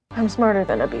I'm smarter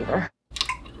than a beaver.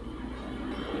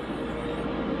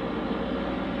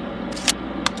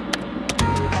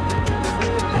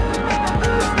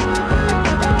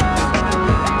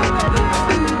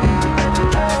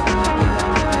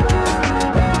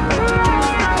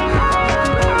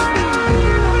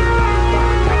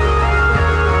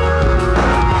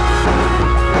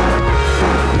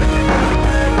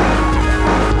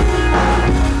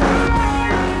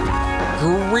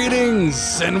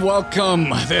 And welcome.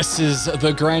 This is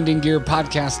the Grinding Gear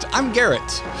Podcast. I'm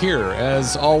Garrett, here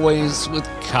as always with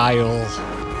Kyle.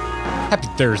 Happy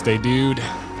Thursday, dude.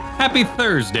 Happy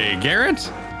Thursday, Garrett.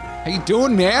 How you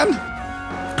doing, man?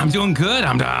 I'm doing good.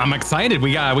 I'm excited.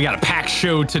 We got a packed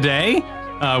show today.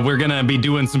 We're gonna be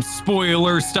doing some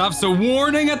spoiler stuff. So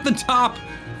warning at the top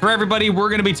for everybody. We're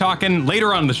gonna be talking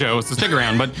later on in the show. So stick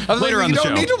around. But later on the show. You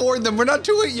don't need to warn them. We're not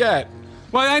to it yet.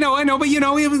 Well, I know, but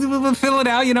we'll fill it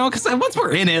out, because once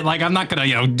we're in it, I'm not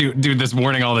gonna, do this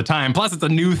warning all the time. Plus, it's a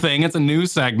new thing, it's a new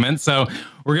segment, so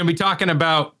we're gonna be talking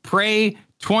about Prey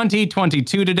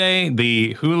 2022 today,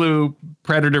 the Hulu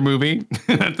Predator movie.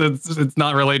 It's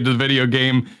not related to the video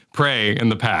game Prey in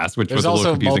the past, which was a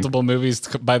little confusing. There's also multiple movies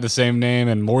by the same name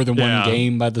and more than one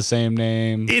game by the same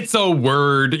name. It's a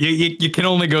word. You can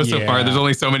only go so far. There's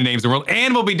only so many names in the world,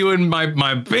 and we'll be doing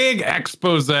my big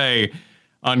expose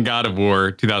on God of War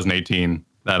 2018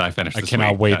 that I finished this week. I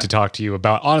cannot wait to talk to you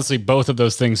about, honestly, both of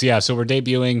those things. Yeah, so we're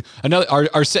debuting another, our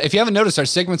if you haven't noticed, our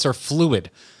segments are fluid.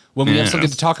 When we also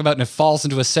get to talk about and it falls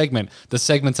into a segment, the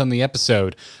segment's on the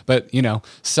episode. But,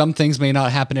 some things may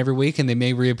not happen every week and they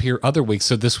may reappear other weeks.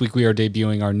 So this week we are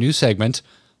debuting our new segment,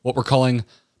 what we're calling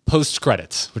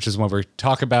post-credits, which is when we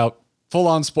talk about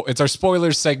full-on, it's our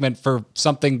spoilers segment for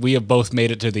something we have both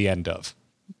made it to the end of.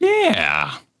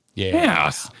 Yeah.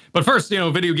 Yes. But first,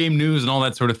 video game news and all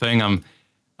that sort of thing. I'm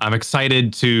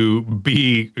excited to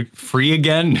be free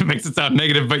again. It makes it sound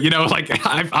negative, but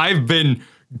I've been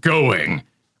going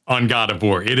on God of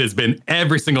War. It has been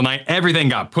every single night. Everything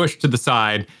got pushed to the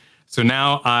side. So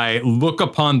now I look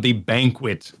upon the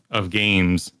banquet of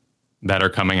games that are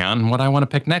coming out and what I want to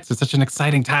pick next. It's such an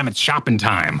exciting time. It's shopping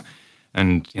time.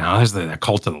 And, there's the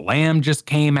Cult of the Lamb just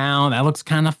came out. That looks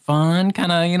kind of fun.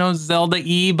 Kind of,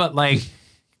 Zelda-y, but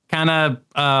kind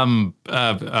of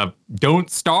Don't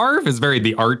Starve is very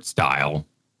the art style.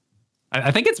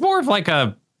 I think it's more of like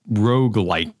a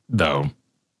roguelike, though,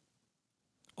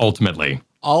 ultimately.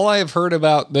 All I've heard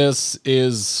about this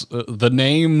is the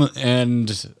name,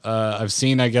 and I've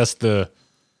seen, I guess, the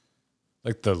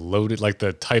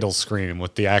title screen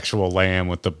with the actual lamb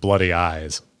with the bloody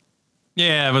eyes.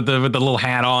 Yeah, with the little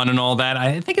hat on and all that.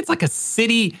 I think it's like a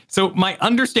city. So my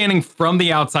understanding from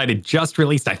the outside, it just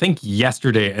released, I think,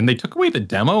 yesterday, and they took away the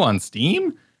demo on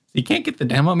Steam. So you can't get the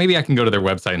demo. Maybe I can go to their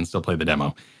website and still play the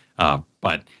demo.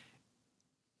 But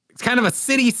it's kind of a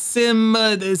city sim.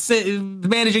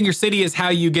 Managing your city is how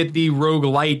you get the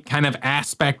roguelite kind of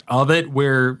aspect of it,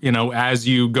 where, as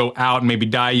you go out and maybe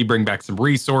die, you bring back some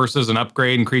resources and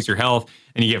upgrade, increase your health,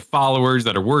 and you get followers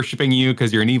that are worshiping you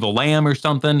because you're an evil lamb or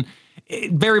something.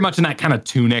 Very much in that kind of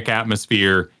Tunic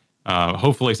atmosphere.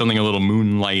 Hopefully something a little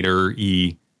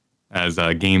Moonlighter-y as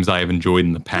games I have enjoyed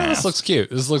in the past. This looks cute.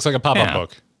 This looks like a pop-up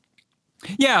book.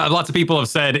 Yeah, lots of people have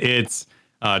said it's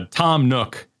Tom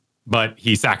Nook, but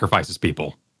he sacrifices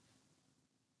people.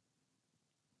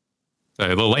 So a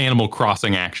little Animal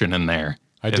Crossing action in there.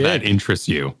 If that interests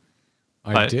you.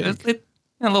 I did.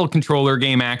 A little controller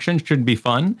game action should be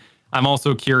fun. I'm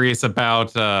also curious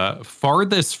about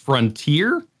Farthest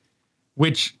Frontier,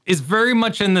 which is very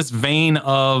much in this vein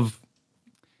of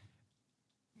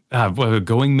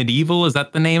Going Medieval. Is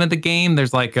that the name of the game?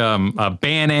 There's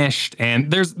Banished,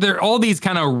 and there are all these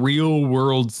kind of real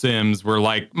world sims where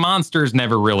monsters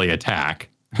never really attack.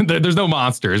 There's no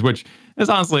monsters, which is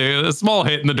honestly a small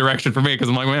hit in the direction for me, because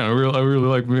I'm like, man, I really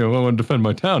like, I want to defend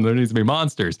my town. There needs to be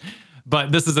monsters.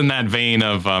 But this is in that vein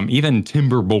of even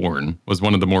Timberborn was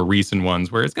one of the more recent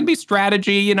ones where it's going to be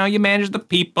strategy. You manage the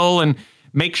people and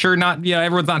make sure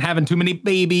everyone's not having too many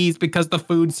babies because the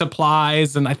food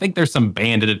supplies. And I think there's some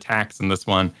bandit attacks in this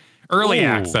one. Early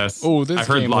access. Oh, this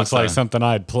game looks like something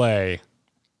I'd play.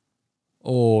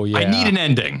 Oh, yeah. I need an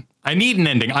ending.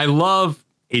 I love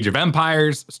Age of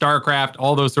Empires, StarCraft,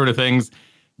 all those sort of things.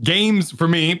 Games, for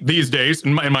me, these days,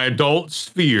 in my adult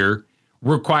sphere,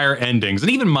 require endings.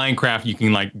 And even Minecraft, you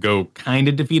can go kind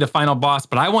of defeat a final boss,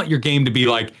 but I want your game to be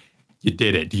you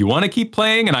did it. Do you want to keep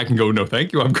playing? And I can go, no,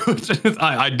 thank you. I'm good.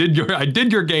 I did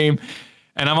your game.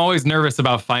 And I'm always nervous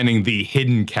about finding the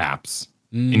hidden caps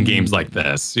in games like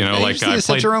this. You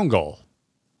set your own goal.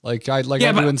 I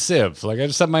do in Civ. I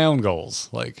just set my own goals.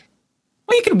 Well,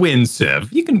 you can win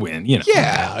Civ. You can win,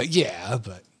 Yeah,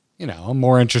 but I'm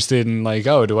more interested in like,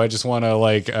 oh, do I just want to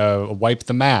like wipe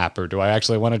the map, or do I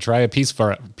actually want to try a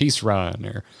peace run,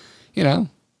 or,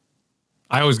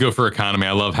 I always go for economy.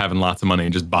 I love having lots of money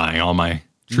and just buying all my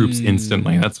troops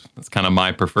instantly. That's kind of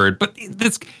my preferred. But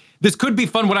this could be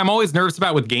fun. What I'm always nervous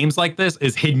about with games like this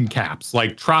is hidden caps.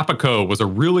 Like Tropico was a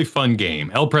really fun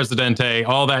game. El Presidente,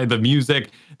 all that, the music,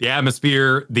 the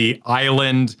atmosphere, the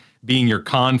island being your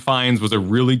confines was a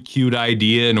really cute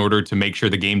idea in order to make sure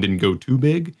the game didn't go too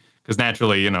big. Because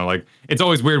naturally, like it's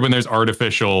always weird when there's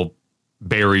artificial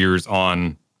barriers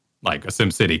on like a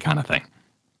SimCity kind of thing.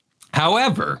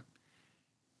 However,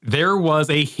 there was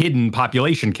a hidden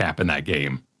population cap in that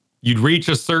game. You'd reach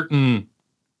a certain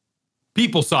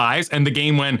people size and the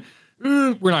game went,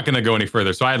 we're not going to go any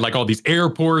further. So I had like all these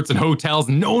airports and hotels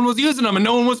and no one was using them and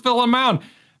no one was filling them out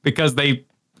because they,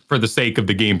 for the sake of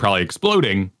the game probably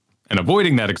exploding and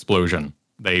avoiding that explosion,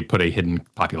 they put a hidden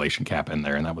population cap in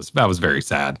there. And that was very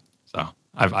sad. So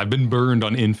I've been burned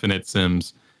on Infinite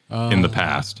Sims in the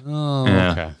past. Oh,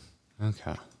 yeah.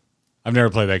 Okay. I've never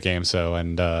played that game. So,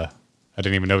 I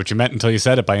didn't even know what you meant until you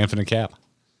said it by Infinite Cap.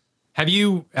 Have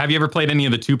you ever played any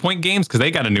of the 2 Point games? Because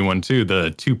they got a new one too,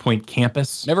 the 2 Point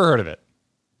Campus. Never heard of it.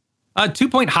 2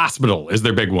 Point Hospital is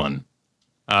their big one.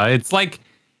 It's like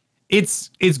it's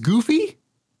goofy.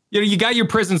 You got your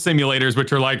prison simulators,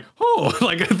 which are like,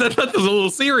 like that's a little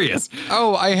serious.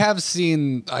 Oh, I have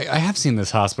seen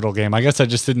this hospital game. I guess I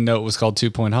just didn't know it was called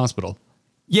 2 Point Hospital.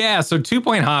 Yeah, so 2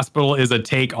 Point Hospital is a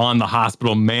take on the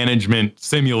hospital management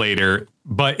simulator,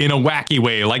 but in a wacky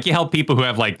way. Like you help people who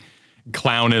have like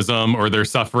clownism or they're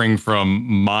suffering from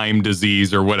mime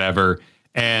disease or whatever,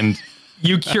 and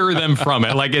you cure them from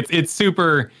it. Like it's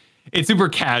super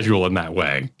casual in that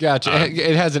way. Gotcha.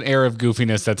 It has an air of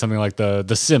goofiness that something like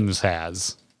the Sims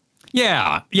has.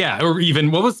 Yeah. Or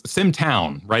even what was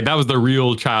SimTown, right? That was the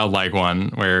real childlike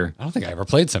one where I don't think I ever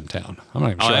played SimTown. I'm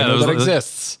not even sure I know that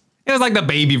exists. It was like the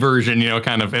baby version,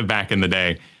 kind of back in the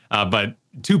day. But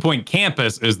 2 Point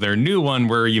Campus is their new one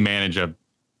where you manage a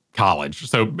college.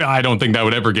 So I don't think that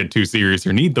would ever get too serious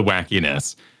or need the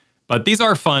wackiness. But these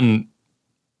are fun.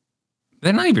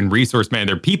 They're not even resource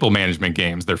management. They're people management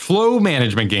games. They're flow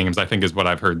management games, I think is what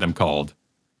I've heard them called.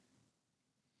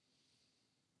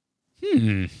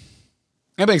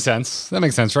 That makes sense,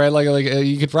 right? Like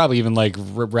you could probably even like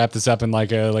wrap this up in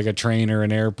like a train or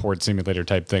an airport simulator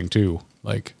type thing too.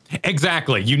 Like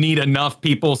exactly, you need enough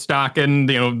people stocking,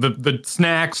 the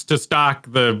snacks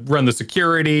to run the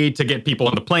security to get people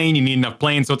on the plane. You need enough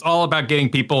planes, so it's all about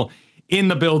getting people in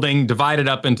the building, divided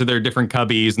up into their different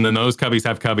cubbies, and then those cubbies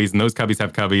have cubbies, and those cubbies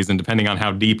have cubbies, and depending on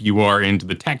how deep you are into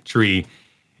the tech tree,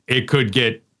 it could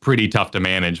get pretty tough to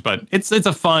manage. But it's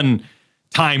a fun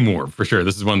time warp for sure.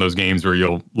 This is one of those games where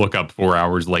you'll look up 4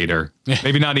 hours later.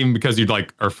 Maybe not even because you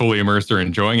are fully immersed or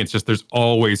enjoying. It's just there's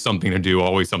always something to do,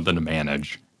 always something to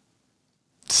manage.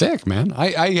 Sick, man.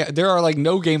 I there are like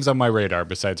no games on my radar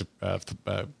besides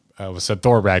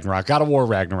Thor Ragnarok, God of War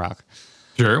Ragnarok.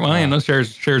 Sure. Well,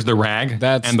 shares the rag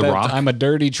and the rock. I'm a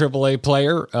dirty AAA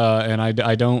player, and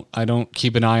I don't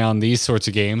keep an eye on these sorts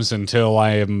of games until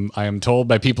I am told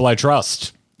by people I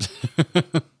trust.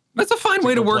 That's a fine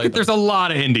way to work it. There's a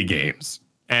lot of indie games,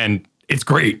 and it's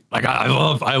great. Like I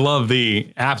love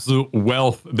the absolute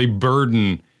wealth, the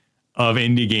burden of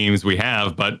indie games we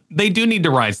have, but they do need to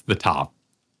rise to the top.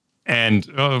 And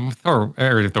Thor,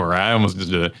 I almost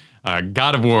just did it.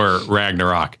 God of War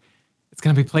Ragnarok. It's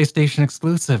going to be PlayStation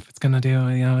exclusive. It's going to do,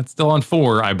 it's still on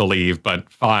 4, I believe,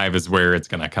 but 5 is where it's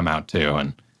going to come out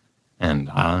too. And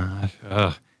I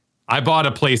bought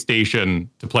a PlayStation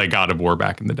to play God of War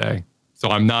back in the day. So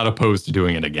I'm not opposed to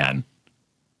doing it again.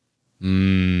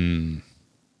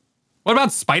 What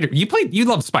about Spider? You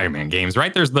love Spider-Man games,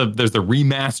 right? There's the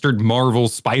remastered Marvel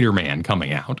Spider-Man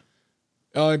coming out.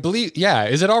 I believe, yeah.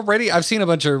 Is it already? I've seen a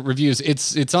bunch of reviews.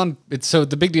 So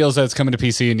the big deal is that it's coming to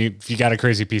PC, and if you got a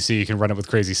crazy PC, you can run it with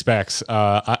crazy specs.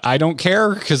 I don't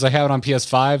care because I have it on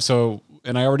PS5,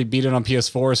 and I already beat it on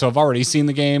PS4, so I've already seen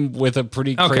the game with a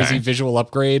pretty crazy visual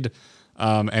upgrade.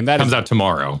 And that comes out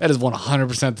tomorrow. That is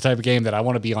 100% the type of game that I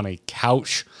want to be on a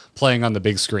couch playing on the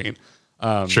big screen.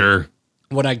 Sure.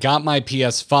 When I got my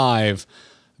PS5,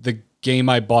 the game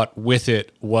I bought with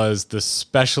it was the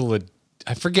special.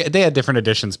 I forget, they had different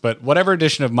editions, but whatever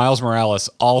edition of Miles Morales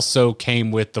also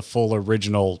came with the full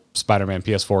original Spider-Man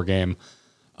PS4 game.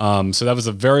 So that was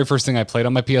the very first thing I played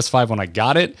on my PS5 when I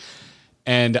got it.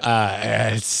 And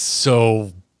it's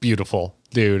so beautiful,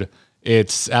 dude.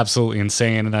 It's absolutely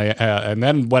insane. And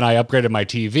then when I upgraded my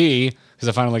TV, because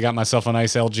I finally got myself a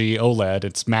nice LG OLED,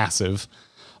 it's massive.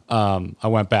 I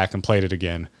went back and played it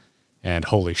again, and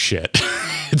holy shit,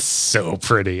 it's so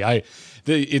pretty.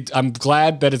 I'm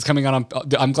glad that it's coming out on.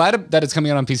 I'm glad that it's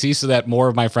coming out on PC so that more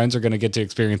of my friends are going to get to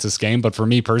experience this game. But for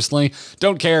me personally,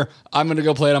 don't care. I'm going to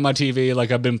go play it on my TV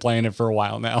like I've been playing it for a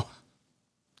while now.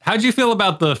 How'd you feel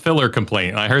about the filler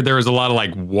complaint? I heard there was a lot of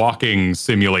like walking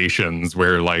simulations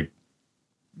where like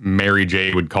Mary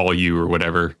J would call you or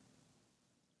whatever.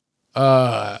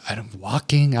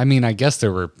 Walking. I mean, I guess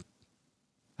there were.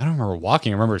 I don't remember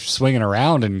walking. I remember swinging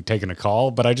around and taking a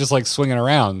call, but I just like swinging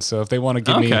around. So if they want to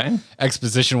give me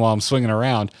exposition while I'm swinging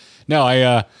around,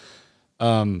 no,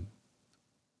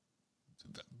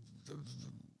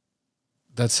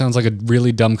 that sounds like a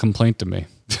really dumb complaint to me.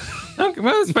 Okay,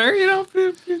 well, that's fair. You know,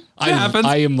 it happens.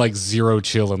 I am like zero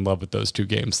chill in love with those two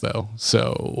games though.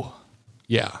 So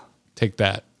yeah, take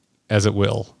that as it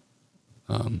will.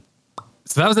 So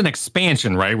that was an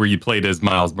expansion, right? Where you played as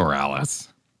Miles Morales.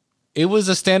 It was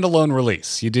a standalone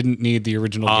release. You didn't need the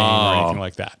original game or anything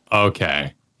like that.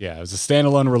 Okay. Yeah, it was a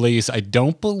standalone release. I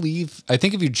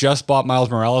think if you just bought Miles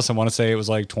Morales, I want to say it was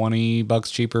like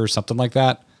 $20 cheaper or something like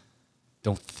that.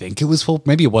 Don't think it was full.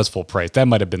 Maybe it was full price. That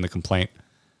might have been the complaint.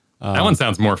 That one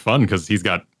sounds more fun because he's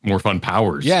got more fun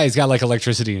powers. Yeah, he's got like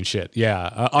electricity and shit.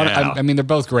 Yeah. I mean, they're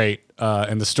both great.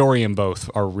 And the story in both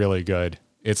are really good.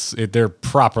 They're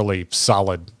properly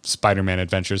solid Spider-Man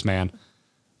adventures, man.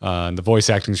 And the voice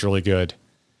acting is really good.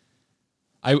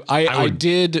 I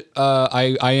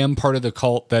am part of the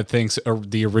cult that thinks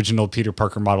the original Peter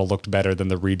Parker model looked better than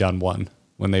the redone one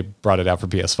when they brought it out for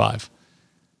PS5.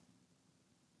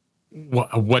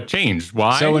 What changed?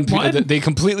 Why? So they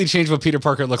completely changed what Peter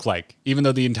Parker looked like, even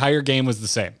though the entire game was the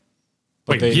same.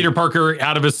 But Peter Parker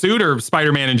out of his suit or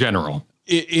Spider-Man in general?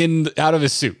 Out of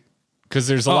his suit. Because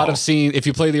there's a lot of scenes. If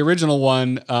you play the original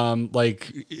one,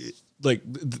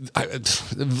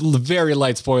 very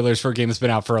light spoilers for a game that's been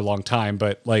out for a long time,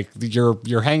 but like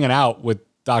you're hanging out with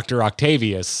Dr.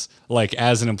 Octavius like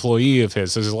as an employee of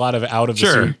his. So there's a lot of out of the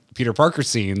suit Peter Parker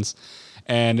scenes.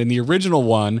 And in the original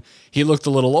one, he looked a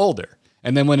little older.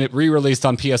 And then when it re-released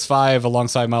on PS5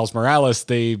 alongside Miles Morales,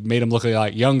 they made him look a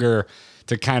lot younger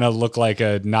to kind of look like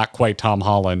a not quite Tom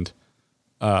Holland.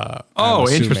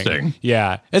 Interesting.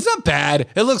 Yeah, it's not bad.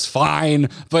 It looks fine,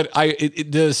 but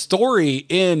the story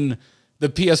in the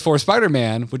PS4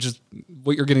 Spider-Man, which is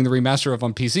what you're getting the remaster of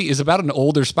on PC, is about an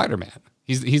older Spider-Man.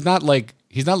 He's not like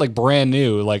brand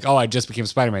new. Like, I just became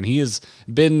Spider-Man. He has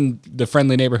been the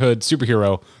friendly neighborhood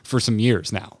superhero for some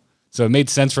years now. So it made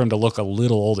sense for him to look a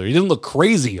little older. He didn't look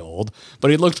crazy old, but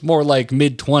he looked more like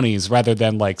mid-20s rather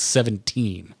than like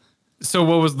 17. So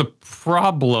what was the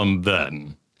problem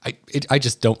then? I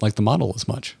just don't like the model as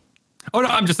much. Oh no,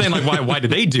 I'm just saying, like, why did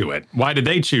they do it? Why did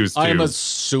they choose to? I'm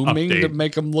assuming to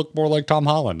make him look more like Tom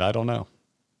Holland. I don't know.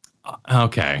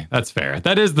 Okay, that's fair.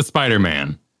 That is the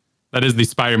Spider-Man. That is the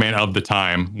Spider-Man of the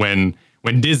time. When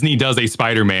Disney does a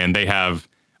Spider-Man, they have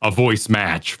a voice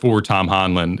match for Tom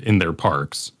Holland in their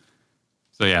parks.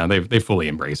 So yeah, they fully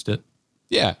embraced it.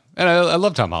 Yeah, and I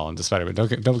love Tom Holland as Spider-Man.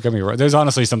 Don't get me wrong. There's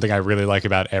honestly something I really like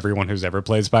about everyone who's ever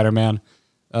played Spider-Man.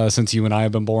 Since you and I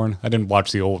have been born. I didn't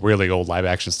watch the really old live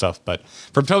action stuff, but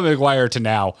from Tobey Maguire to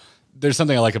now, there's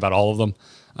something I like about all of them.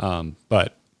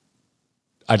 But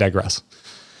I digress.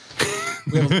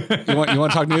 You want to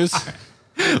talk news?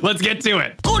 Let's get to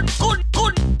it. Good.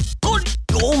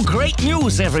 Oh, great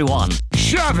news, everyone.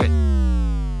 Shove it.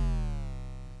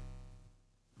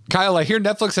 Kyle, I hear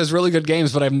Netflix has really good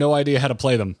games, but I have no idea how to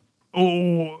play them.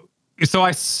 Oh, so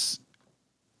it's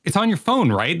on your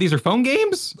phone, right? These are phone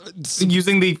games?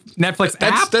 Using the Netflix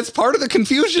app? That's part of the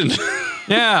confusion.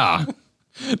 Yeah.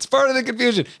 It's part of the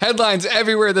confusion. Headlines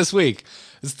everywhere this week.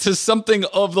 To something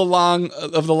of the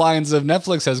lines of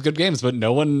Netflix has good games, but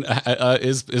no one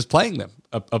is playing them,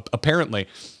 apparently.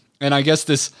 And I guess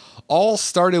this all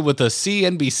started with a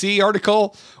CNBC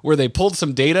article where they pulled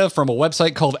some data from a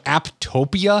website called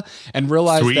Apptopia and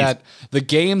realized that the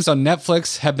games on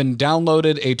Netflix have been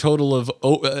downloaded a total of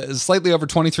slightly over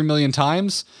 23 million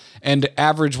times and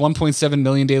average 1.7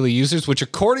 million daily users, which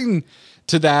according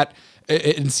to that,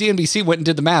 and CNBC went and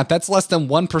did the math, that's less than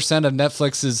 1% of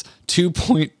Netflix's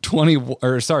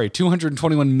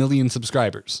 221 million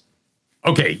subscribers.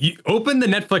 Okay, you open the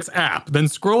Netflix app, then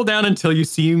scroll down until you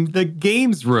see the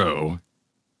games row.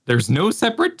 There's no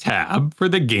separate tab for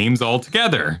the games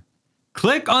altogether.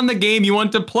 Click on the game you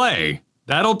want to play.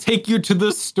 That'll take you to the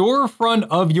storefront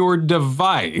of your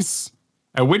device,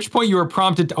 at which point you are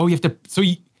prompted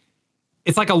to,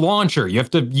 it's like a launcher. You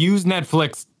have to use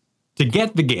Netflix to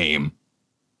get the game,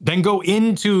 then go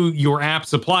into your app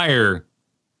supplier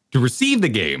to receive the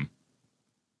game.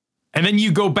 And then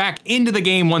you go back into the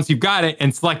game once you've got it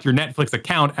and select your Netflix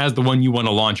account as the one you want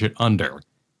to launch it under.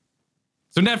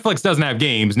 So Netflix doesn't have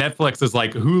games. Netflix is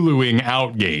like Huluing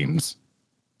out games.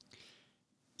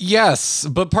 Yes,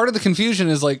 but part of the confusion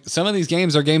is like some of these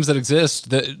games are games that exist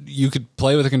that you could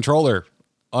play with a controller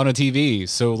on a TV.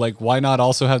 So like, why not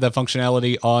also have that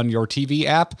functionality on your TV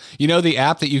app? You know, the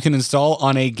app that you can install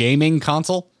on a gaming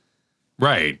console?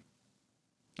 Right.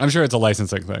 I'm sure it's a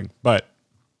licensing thing, but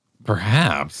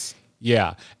perhaps.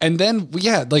 Yeah. And then,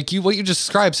 yeah, like what you just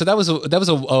described. So that was a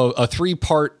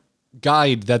 3-part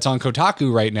guide that's on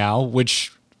Kotaku right now,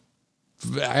 which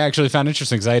I actually found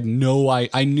interesting because I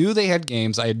knew they had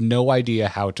games. I had no idea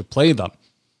how to play them.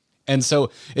 And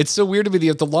so it's so weird to me that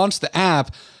you have to launch the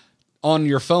app on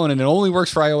your phone and it only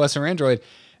works for iOS or Android.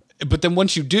 But then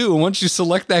once you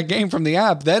select that game from the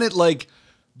app, then it like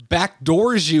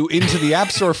backdoors you into the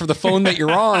app store for the phone that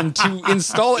you're on to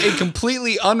install a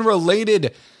completely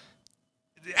unrelated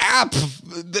app.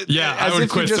 Yeah, as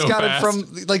if you just got it from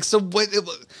like, so what?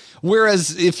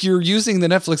 Whereas if you're using the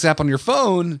Netflix app on your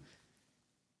phone,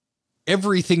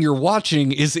 everything you're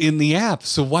watching is in the app.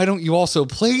 So why don't you also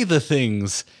play the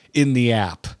things in the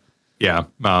app? Yeah,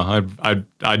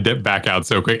 I'd back out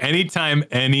so quick. Anytime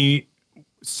any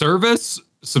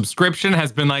subscription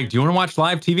has been like, do you want to watch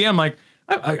live TV? I'm like,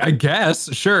 I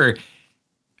guess, sure.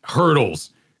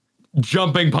 Hurdles,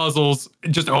 jumping puzzles,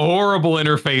 just horrible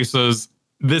interfaces.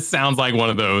 This sounds like one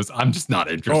of those. I'm just not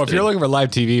interested. Oh, if you're looking for live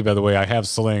TV, by the way, I have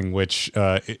Sling, which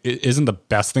isn't the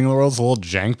best thing in the world. It's a little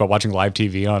jank, but watching live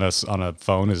TV on a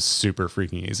phone is super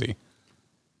freaking easy.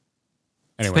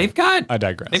 Anyway, I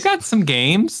digress. They've got some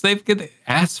games. They've got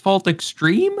Asphalt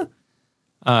Extreme,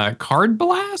 Card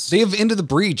Blast. They have Into the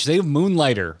Breach. They have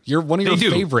Moonlighter. You're one of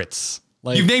your favorites.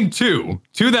 Like, you've named two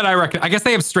that I reckon. I guess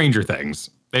they have Stranger Things.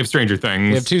 They have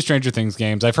 2 Stranger Things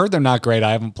games. I've heard they're not great.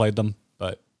 I haven't played them,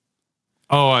 but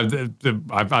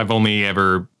I've only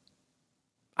ever.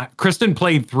 Kristen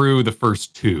played through the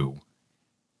first 2,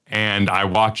 and I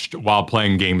watched while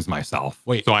playing games myself.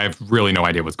 Wait, so I have really no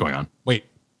idea what's going on. Wait,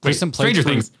 Kristen played Stranger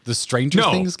Things. The Stranger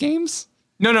Things games?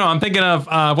 No, I'm thinking of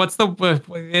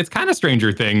it's kind of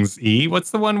Stranger Things.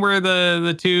 What's the one where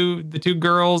the two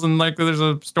girls and like there's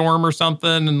a storm or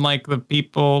something and like the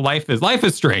people life is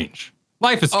strange.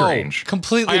 Life is strange.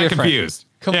 Completely different. Confused.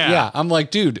 Yeah, I'm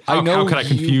like, dude, I know how could I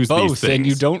confuse you both, these things? And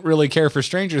you don't really care for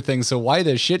Stranger Things. So why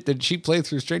the shit did she play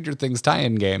through Stranger Things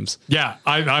tie-in games? Yeah,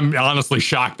 I'm honestly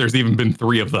shocked. There's even been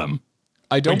 3 of them.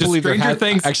 I don't believe Stranger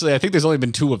Things. Actually, I think there's only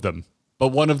been 2 of them. But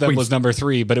one of them was number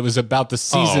 3, but it was about the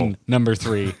season number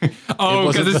 3.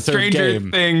 Because it's Stranger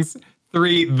Things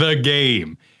 3, the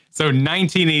game. So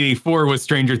 1984 was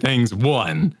Stranger Things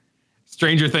 1.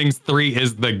 Stranger Things 3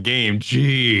 is the game.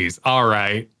 Jeez. All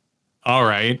right.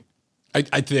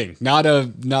 I think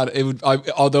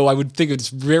although I would think it's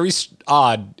very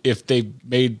odd if they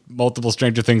made multiple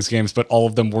Stranger Things games, but all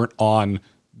of them weren't on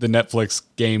the Netflix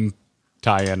game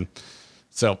tie-in.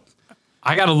 So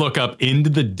I got to look up Into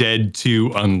the Dead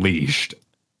 2 Unleashed.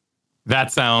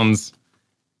 It sounds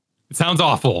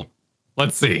awful.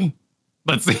 Let's see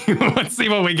what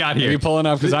we got here. Are you pulling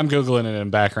up? Because I'm Googling it in the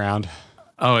background.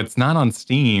 Oh, it's not on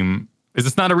Steam. Is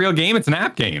this not a real game? It's an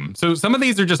app game. So some of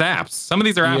these are just apps. Some of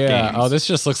these are app games. Oh, this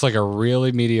just looks like a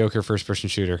really mediocre first-person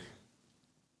shooter.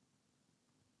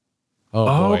 Oh,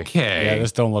 boy. Okay. Yeah,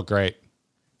 this don't look great.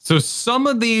 So some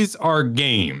of these are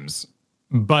games,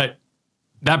 but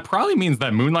that probably means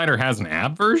that Moonlighter has an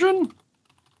app version?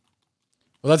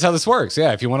 Well, that's how this works.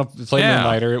 Yeah, if you want to play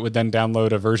Moonlighter, it would then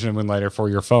download a version of Moonlighter for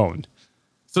your phone.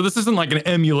 So this isn't like an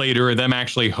emulator of them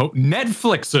actually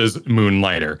Netflix's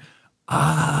Moonlighter.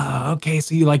 Okay,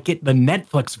 so you like get the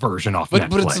Netflix version off Netflix.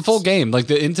 But it's the full game. Like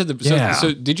the Into the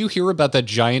So did you hear about that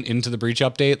giant Into the Breach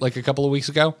update like a couple of weeks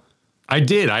ago? I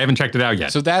did. I haven't checked it out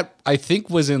yet. So that I think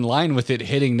was in line with it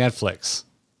hitting Netflix.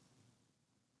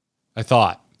 I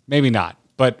thought. Maybe not.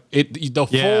 But the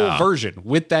full version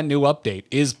with that new update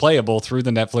is playable through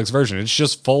the Netflix version. It's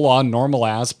just full on normal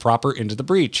ass proper Into the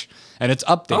Breach. And it's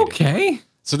updated. Okay.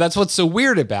 So that's what's so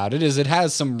weird about it is it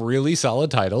has some really solid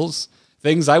titles.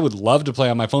 Things I would love to play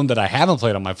on my phone that I haven't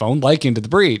played on my phone, like Into the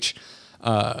Breach.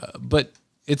 But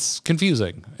it's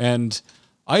confusing. And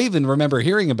I even remember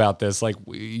hearing about this like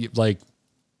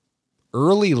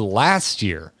early last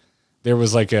year. There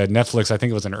was like a Netflix, I think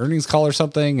it was an earnings call or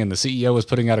something, and the CEO was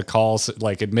putting out a call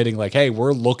like admitting like, hey,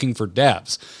 we're looking for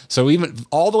devs. So even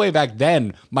all the way back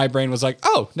then, my brain was like,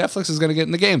 oh, Netflix is going to get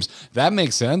in the games. That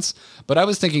makes sense. But I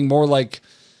was thinking more like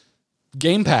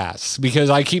Game Pass, because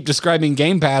I keep describing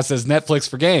Game Pass as Netflix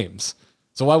for games.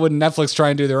 So why wouldn't Netflix try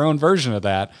and do their own version of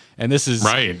that? And this is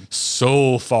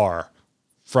so far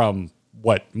from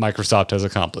what Microsoft has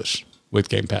accomplished with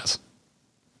Game Pass.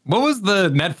 What was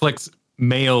the Netflix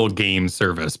mail game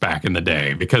service back in the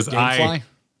day because Gamefly?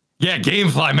 Yeah,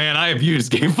 Gamefly, man. I have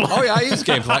used Gamefly. Oh yeah, I used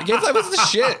Gamefly. Gamefly was the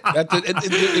shit.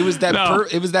 It was that. No.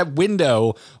 It was that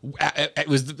window. It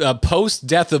was post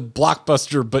death of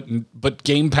Blockbuster, but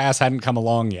Game Pass hadn't come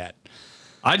along yet.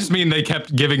 I just mean they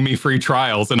kept giving me free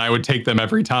trials, and I would take them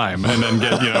every time, and then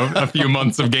get a few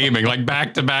months of gaming, like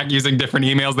back to back, using different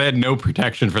emails. They had no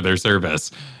protection for their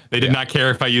service. They did not care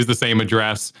if I used the same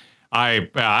address.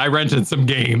 I rented some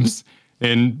games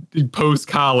in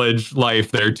post-college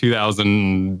life there,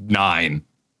 2009.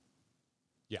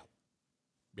 Yeah.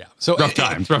 So rough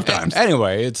times.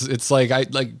 Anyway, it's like I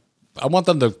want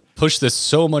them to push this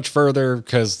so much further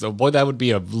because boy, that would be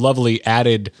a lovely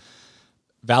added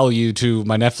value to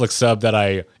my Netflix sub that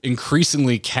I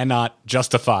increasingly cannot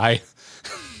justify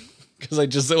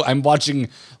because I'm watching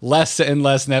less and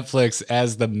less Netflix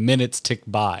as the minutes tick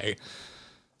by.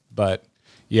 But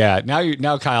yeah,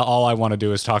 now Kyle, all I want to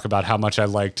do is talk about how much I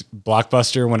liked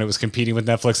Blockbuster when it was competing with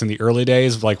Netflix in the early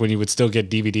days, like when you would still get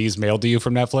DVDs mailed to you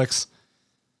from Netflix.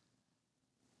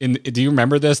 Do you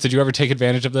remember this? Did you ever take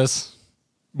advantage of this?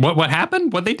 What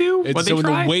happened? What'd they do? In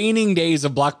the waning days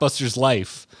of Blockbuster's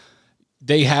life,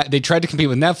 they tried to compete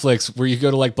with Netflix where you go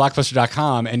to like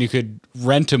blockbuster.com and you could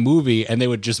rent a movie and they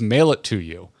would just mail it to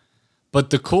you.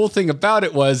 But the cool thing about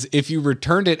it was if you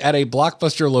returned it at a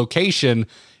Blockbuster location,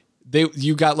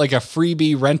 you got like a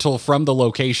freebie rental from the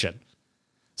location.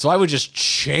 So I would just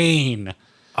chain.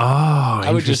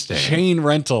 I would just chain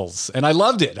rentals, and I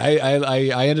loved it.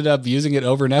 I ended up using it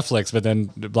over Netflix, but then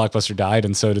Blockbuster died,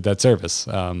 and so did that service.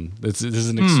 This is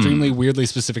an extremely weirdly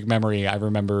specific memory. I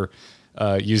remember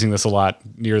using this a lot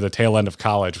near the tail end of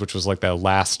college, which was like the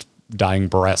last dying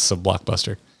breaths of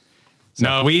Blockbuster. So.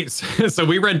 No, we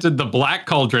rented the Black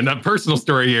Cauldron. A personal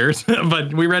story here,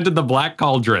 but we rented the Black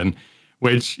Cauldron,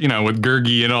 which, with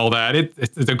Gurgi and all that.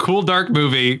 It's a cool, dark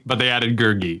movie, but they added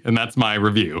Gurgi, and that's my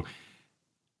review.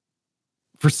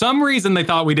 For some reason, they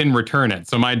thought we didn't return it.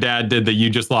 So my dad did the "you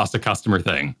just lost a customer"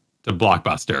 thing to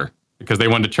Blockbuster because they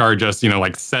wanted to charge us,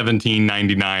 like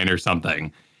 $17.99 or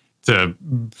something to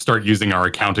start using our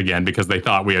account again because they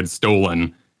thought we had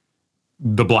stolen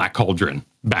the Black Cauldron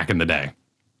back in the day.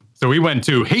 So we went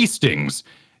to Hastings,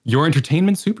 your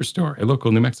entertainment superstore, a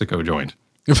local New Mexico joint.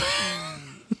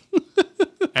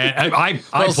 And I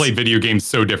played video games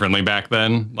so differently back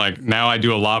then. Like now I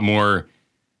do a lot more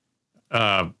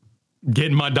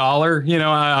getting my dollar.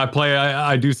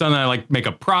 I do something. I like make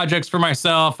up projects for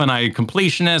myself and I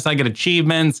completionist. I get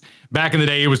achievements. Back in the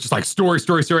day, it was just like story.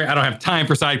 I don't have time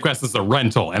for side quests. It's a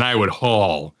rental. And I would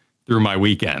haul through my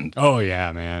weekend. Oh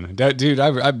yeah, man. Dude,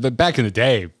 I back in the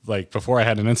day, like before I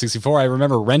had an N64, I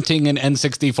remember renting an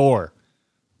N64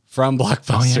 from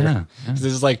Blockbuster. Oh, yeah. This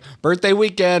is like birthday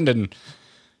weekend and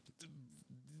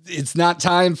it's not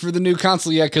time for the new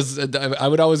console yet because I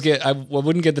would always I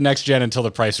wouldn't get the next gen until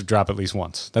the price would drop at least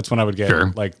once. That's when I would get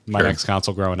my next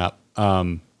console growing up.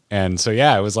 And so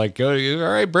yeah, it was like, all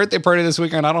right, birthday party this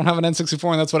weekend. I don't have an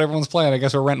N64 and that's what everyone's playing. I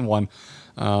guess we're renting one.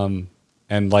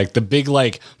 And like the big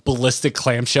like ballistic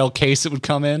clamshell case it would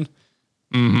come in.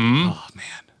 Mm-hmm. Oh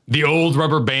man, the old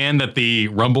rubber band that the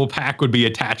Rumble Pack would be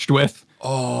attached with.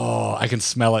 Oh, I can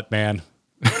smell it, man.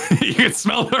 You can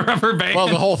smell the rubber band. Well,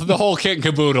 the whole kit and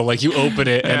caboodle. Like you open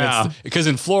it, and it's because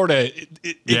in Florida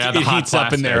it heats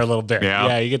up in there a little bit.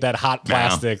 Yeah, you get that hot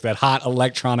plastic, that hot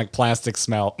electronic plastic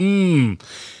smell. It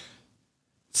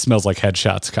smells like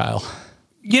headshots, Kyle.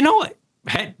 You know what?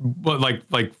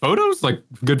 Like photos, like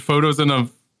good photos in a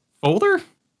folder.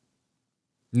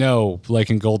 No, like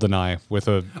in GoldenEye with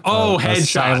a headshots.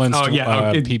 Silenced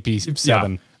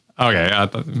PP7. Yeah.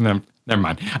 Okay, never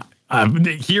mind.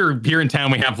 Here in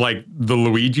town, we have like the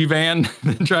Luigi van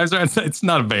that drives around. It's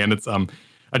not a van, it's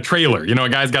a trailer. A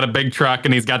guy's got a big truck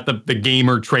and he's got the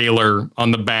gamer trailer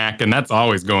on the back, and that's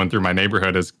always going through my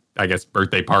neighborhood as, I guess,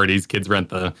 birthday parties. Kids rent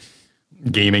the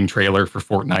gaming trailer for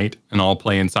Fortnite and all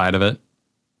play inside of it.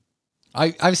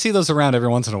 I see those around every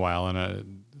once in a while,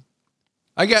 and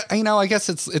I guess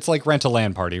it's like rent a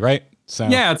LAN party, right? So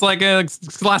yeah, it's like a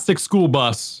classic school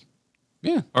bus,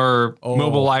 or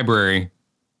mobile library.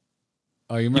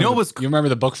 Oh, you remember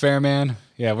the book fair, man?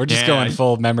 Yeah, we're just going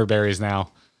full member berries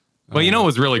now. Well, what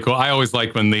was really cool? I always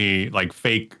liked when the like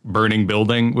fake burning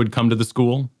building would come to the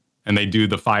school and they do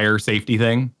the fire safety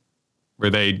thing where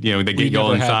they get you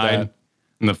all inside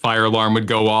and the fire alarm would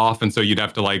go off. And so you'd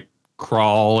have to like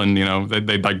crawl and,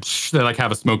 they'd like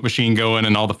have a smoke machine going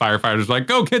and all the firefighters were like,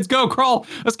 go kids, go crawl,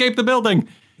 escape the building.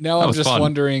 No, I'm just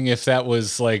wondering if that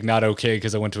was like not okay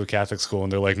because I went to a Catholic school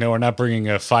and they're like, no, we're not bringing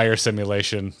a fire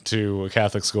simulation to a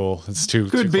Catholic school. It's too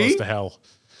close to hell.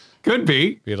 Could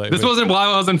be. This wasn't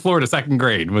while I was in Florida. Second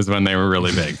grade was when they were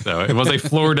really big. So it was a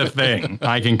Florida thing.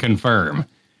 I can confirm.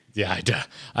 Yeah,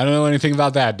 I don't know anything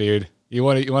about that, dude. You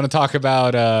want to talk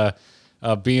about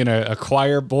being a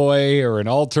choir boy or an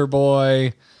altar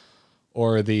boy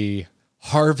or the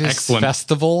Harvest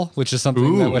Festival, which is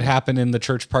something that would happen in the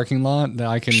church parking lot.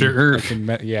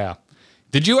 Yeah.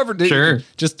 Did you ever?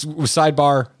 Just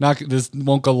sidebar. This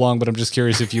won't go long, but I'm just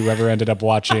curious if you ever ended up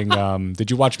watching.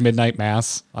 Did you watch Midnight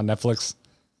Mass on Netflix?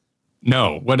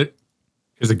 No.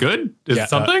 Is it good? Is it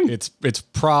something? Is it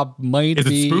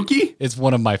spooky? It's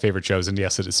one of my favorite shows, and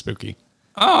yes, it is spooky.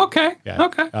 Oh, okay. Yeah.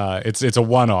 Okay. It's a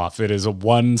one-off. It is a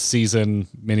 1-season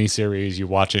miniseries. You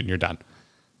watch it and you're done.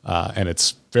 And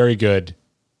it's very good.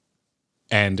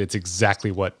 And it's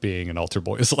exactly what being an altar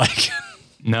boy is like.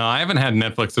 No, I haven't had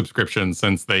Netflix subscription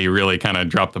since they really kind of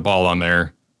dropped the ball on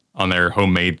their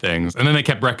homemade things. And then they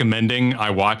kept recommending I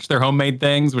watch their homemade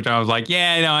things, which I was like,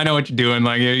 yeah, no, I know what you're doing.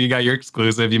 Like you got your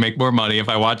exclusive, you make more money if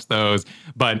I watch those.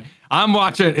 But I'm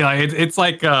watching, it's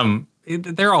like,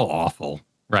 they're all awful.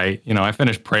 Right. I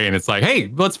finished Prey and it's like, hey,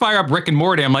 let's fire up Rick and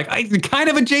Morty. I'm like, kind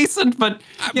of adjacent, but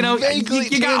you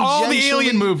got all the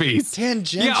alien movies.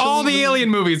 You got all the alien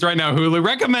movies right now, Hulu.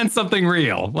 Recommend something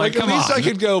real. Like, come on. At least I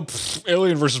could go,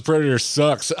 Alien versus Predator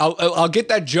sucks. I'll get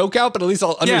that joke out, but at least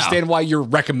I'll understand why you're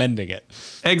recommending it.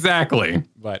 Exactly.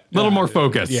 But a little more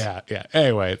focus. Yeah.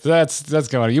 Anyway, that's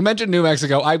going on. You mentioned New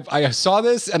Mexico. I saw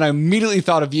this and I immediately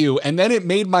thought of you, and then it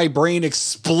made my brain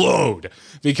explode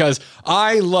because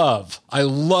I love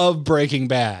Breaking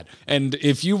Bad. And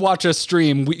if you watch us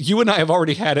stream, you and I have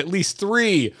already had at least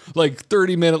 3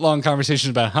 30-minute long conversations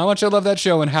about how much I love that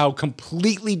show and how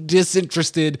completely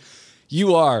disinterested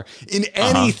you are in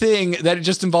anything that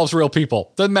just involves real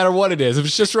people. Doesn't matter what it is. If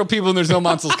it's just real people and there's no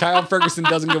monsters, Kyle Ferguson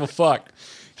doesn't give a fuck.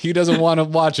 He doesn't want to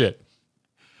watch it.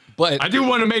 But I do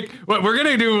want to make what we're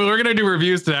gonna do. We're gonna do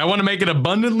reviews today. I want to make it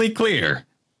abundantly clear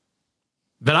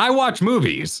that I watch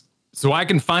movies so I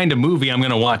can find a movie I'm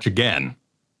gonna watch again.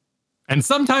 And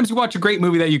sometimes you watch a great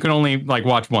movie that you can only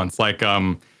watch once, like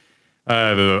the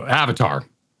Avatar.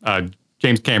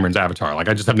 James Cameron's Avatar. I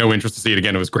just have no interest to see it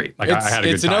again. It was great. I had a good time.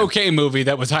 It's an okay movie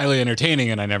that was highly entertaining,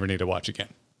 and I never need to watch again.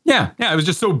 Yeah. It was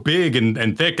just so big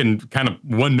and thick and kind of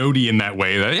one-notey in that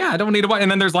way that, I don't need to watch.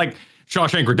 And then there's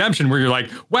Shawshank Redemption where you're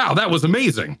like, wow, that was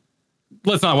amazing.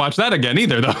 Let's not watch that again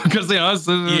either, though, because,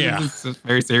 it's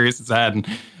very serious and sad. And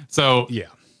so,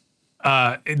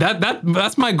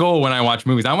 that's my goal when I watch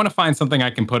movies. I want to find something I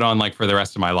can put on, for the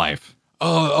rest of my life.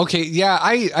 Oh, okay. Yeah,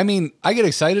 I mean, I get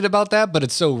excited about that, but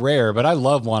it's so rare. But I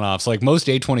love one-offs, most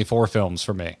A24 films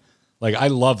for me. I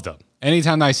love them.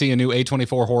 Anytime I see a new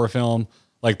A24 horror film,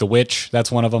 like The Witch,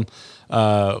 that's one of them.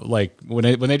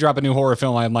 When they drop a new horror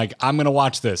film, I'm like, I'm going to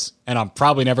watch this, and I'm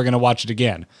probably never going to watch it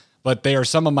again. But they are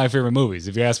some of my favorite movies.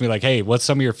 If you ask me, hey, what's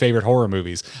some of your favorite horror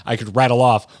movies? I could rattle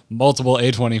off multiple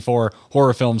A24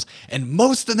 horror films, and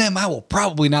most of them I will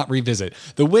probably not revisit.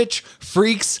 The Witch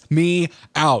freaks me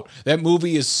out. That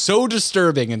movie is so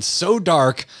disturbing and so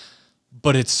dark,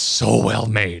 but it's so well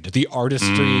made. The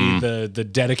artistry, the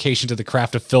dedication to the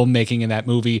craft of filmmaking in that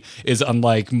movie is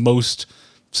unlike most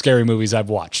scary movies I've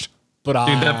watched. But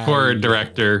that poor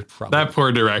director.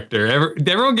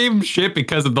 Everyone gave him shit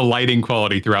because of the lighting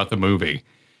quality throughout the movie.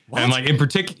 What? And in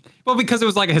particular, because it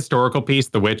was a historical piece,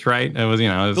 The Witch, right? It was, it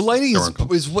was the lighting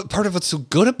is what part of what's so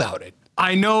good about it.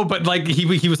 I know, but he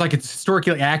was it's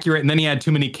historically accurate, and then he had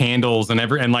too many candles, and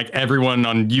everyone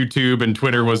on YouTube and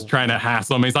Twitter was trying to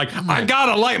hassle him. He's like, I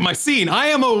gotta light my scene. I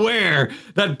am aware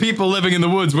that people living in the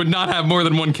woods would not have more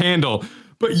than one candle,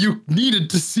 but you needed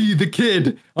to see the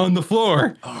kid on the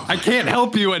floor. I can't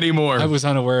help you anymore. I was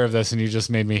unaware of this, and you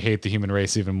just made me hate the human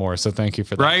race even more. So thank you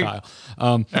for that, right?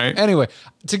 Kyle. Anyway,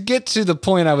 to get to the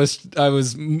point I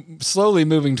was slowly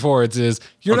moving towards is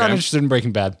you're not interested in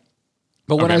Breaking Bad.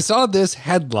 But when I saw this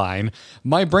headline,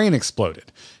 my brain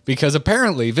exploded because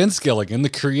apparently Vince Gilligan, the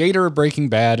creator of Breaking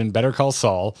Bad and Better Call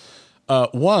Saul,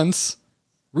 once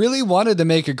really wanted to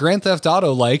make a Grand Theft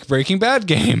Auto-like Breaking Bad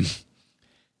game.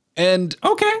 And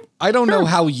I don't know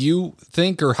how you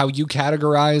think or how you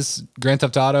categorize Grand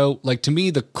Theft Auto. To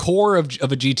me, the core of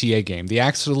a GTA game, the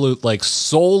absolute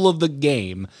soul of the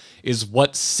game is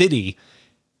what city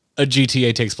a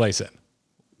GTA takes place in.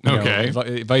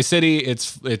 Vice City,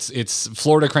 it's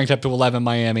Florida cranked up to 11,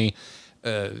 Miami.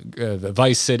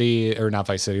 Vice City, or not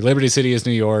Vice City, Liberty City is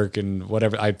New York, and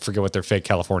whatever. I forget what their fake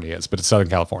California is, but it's Southern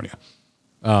California.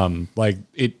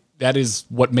 That is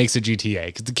what makes a GTA,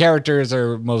 because the characters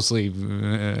are mostly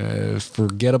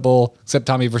forgettable, except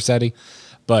Tommy Vercetti,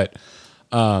 but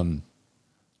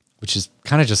which is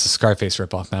kind of just a Scarface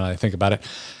ripoff now that I think about it.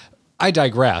 I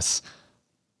digress.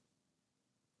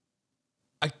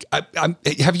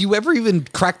 Have you ever even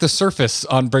cracked the surface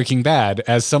on Breaking Bad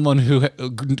as someone who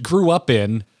grew up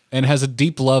in and has a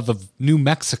deep love of New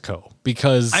Mexico?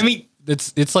 Because I mean,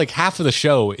 it's like half of the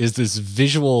show is this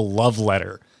visual love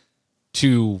letter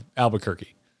to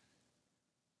Albuquerque.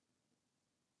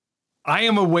 I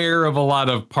am aware of a lot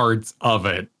of parts of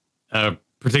it,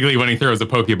 particularly when he throws a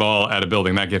Pokeball at a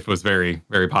building. That gif was very,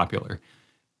 very popular.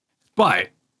 But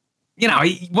you know,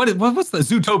 what's the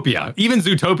Zootopia? Even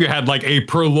Zootopia had like a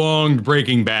prolonged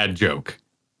Breaking Bad joke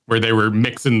where they were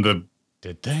mixing the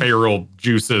feral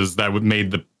juices that would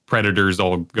made the predators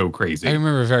all go crazy. I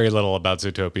remember very little about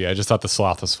Zootopia. I just thought the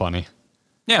sloth was funny.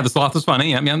 Yeah, the sloth was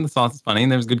funny. I mean, the sloth was funny,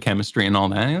 and there was good chemistry and all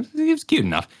that. He was cute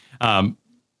enough.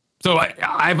 So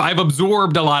I've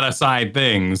absorbed a lot of side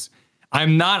things.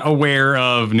 I'm not aware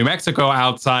of New Mexico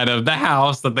outside of the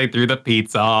house that they threw the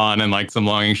pizza on and like some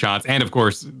longing shots. And of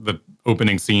course, the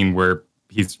opening scene where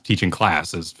he's teaching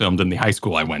class is filmed in the high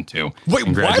school I went to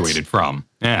and graduated from.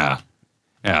 Yeah.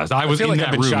 Yeah. So I was in that room.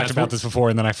 I've been shocked about this before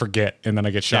and then I forget and then I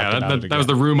get shocked about it again. That was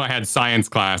the room I had science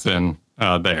class in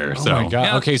there. Oh my God.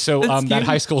 Yeah, okay. So that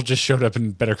high school just showed up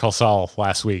in Better Call Saul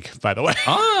last week, by the way.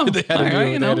 Oh, they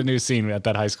had a new scene at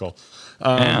that high school.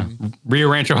 Rio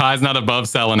Rancho High is not above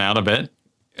selling out a bit.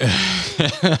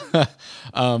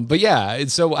 But yeah,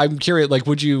 so I'm curious, like,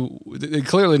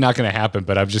 clearly not going to happen,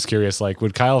 but I'm just curious, like,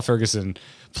 would Kyle Ferguson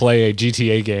play a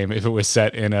GTA game if it was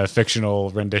set in a fictional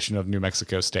rendition of New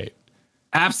Mexico State?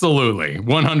 Absolutely.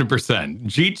 100%.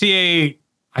 GTA,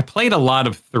 I played a lot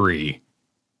of 3.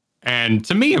 And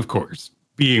to me, of course,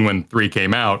 being when 3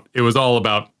 came out, it was all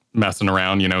about messing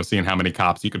around, seeing how many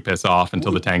cops you could piss off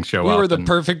until the tanks show up. We were the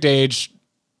perfect age,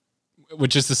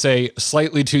 which is to say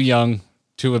slightly too young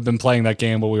to have been playing that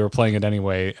game, but we were playing it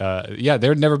anyway.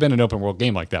 There had never been an open world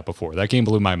game like that before. That game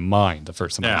blew my mind the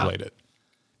first time I played it.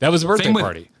 That was a birthday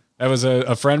party. That was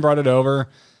a friend brought it over.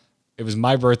 It was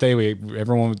my birthday.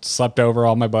 Everyone slept over,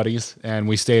 all my buddies, and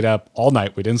we stayed up all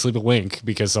night. We didn't sleep a wink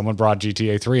because someone brought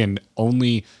GTA 3 and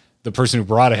only the person who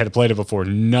brought it had played it before.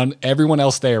 Everyone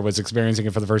else there was experiencing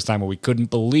it for the first time, and we couldn't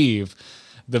believe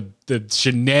the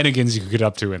shenanigans you could get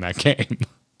up to in that game.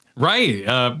 Right.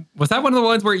 Was that one of the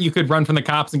ones where you could run from the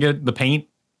cops and get the paint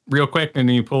real quick and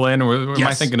you pull in? Or am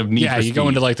I thinking of Need for Speed? You go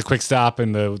into like the quick stop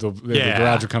and the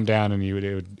garage would come down and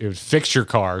it would fix your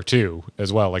car too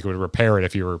as well. Like it would repair it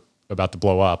if you were about to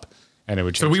blow up and it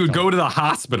would change. So we would go to the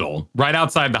hospital, right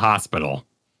outside the hospital,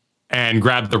 and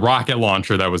grab the rocket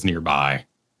launcher that was nearby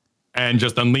and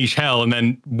just unleash hell. And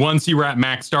then once you were at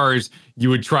max stars, you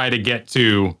would try to get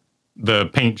to the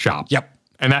paint shop. Yep.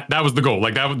 And that was the goal.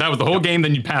 Like that was the whole game.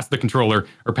 Then you'd pass the controller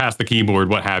or pass the keyboard,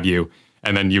 what have you.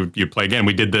 And then you'd play again.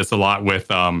 We did this a lot with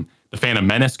the Phantom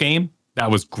Menace game. That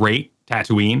was great.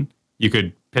 Tatooine. You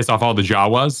could piss off all the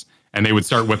Jawas and they would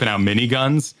start whipping out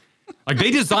miniguns. Like they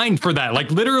designed for that.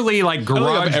 Like literally like garage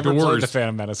doors. I've ever played the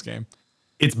Phantom Menace game.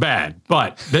 It's bad.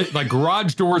 But like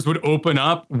garage doors would open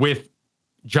up with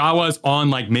Jawas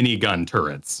on like minigun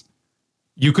turrets.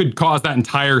 You could cause that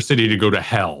entire city to go to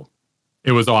hell.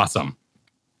 It was awesome.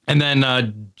 And then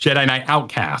Jedi Knight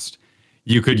Outcast,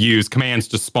 you could use commands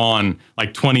to spawn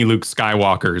like 20 Luke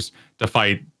Skywalkers to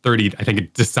fight 30, I think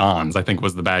Desans, I think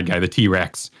was the bad guy, the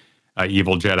T-Rex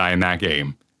evil Jedi in that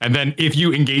game. And then if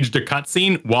you engaged a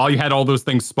cutscene while you had all those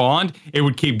things spawned, it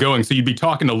would keep going. So you'd be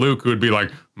talking to Luke who would be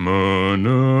like,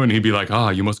 no, and he'd be like,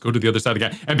 you must go to the other side of the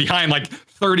guy. And behind like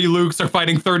 30 Lukes are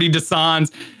fighting 30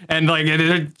 Desans. And like,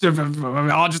 it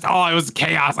was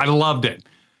chaos. I loved it.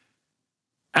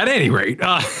 At any rate,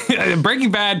 Breaking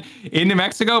Bad in New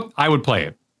Mexico, I would play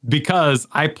it because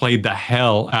I played the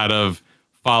hell out of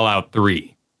Fallout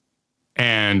 3.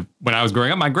 And when I was growing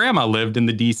up, my grandma lived in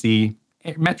the DC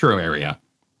metro area.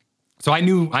 So I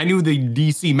knew the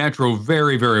DC metro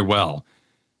very, very well.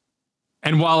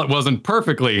 And while it wasn't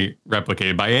perfectly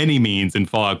replicated by any means in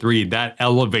Fallout 3, that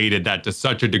elevated that to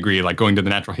such a degree, like going to the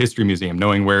Natural History Museum,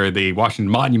 knowing where the Washington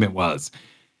Monument was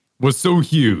so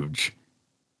huge.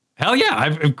 Hell yeah.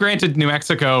 I've granted New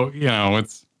Mexico,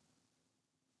 it's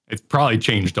probably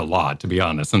changed a lot, to be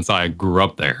honest, since I grew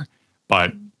up there.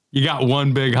 But you got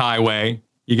one big highway.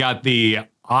 You got the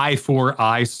I-4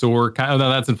 eyesore. No,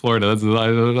 that's in Florida.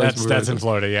 That's in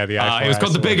Florida. Yeah, the I-4 it was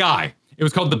called the Big I. It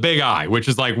was called the Big I, which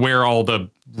is like where all the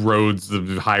roads,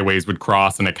 the highways would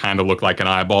cross, and it kind of looked like an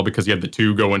eyeball because you had the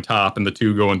two going top and the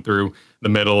two going through the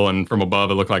middle, and from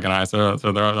above it looked like an eye. So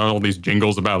there are all these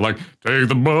jingles about like take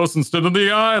the bus instead of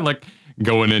the eye, like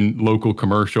going in local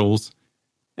commercials.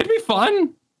 It'd be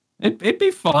fun. It'd be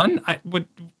fun.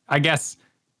 I guess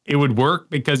it would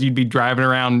work because you'd be driving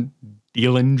around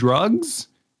dealing drugs,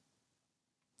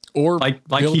 or like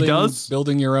he does,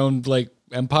 building your own like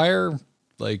empire.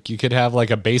 Like you could have like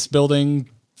a base building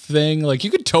thing. Like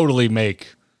you could totally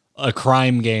make a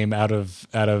crime game out of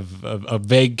a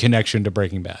vague connection to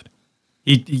Breaking Bad.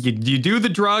 You do the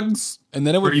drugs, and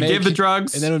then it would give the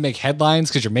drugs, and then it would make headlines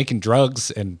because you're making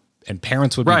drugs, and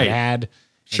parents would be mad.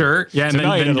 Sure, yeah. And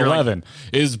tonight then at 11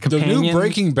 like, is the new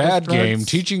Breaking Bad game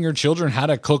teaching your children how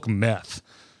to cook meth.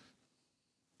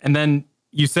 And then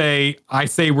I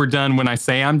say we're done when I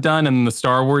say I'm done, and the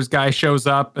Star Wars guy shows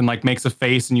up and like makes a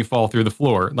face, and you fall through the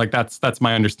floor. Like that's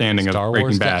my understanding of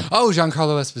Breaking Bad. Oh,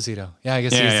 Giancarlo Esposito. Yeah, I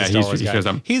guess he's the Star Wars guy. Shows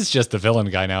up. He's just the villain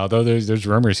guy now, though. There's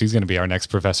rumors he's going to be our next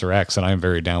Professor X, and I am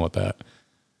very down with that.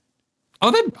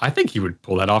 Oh, I think he would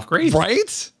pull that off great.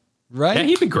 Right? Yeah,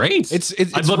 he'd be great. It's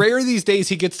rare these days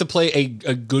he gets to play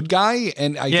a good guy,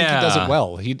 and I think he does it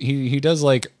well. He does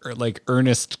like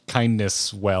earnest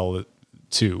kindness well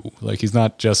too. Like he's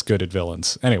not just good at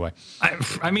villains. Anyway,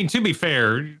 I mean, to be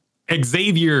fair,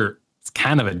 Xavier is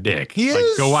kind of a dick. He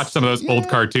is. Go watch some of those old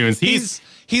cartoons.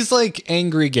 He's like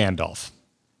angry Gandalf.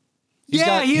 He's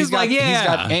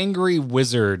got angry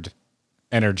wizard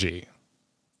energy.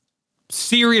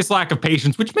 Serious lack of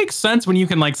patience, which makes sense when you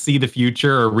can like see the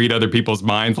future or read other people's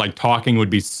minds. Like talking would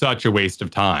be such a waste of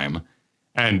time.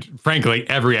 And frankly,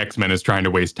 every X-Men is trying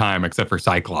to waste time except for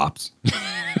Cyclops.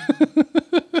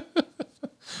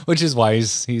 Which is why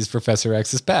he's Professor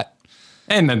X's pet.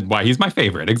 And then why he's my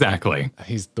favorite. Exactly.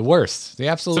 He's the worst. The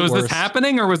absolute worst. So is this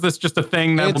happening, or was this just a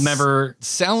thing that will never...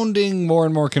 sounding more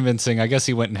and more convincing. I guess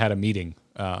he went and had a meeting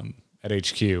at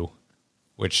HQ,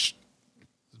 which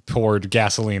poured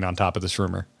gasoline on top of this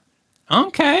rumor.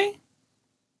 Okay.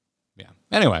 Yeah.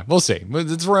 Anyway, we'll see.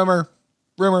 It's rumor,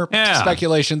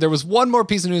 speculation. There was one more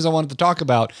piece of news I wanted to talk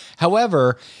about.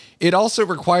 However, it also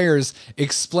requires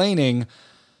explaining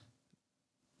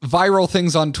viral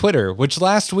things on Twitter, which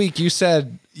last week you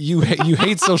said you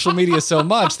hate social media so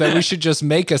much that we should just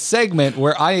make a segment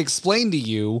where I explain to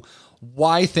you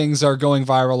why things are going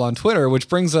viral on Twitter, which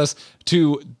brings us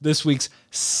to this week's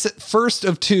first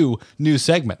of two new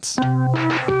segments.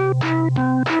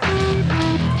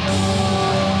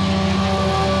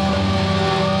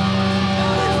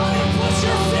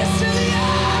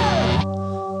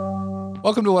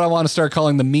 Welcome to what I want to start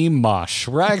calling the meme mosh,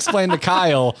 where I explain to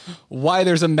Kyle why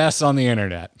there's a mess on the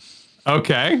internet.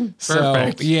 Okay,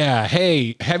 perfect. So, yeah,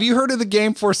 hey, have you heard of the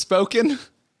game Forspoken?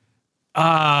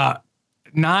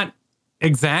 Not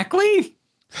exactly.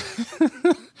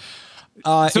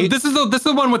 This is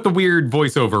the one with the weird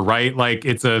voiceover, right? Like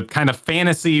it's a kind of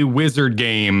fantasy wizard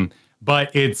game, but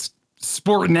it's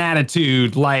sport and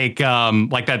attitude, like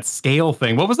that scale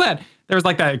thing. What was that? There was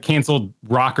like that canceled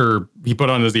rocker he put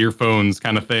on his earphones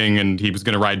kind of thing, and he was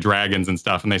going to ride dragons and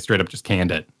stuff, and they straight up just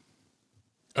canned it.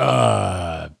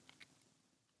 I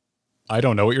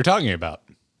don't know what you're talking about.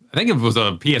 I think it was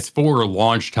a PS4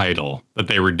 launch title that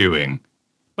they were doing.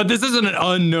 But this isn't an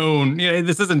unknown,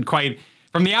 this isn't quite,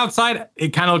 from the outside, it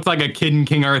kind of looks like a Kid in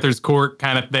King Arthur's Court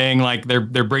kind of thing. Like they're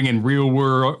bringing real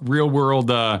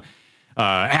world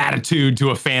attitude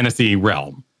to a fantasy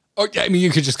realm. Oh, I mean,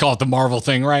 you could just call it the Marvel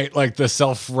thing, right? Like the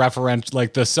self-referent,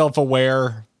 like the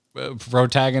self-aware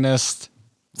protagonist.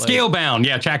 Scalebound.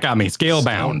 Yeah, chat got me.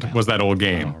 Scalebound was that old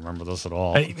game. I don't remember this at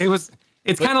all.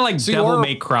 It's kind of like so Devil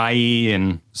May Cry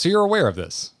and... So you're aware of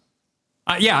this?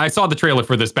 Yeah, I saw the trailer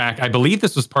for this back. I believe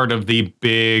this was part of the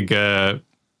big...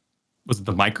 was it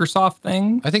the Microsoft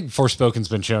thing? I think Forspoken's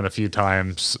been shown a few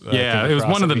times. Yeah, it was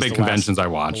one of the big conventions I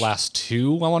watched. The last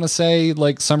two, I want to say,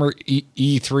 like summer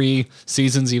E3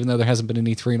 seasons, even though there hasn't been an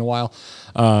E3 in a while.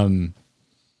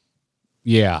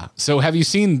 Yeah. So have you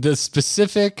seen the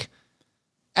specific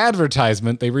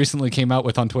advertisement they recently came out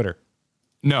with on Twitter?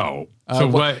 No. So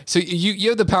what? So you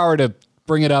have the power to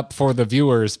bring it up for the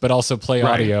viewers, but also play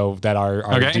audio that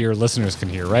our dear listeners can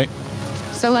hear, right?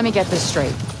 So let me get this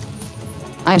straight.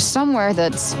 I'm somewhere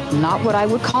that's not what I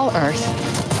would call Earth.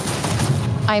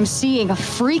 I'm seeing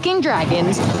freaking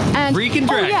dragons and... Freaking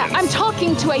dragons? Oh yeah, I'm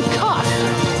talking to a cop.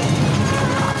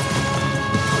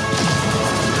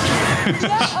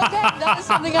 Yeah, okay, that is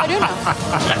something I do know.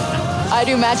 I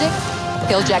do magic,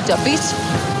 kill jacked up beasts.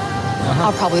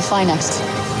 I'll probably fly next.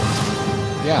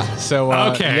 Yeah, so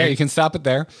yeah, you can stop it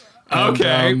there. And,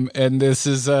 okay. And this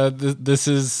is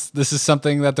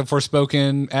something that the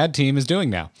Forspoken ad team is doing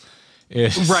now.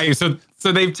 Right.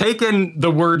 So they've taken the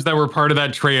words that were part of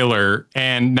that trailer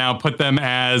and now put them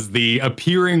as the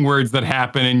appearing words that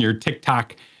happen in your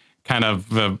TikTok kind of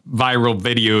viral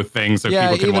video thing, so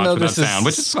people can watch without sound.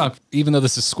 Which is fun. Even though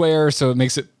this is Square, so it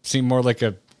makes it seem more like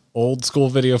a old school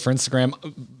video for Instagram.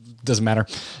 Doesn't matter.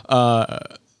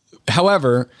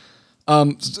 However,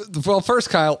 well, first,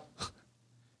 Kyle,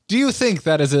 do you think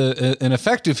that is an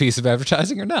effective piece of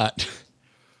advertising or not?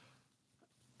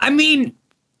 I mean,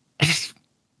 she's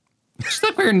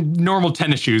not wearing normal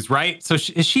tennis shoes, right? So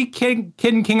is she kidding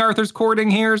King Arthur's courting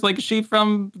here? Is she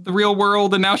from the real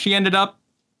world and now she ended up?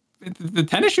 The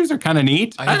tennis shoes are kind of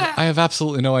neat. I have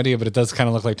absolutely no idea, but it does kind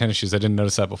of look like tennis shoes. I didn't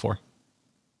notice that before.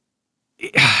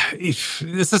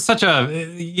 This is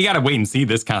you got to wait and see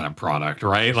this kind of product,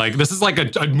 right? This is like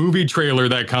a movie trailer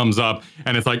that comes up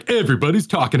and it's like, everybody's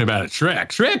talking about it.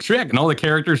 Shrek. And all the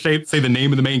characters say the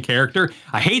name of the main character.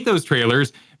 I hate those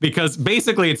trailers because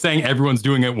basically it's saying everyone's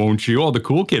doing it, won't you? All the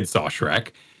cool kids saw Shrek.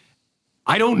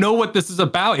 I don't know what this is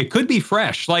about. It could be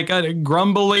fresh, like a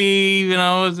grumbly,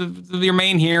 your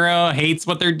main hero hates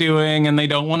what they're doing and they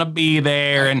don't want to be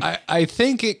there. And I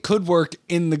think it could work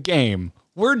in the game.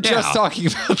 We're just talking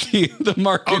about the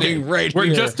marketing here.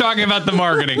 We're just talking about the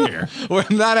marketing here. We're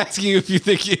not asking you if you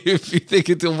think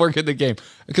it will work in the game,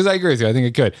 because I agree with you. I think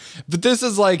it could. But this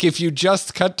is like if you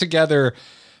just cut together,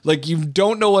 you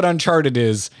don't know what Uncharted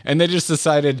is, and they just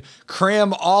decided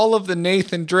cram all of the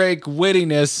Nathan Drake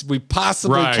wittiness we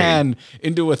possibly can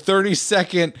into a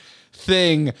 30-second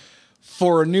thing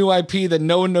for a new IP that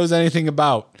no one knows anything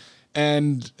about.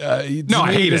 And I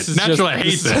hate it. Naturally, I hate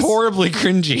this. It's horribly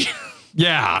cringy.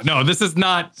 Yeah, no, this is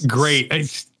not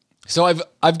great. So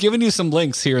I've given you some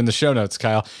links here in the show notes,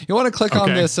 Kyle. You want to click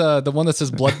on this, the one that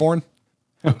says Bloodborne?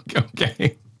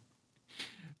 Okay.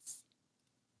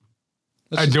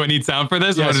 Do I need sound for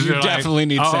this? Yes, you definitely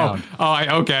need sound.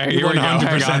 Okay. You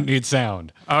 100% need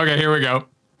sound. Okay, here we go.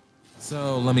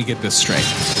 So let me get this straight.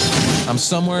 I'm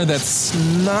somewhere that's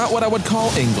not what I would call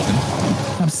England.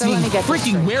 I'm seeing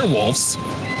freaking werewolves.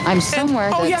 I'm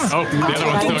somewhere that's... the other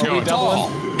one's still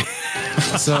going.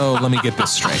 So let me get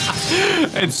this straight.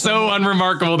 It's so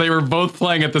unremarkable. They were both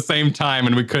playing at the same time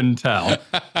and we couldn't tell.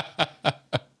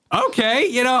 Okay,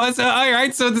 it's all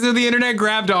right. So the internet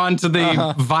grabbed onto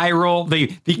the viral,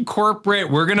 the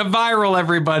corporate, we're going to viral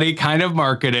everybody kind of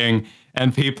marketing.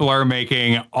 And people are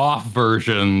making off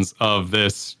versions of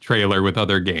this trailer with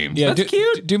other games. Yeah, That's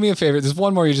cute. Do me a favor. There's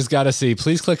one more you just got to see.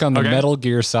 Please click on the Metal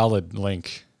Gear Solid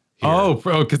link here. Oh,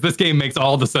 because this game makes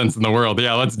all the sense in the world.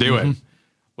 Yeah, let's do it.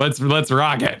 Let's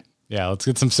rock it. Yeah, let's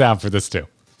get some sound for this too.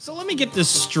 So let me get this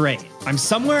straight. I'm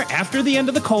somewhere after the end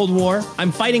of the Cold War.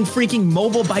 I'm fighting freaking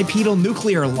mobile bipedal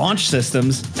nuclear launch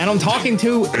systems. And I'm talking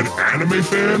to an anime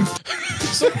fan.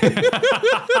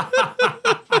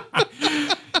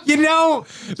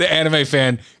 The anime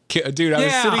fan. Dude, I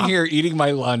was sitting here eating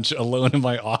my lunch alone in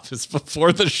my office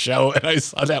before the show, and I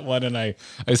saw that one, and I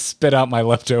spit out my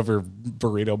leftover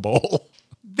burrito bowl.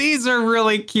 These are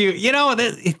really cute.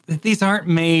 These aren't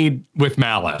made with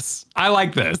malice. I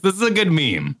like this. This is a good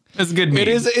meme. It's a good meme.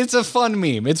 It's a fun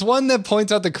meme. It's one that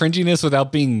points out the cringiness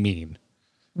without being mean.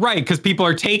 Right, because people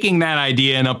are taking that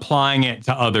idea and applying it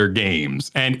to other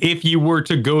games. And if you were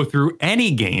to go through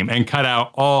any game and cut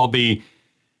out all the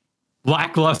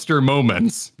lackluster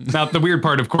moments. Now, the weird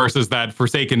part, of course, is that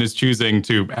Forsaken is choosing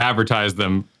to advertise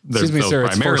them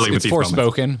primarily with these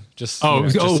Forspoken. Just so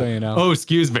you know. Oh,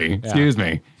 excuse me. Excuse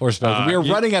me. Forspoken. We are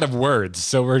running out of words,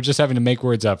 so we're just having to make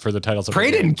words up for the titles of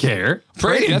Prey didn't care.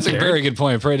 That's a very good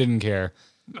point. Prey didn't care.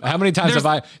 How many times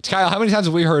Kyle, how many times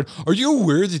have we heard, are you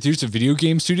aware that there's a video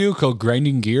game studio called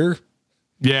Grinding Gear?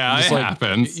 Yeah, it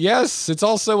happens. Yes, it's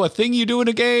also a thing you do in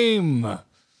a game.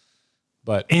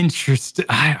 But interesting.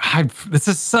 This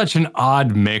is such an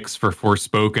odd mix for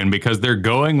Forspoken because they're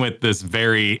going with this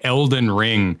very Elden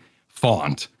Ring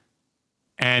font.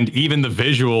 And even the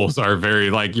visuals are very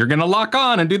you're going to lock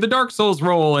on and do the Dark Souls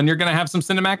roll and you're going to have some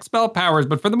cinematic spell powers.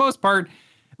 But for the most part,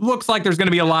 looks like there's going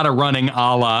to be a lot of running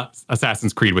a la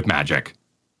Assassin's Creed with magic.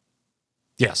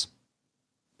 Yes.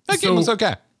 That game looks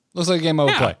okay. Looks like a game I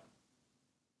would play.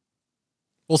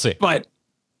 We'll see. But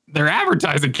their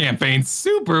advertising campaign's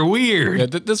super weird.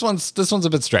 Yeah, this one's a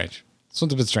bit strange.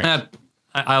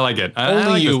 I like it.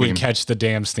 Only you would catch the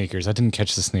damn sneakers. I didn't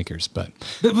catch the sneakers, but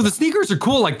the sneakers are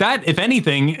cool. Like that, if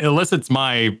anything, elicits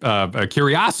my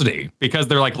curiosity because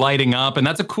they're lighting up, and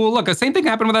that's a cool look. The same thing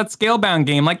happened with that Scalebound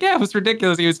game. It was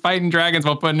ridiculous. He was fighting dragons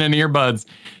while putting in earbuds,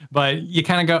 but you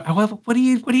kind of go, well, what are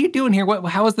you doing here?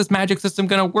 How is this magic system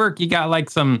gonna work? You got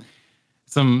some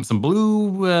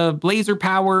blue laser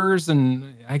powers,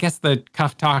 and I guess the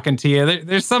cuff talking to you.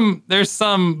 There's some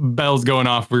bells going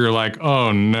off where you're like,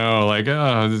 oh no,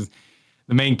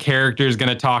 the main character is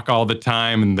gonna talk all the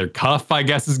time, and their cuff, I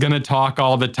guess, is gonna talk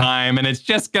all the time, and it's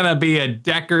just gonna be a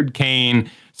Deckard Cain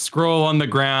scroll on the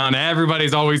ground.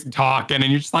 Everybody's always talking,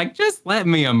 and you're just like, just let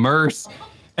me immerse.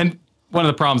 And one of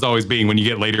the problems always being when you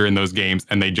get later in those games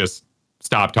and they just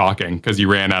stop talking because you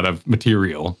ran out of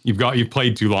material. You've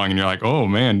played too long and you're like, oh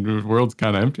man, the world's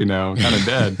kind of empty now, kind of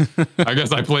dead. I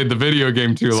guess I played the video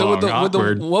game too long.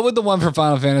 What would the one for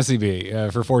Final Fantasy be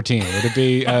for 14? Would it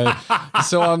be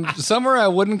so I'm somewhere I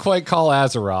wouldn't quite call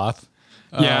Azeroth.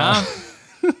 Yeah.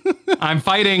 I'm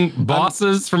fighting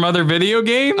bosses from other video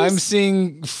games. I'm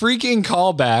seeing freaking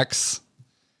callbacks.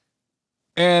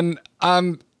 And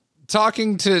I'm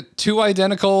talking to two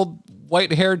identical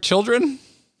white-haired children.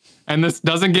 And this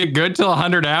doesn't get good till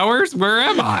 100 hours? Where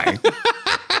am I?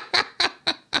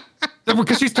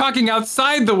 Because she's talking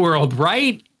outside the world,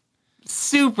 right?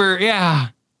 Super, yeah.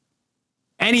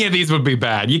 Any of these would be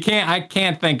bad. I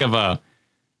can't think of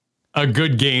a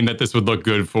good game that this would look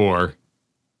good for.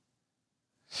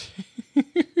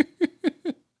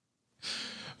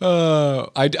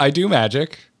 I do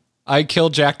magic. I kill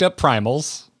jacked up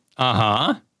primals.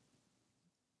 Uh-huh.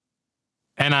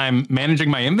 And I'm managing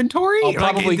my inventory? I'll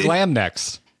probably glam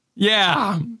next.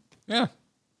 Yeah. Yeah.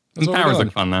 Powers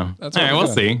look fun though. All right, we'll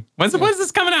see. When's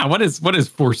this coming out? What is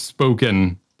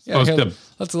Forspoken supposed to be?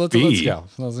 Let's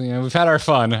go. We've had our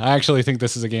fun. I actually think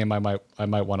this is a game I might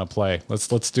want to play.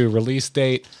 Let's do release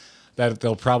date that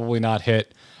they'll probably not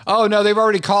hit. Oh no, they've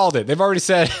already called it. They've already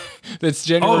said it's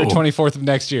January 24th of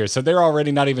next year. So they're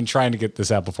already not even trying to get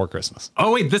this out before Christmas.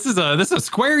 Oh wait, this is a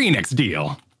Square Enix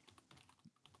deal.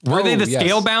 Were they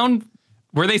scale bound?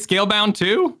 Were they scale bound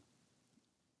too?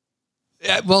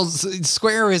 Well,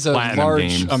 Square is a large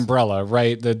Games. umbrella,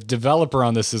 right? The developer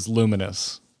on this is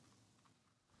Luminous.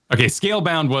 Okay,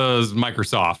 Scalebound was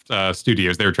Microsoft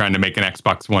Studios. They were trying to make an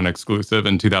Xbox One exclusive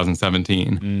in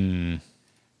 2017.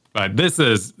 But this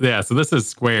is, so this is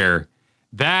Square.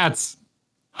 That's,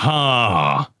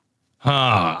 because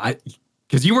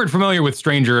you weren't familiar with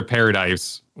Stranger of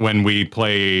Paradise when we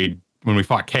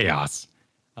fought Chaos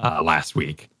last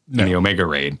week in the Omega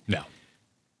Raid. No.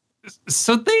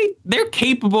 So they're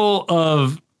capable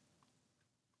of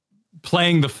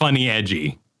playing the funny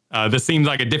edgy. This seems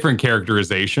like a different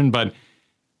characterization, but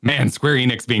man, Square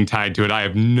Enix being tied to it, I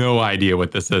have no idea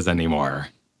what this is anymore.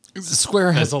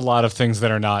 Square has a lot of things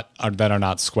that are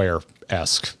not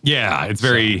Square-esque. Yeah, it's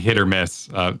very hit or miss.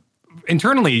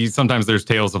 Internally, sometimes there's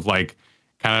tales of like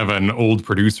kind of an old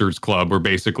producers club where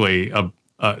basically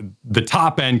the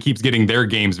top end keeps getting their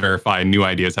games verified, new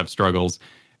ideas have struggles,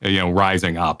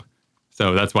 rising up.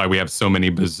 So that's why we have so many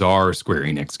bizarre Square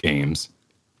Enix games.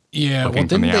 Yeah,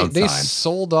 well, they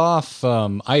sold off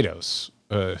Eidos,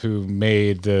 who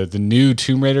made the new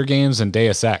Tomb Raider games and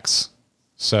Deus Ex.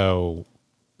 So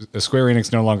Square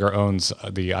Enix no longer owns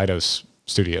the Eidos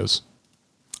studios.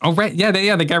 Oh, right. Yeah,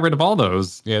 they got rid of all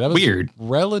those. Yeah, that was weird.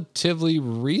 Relatively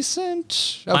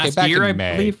recent. Okay, Last back year, in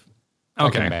May. I believe.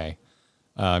 Back in May.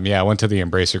 I went to the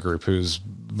Embracer Group, who's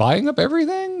buying up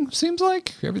everything, seems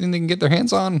like. Everything they can get their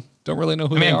hands on. Don't really know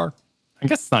who they are. I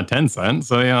guess it's not Tencent,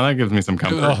 so that gives me some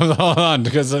comfort. Hold on,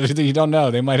 because you don't know.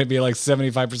 They might be like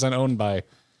 75% owned by.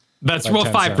 That's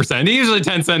 5%. Usually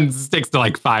Tencent sticks to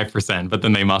like 5%, but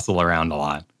then they muscle around a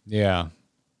lot. Yeah.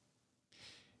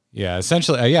 Yeah,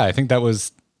 essentially, I think that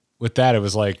was with that. It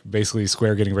was like basically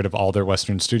Square getting rid of all their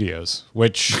Western studios,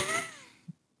 which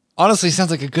honestly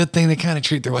sounds like a good thing. They kind of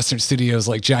treat their Western studios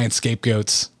like giant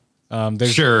scapegoats.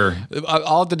 Sure.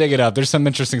 I'll have to dig it up. There's some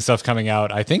interesting stuff coming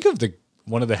out. I think of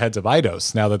one of the heads of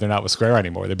Eidos now that they're not with Square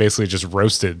anymore. They basically just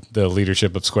roasted the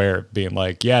leadership of Square, being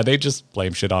like, yeah, they just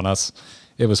blame shit on us.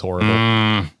 It was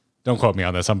horrible. Don't quote me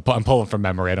on this. I'm pulling from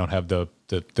memory. I don't have the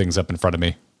things up in front of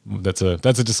me. That's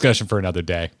a discussion for another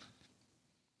day.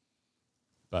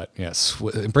 But yes,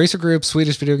 Embracer Group,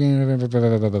 Swedish video game.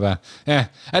 Blah, blah, blah. I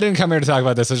didn't come here to talk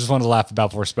about this. I just wanted to laugh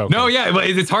about Forspoken. No, yeah, but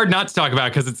it's hard not to talk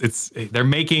about because they're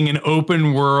making an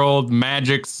open world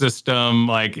magic system.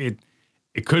 Like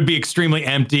it could be extremely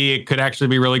empty. It could actually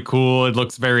be really cool. It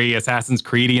looks very Assassin's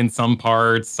Creed-y in some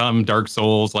parts, some Dark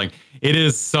Souls. Like it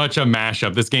is such a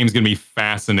mashup. This game's gonna be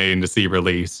fascinating to see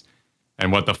release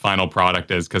and what the final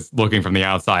product is. Because looking from the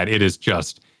outside,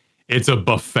 it's a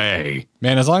buffet.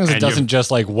 Man, as long as it doesn't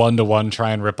just like 1-to-1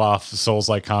 try and rip off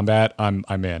Souls-like combat, I'm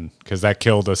in, because that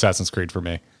killed Assassin's Creed for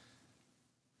me.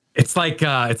 It's like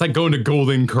going to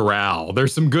Golden Corral.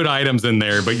 There's some good items in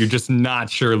there, but you're just not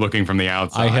sure looking from the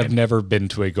outside. I have never been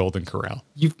to a Golden Corral.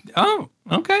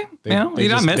 Okay. You're not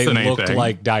missing anything. They looked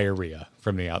like diarrhea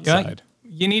from the outside.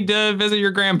 You need to visit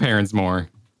your grandparents more.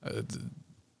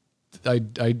 I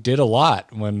did a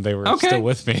lot when they were still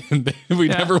with me. We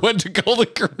never went to Golden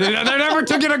Corral. They never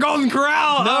took you to Golden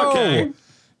Corral. No. Okay.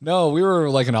 No, we were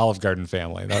like an Olive Garden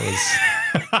family. That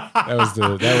was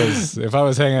if I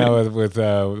was hanging out with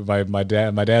my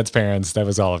dad's parents, that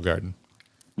was Olive Garden.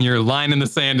 Your line in the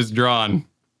sand is drawn.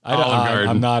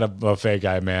 I'm not a buffet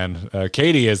guy, man.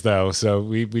 Katie is though, so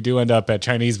we do end up at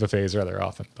Chinese buffets rather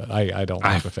often. But I don't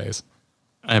like buffets.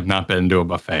 I have not been to a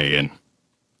buffet in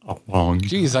a long time.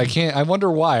 Jeez, I can't. I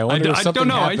wonder why. I wonder if something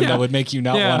happened that would make you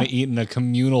not want to eat in a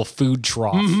communal food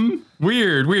trough. Mm-hmm.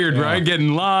 Weird, right? Get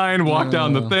in line, walk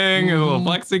down the thing, a little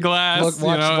plexiglass.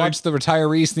 Watch the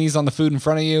retiree sneeze on the food in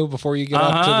front of you before you get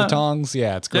up to the tongs.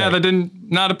 Yeah, it's great. Yeah,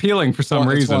 not appealing for some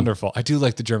reason. It's wonderful. I do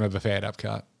like the German buffet at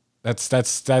Epcot.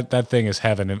 That thing is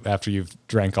heaven after you've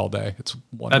drank all day. It's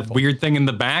wonderful. That weird thing in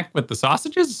the back with the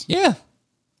sausages? Yeah.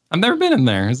 I've never been in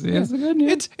there. Is it good?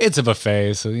 Yeah. It's a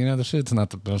buffet, so the food's not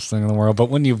the best thing in the world. But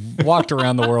when you've walked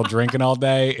around the world drinking all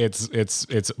day, it's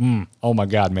oh my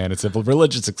God, man, it's a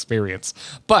religious experience.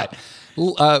 But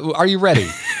are you ready?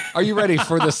 Are you ready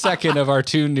for the second of our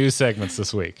 2 news segments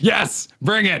this week? Yes,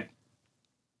 bring it.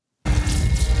 It's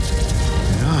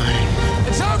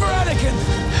over, Anakin.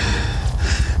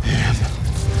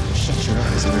 Shut your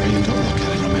eyes, Larry, and don't look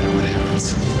at it no matter what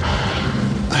happens.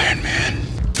 Iron Man.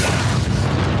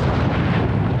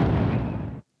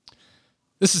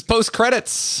 This is Post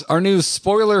Credits, our new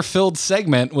spoiler-filled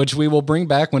segment, which we will bring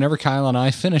back whenever Kyle and I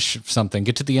finish something,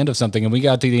 get to the end of something. And we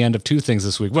got to the end of 2 things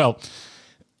this week. Well,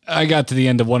 I got to the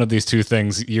end of one of these 2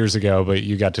 things years ago, but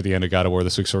you got to the end of God of War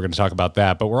this week, so we're going to talk about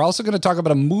that. But we're also going to talk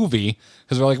about a movie,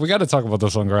 because we're like, we got to talk about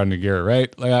this on Grounded Gear,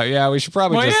 right? We should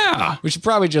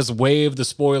probably just wave the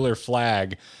spoiler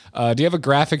flag. Do you have a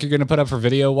graphic you're going to put up for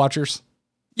video watchers?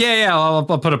 Yeah. I'll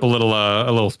put up a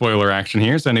little spoiler action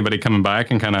here, so anybody coming by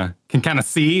can kind of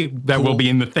see that we'll be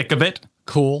in the thick of it.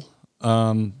 Cool.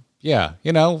 Yeah,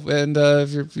 and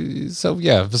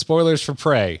the spoilers for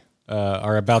Prey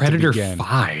are about Predator to begin.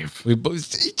 5.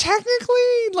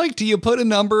 Technically, do you put a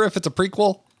number if it's a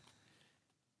prequel?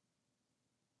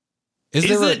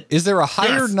 Is there a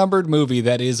higher numbered movie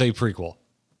that is a prequel?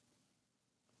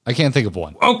 I can't think of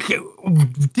one. Okay,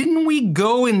 didn't we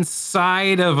go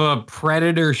inside of a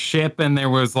Predator ship and there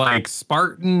was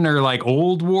Spartan or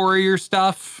Old Warrior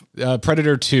stuff?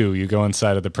 Predator 2, you go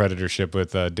inside of the Predator ship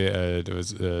with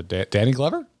Danny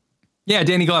Glover? Yeah,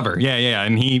 Danny Glover. Yeah,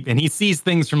 and he sees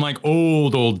things from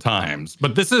old times.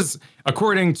 But this is,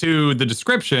 according to the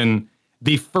description,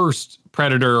 the first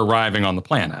Predator arriving on the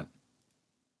planet.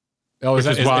 Oh, is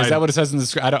that what it says in the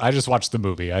script? I just watched the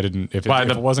movie. I didn't. If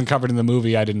it wasn't covered in the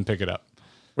movie, I didn't pick it up.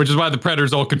 Which is why the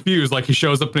Predator's all confused. He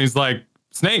shows up and he's like,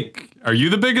 "Snake, are you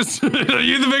the biggest? Are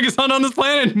you the biggest hunt on this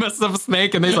planet?" He messes up a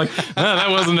snake, and he's like, "That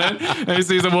wasn't it." And he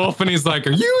sees a wolf, and he's like,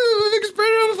 "Are you the biggest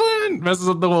predator on the planet?" Messes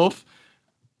up the wolf.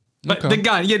 But the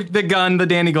gun, the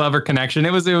Danny Glover connection,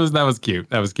 that was cute.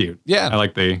 That was cute. Yeah, I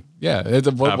like the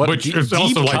which is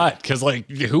deep cut, because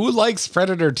who likes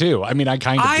Predator 2? I mean, I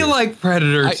like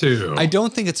Predator 2. I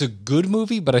don't think it's a good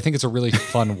movie, but I think it's a really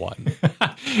fun one.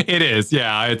 It is,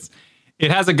 yeah.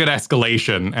 It has a good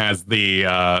escalation as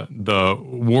the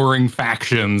warring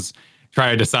factions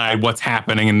try to decide what's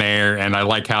happening in there, and I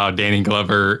like how Danny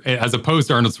Glover, as opposed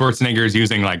to Arnold Schwarzenegger, is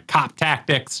using cop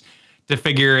tactics to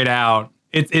figure it out.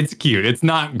 It's cute. It's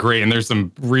not great, and there's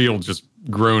some real just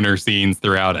groaner scenes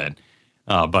throughout it.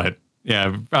 But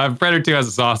yeah, Predator 2 has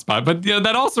a soft spot. But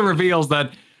that also reveals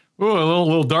that a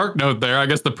little dark note there. I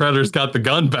guess the Predator's got the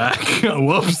gun back.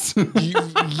 Whoops.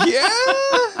 Yeah.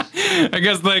 I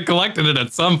guess they collected it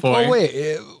at some point. Oh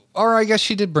wait. Or I guess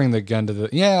she did bring the gun to the...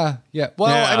 Yeah. Well,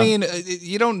 yeah. I mean,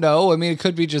 you don't know. I mean, it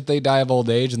could be just they die of old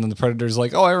age, and then the Predator's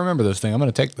like, oh, I remember this thing. I'm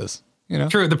going to take this.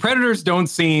 True. The Predators don't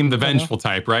seem the vengeful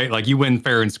type, right? You win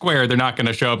fair and square. They're not going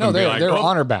to show up and be like, they're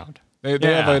honor bound. They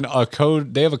have a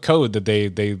code. They have a code that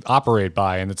they operate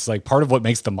by, and it's part of what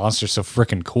makes the monster so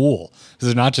freaking cool. Because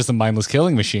they're not just a mindless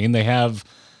killing machine. They have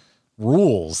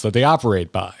rules that they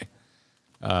operate by.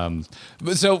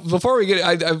 So before we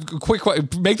get, quick,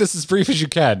 make this as brief as you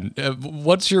can.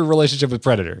 What's your relationship with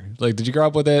Predator? Did you grow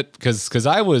up with it? Because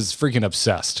I was freaking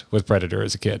obsessed with Predator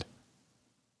as a kid.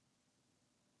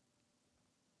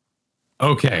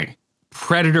 Okay,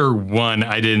 Predator 1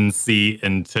 I didn't see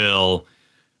until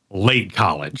late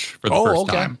college for the first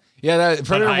time. Yeah,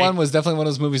 Predator 1 was definitely one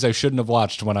of those movies I shouldn't have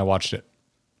watched when I watched it.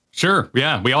 Sure,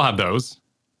 yeah, we all have those.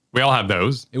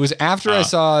 It was after I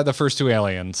saw the first 2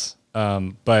 Aliens,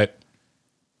 but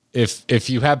if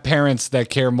you have parents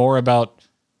that care more about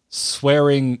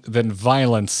swearing than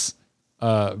violence,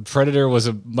 Predator was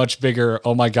a much bigger,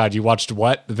 oh my God, you watched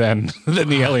what, than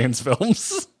the Aliens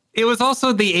films. It was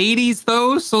also the 80s,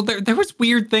 though, so there was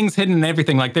weird things hidden in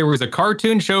everything. There was a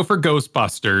cartoon show for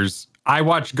Ghostbusters. I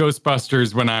watched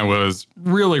Ghostbusters when I was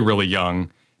really, really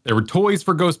young. There were toys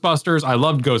for Ghostbusters. I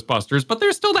loved Ghostbusters, but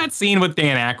there's still that scene with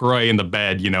Dan Aykroyd in the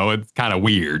bed. It's kind of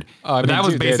weird. But that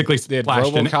was basically they had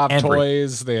splashed in RoboCop every.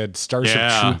 toys. They had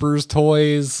Starship Troopers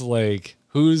toys. Like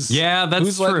who's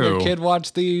letting their kid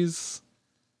watch these?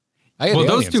 Well,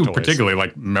 those two toys. Particularly,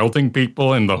 like melting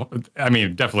people and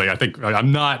definitely. I think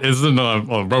I'm not. Isn't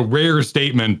a rare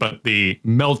statement, but the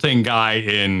melting guy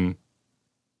in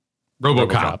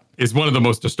RoboCop is one of the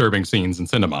most disturbing scenes in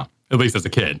cinema, at least as a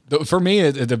kid. For me,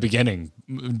 at the beginning,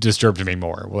 disturbed me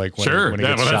more. Like when he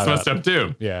gets that's messed up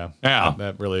too. Yeah.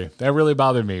 That really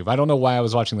bothered me. I don't know why I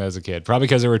was watching that as a kid. Probably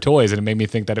because there were toys and it made me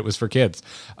think that it was for kids.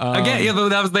 Again,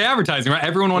 that was the advertising, right?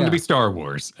 Everyone wanted to be Star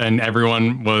Wars, and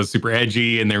everyone was super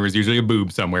edgy, and there was usually a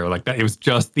boob somewhere like that. It was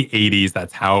just the 80s.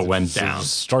 That's how it went down.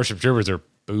 Starship Troopers are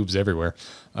boobs everywhere.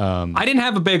 I didn't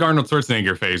have a big Arnold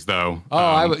Schwarzenegger phase though.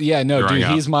 Dude,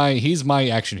 he's my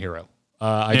action hero.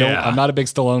 I'm not a big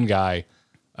Stallone guy.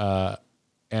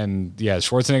 And yeah,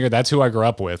 Schwarzenegger, that's who I grew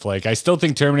up with. Like, I still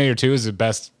think Terminator 2 is the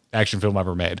best action film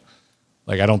ever made.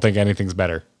 Like, I don't think anything's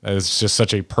better. It's just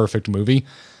such a perfect movie.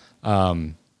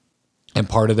 And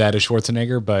part of that is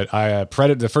Schwarzenegger, but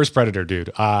the first Predator,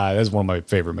 dude, that's one of my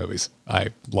favorite movies. I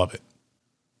love it.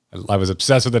 I was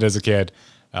obsessed with it as a kid,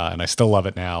 and I still love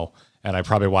it now. And I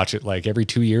probably watch it like every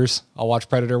 2 years. I'll watch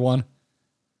Predator 1.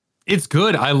 It's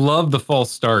good. I love the false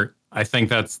start. I think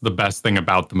that's the best thing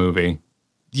about the movie.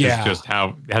 Yeah. It's just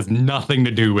how it has nothing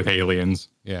to do with aliens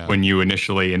when you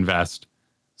initially invest.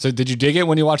 So did you dig it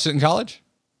when you watched it in college?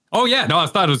 Oh, yeah. No, I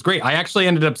thought it was great. I actually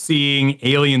ended up seeing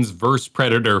Aliens vs.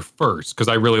 Predator first because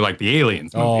I really like the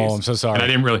Aliens movies. Oh, I'm so sorry. And I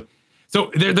didn't really. So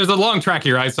there's a long track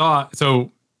here. I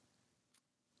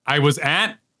was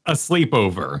at a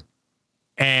sleepover,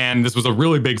 and this was a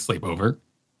really big sleepover.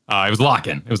 It was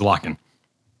lock-in.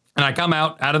 And I come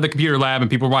out of the computer lab,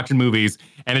 and people are watching movies,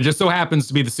 and it just so happens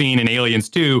to be the scene in Aliens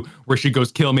 2 where she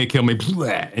goes, kill me, blah,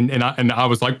 and I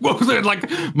was like, whoa, like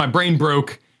my brain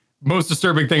broke. Most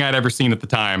disturbing thing I'd ever seen at the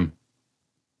time.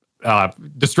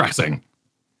 Distressing.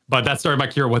 But that started my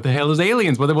cure. What the hell is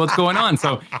Aliens? What's going on?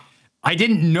 So I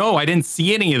didn't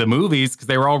see any of the movies because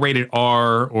they were all rated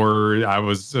R, or I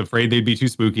was afraid they'd be too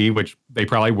spooky, which they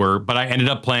probably were. But I ended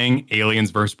up playing Aliens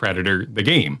vs. Predator, the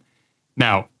game.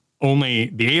 Now, only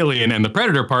the alien and the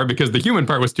predator part because the human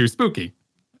part was too spooky.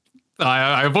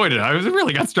 I avoided it. I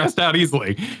really got stressed out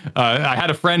easily. I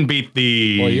had a friend beat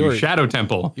the Shadow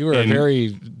Temple. You were a very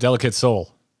delicate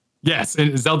soul. Yes,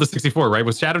 in Zelda 64, right?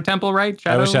 Was Shadow Temple, right?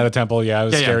 I was Shadow Temple, yeah. I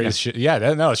was scary as shit.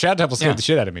 Yeah, Shadow Temple scared the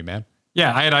shit out of me, man.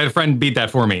 Yeah, I had a friend beat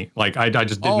that for me. Like, I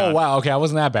just did not. Oh, wow, okay, I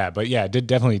wasn't that bad. But yeah, it did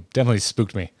definitely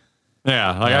spooked me.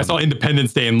 Yeah, like I saw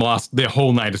Independence Day and lost the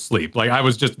whole night of sleep. Like, I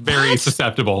was just very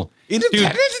susceptible.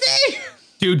 Independence Day?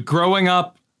 Dude, growing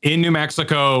up in New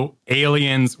Mexico,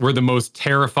 aliens were the most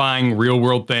terrifying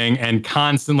real-world thing, and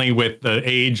constantly with the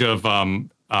age of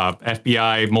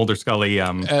FBI, Mulder Scully,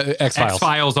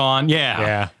 X-Files on.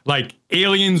 Yeah. Like,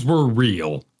 aliens were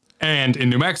real. And in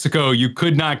New Mexico, you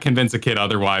could not convince a kid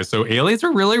otherwise. So aliens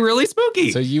are really, really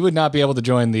spooky. So you would not be able to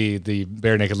join the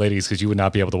Bare Naked Ladies because you would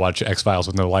not be able to watch X-Files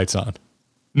with no lights on.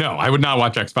 No, I would not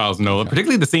watch X-Files. No,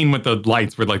 particularly the scene with the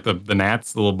lights where like the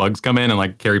gnats, the little bugs come in and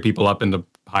like carry people up into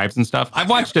hives and stuff. I've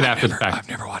watched it after the fact. I've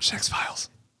never watched X-Files.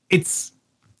 It's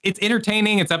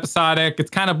entertaining. It's episodic.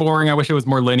 It's kind of boring. I wish it was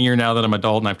more linear now that I'm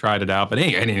adult and I've tried it out. But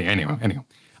anyway.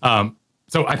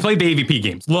 So I played the AVP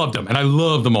games, loved them, and I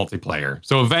love the multiplayer.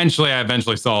 So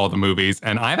I saw all the movies,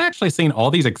 and I've actually seen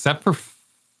all these except for.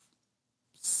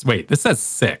 Wait, this says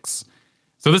 6.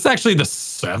 So this is actually the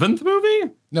 7th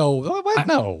movie? No, what?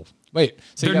 No. Wait.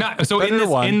 So they're not. So Predator in this,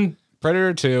 1,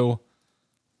 Predator 2,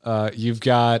 you've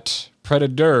got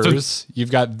Predators,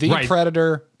 you've got the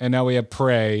Predator, and now we have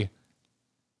Prey.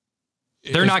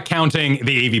 They're not counting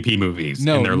the AVP movies.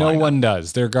 No, in their no lineup. one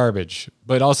does. They're garbage.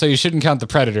 But also, you shouldn't count the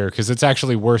Predator because it's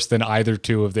actually worse than either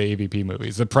two of the AVP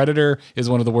movies. The Predator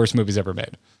is one of the worst movies ever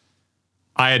made.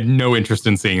 I had no interest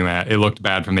in seeing that. It looked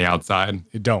bad from the outside.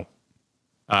 You don't.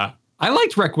 I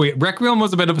liked Requiem. Requiem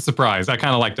was a bit of a surprise. I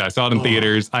kind of liked it. I saw it in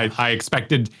theaters. I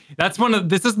expected,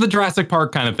 this is the Jurassic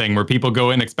Park kind of thing where people go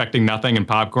in expecting nothing and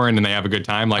popcorn and they have a good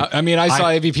time. Like, I saw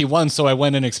AVP once, so I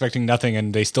went in expecting nothing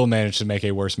and they still managed to make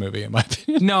a worse movie in my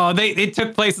opinion. No, it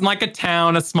took place in like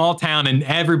a small town, and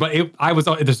everybody,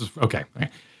 this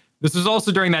was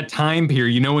also during that time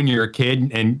period, you know, when you're a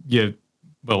kid and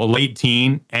a late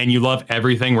teen and you love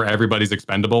everything where everybody's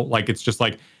expendable. Like, it's just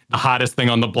like the hottest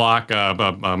thing on the block,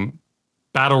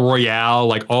 Battle Royale,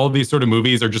 like all of these sort of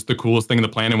movies are just the coolest thing on the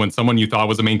planet. When someone you thought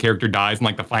was a main character dies in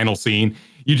like the final scene,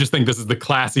 you just think this is the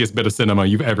classiest bit of cinema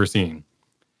you've ever seen.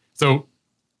 So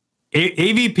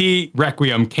AVP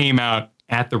Requiem came out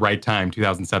at the right time,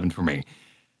 2007 for me.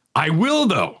 I will,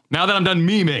 though. Now that I'm done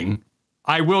memeing,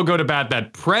 I will go to bat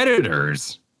that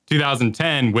Predators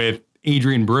 2010 with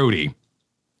Adrian Brody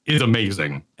is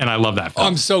amazing. And I love that film. Oh,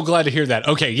 I'm so glad to hear that.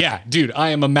 Okay, yeah, dude, I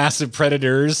am a massive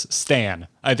Predators stan.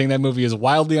 I think that movie is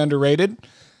wildly underrated,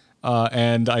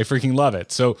 and I freaking love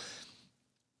it. So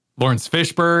Lawrence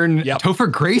Fishburne, Yep.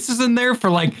 Topher Grace is in there for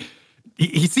like,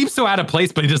 he seems so out of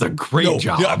place, but he does a great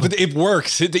job. Yeah, but it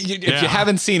works. If you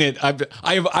haven't seen it,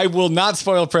 I will not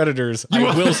spoil Predators.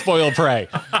 I will spoil Prey,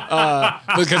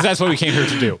 because that's what we came here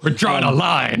to do. We're drawing a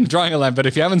line. Drawing a line. But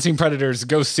if you haven't seen Predators,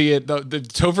 go see it. The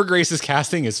Topher Grace's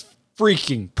casting is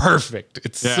freaking perfect.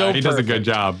 It's so perfect. He does a good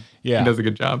job. Yeah. He does a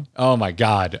good job. Oh my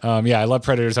God. Yeah, I love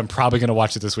Predators. I'm probably going to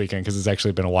watch it this weekend because it's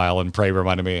actually been a while, and Prey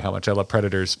reminded me how much I love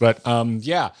Predators. But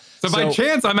yeah. So by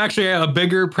chance, I'm actually a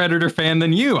bigger Predator fan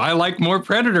than you. I like more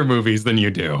Predator movies than you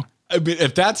do. I mean,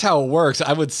 if that's how it works,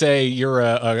 I would say you're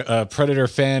a Predator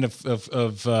fan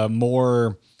of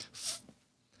more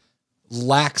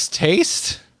lax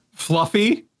taste.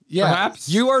 Fluffy, perhaps?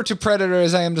 You are to Predator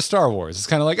as I am to Star Wars. It's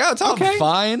kind of like, oh, it's all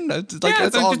fine. It's like,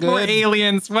 it's all just good. more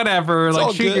aliens, whatever. It's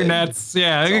like, shoot good. your nets.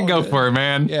 Yeah, you can go for it,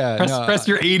 man. Yeah, press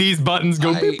your 80s buttons.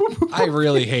 Go. Boop, boop, boop. I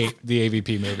really hate the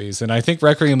AVP movies, and I think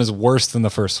Requiem is worse than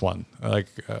the first one. I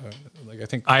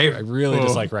think I really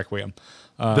dislike Requiem.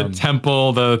 The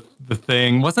temple, the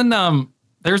thing wasn't.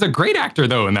 There's a great actor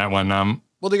though in that one.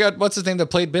 Well, they got what's his name that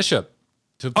played Bishop.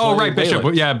 Right, Bishop.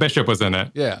 Balin. Yeah, Bishop was in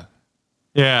it. Yeah.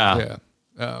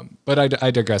 But I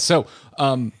digress. So,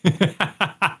 all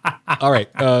right.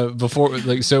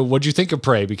 So what'd you think of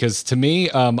Prey? Because to me,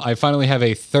 I finally have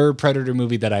a third Predator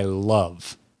movie that I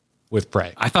love with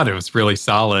Prey. I thought it was really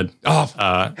solid. Oh,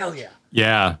 hell yeah.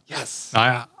 Yeah. Yes.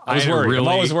 I was worried. I'm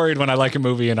always worried when I like a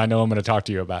movie and I know I'm going to talk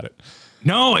to you about it.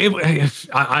 No,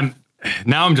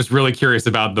 I'm just really curious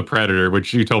about The Predator,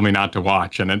 which you told me not to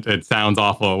watch, and it sounds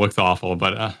awful. It looks awful,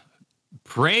 but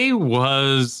Prey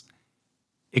was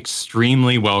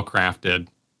extremely well crafted.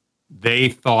 They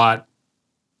thought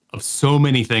of so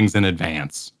many things in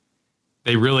advance.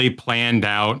 They really planned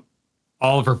out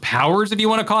all of her powers, if you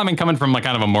want to call them. I mean, coming from like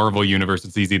kind of a Marvel universe,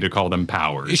 it's easy to call them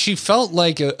powers. She felt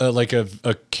like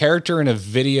a character in a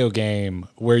video game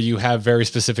where you have very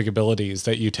specific abilities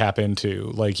that you tap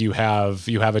into. Like you have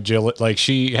agility. Like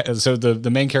so the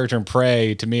main character in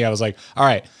Prey, to me, I was like, all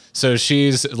right, so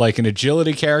she's like an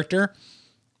agility character,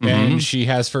 and she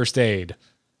has first aid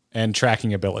and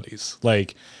tracking abilities.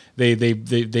 Like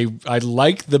I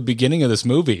like the beginning of this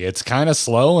movie. It's kind of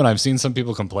slow, and I've seen some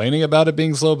people complaining about it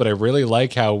being slow, but I really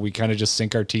like how we kind of just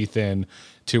sink our teeth in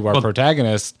to our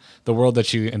protagonist, the world that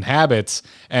she inhabits,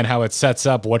 and how it sets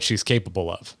up what she's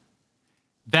capable of.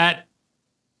 That's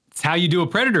how you do a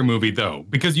Predator movie, though,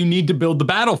 because you need to build the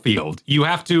battlefield. You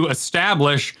have to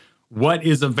establish what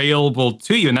is available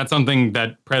to you, and that's something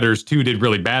that Predators 2 did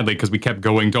really badly, because we kept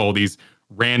going to all these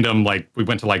random, like, we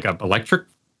went to like a electric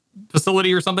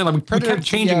facility or something. Like we kept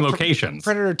changing locations.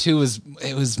 Predator 2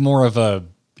 was more of a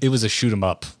shoot 'em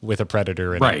up with a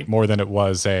predator in it, more than it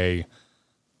was a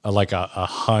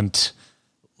hunt,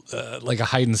 like a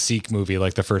hide and seek movie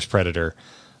like the first Predator.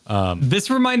 This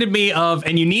reminded me of,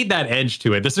 and you need that edge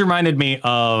to it. This reminded me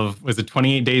of, was it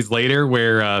 28 Days Later,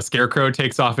 where Scarecrow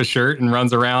takes off his shirt and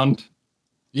runs around?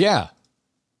 Yeah.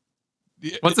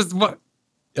 What's his name?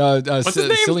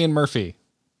 Cillian Murphy.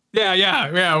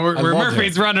 Yeah. Where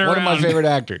Murphy's running around. One of my favorite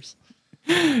actors.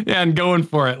 Yeah, and going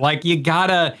for it. Like, you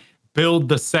gotta build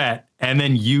the set and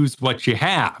then use what you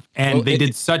have. And they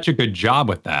did such a good job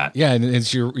with that. Yeah,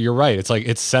 and you're right. It's like,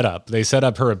 it's set up. They set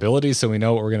up her abilities so we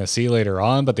know what we're gonna see later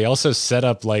on, but they also set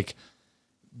up like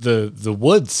the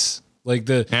woods. Like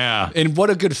and what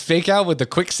a good fake out with the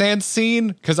quicksand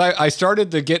scene. Cause I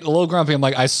started to get a little grumpy. I'm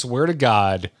like, I swear to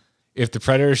God, if the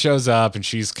Predator shows up and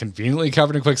she's conveniently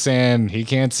covered in quicksand, he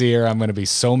can't see her, I'm going to be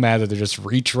so mad that they're just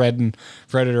retreading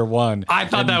Predator 1. I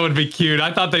thought that would be cute.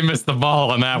 I thought they missed the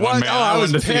ball on that one, man. Oh, I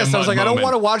was pissed. I was like, I don't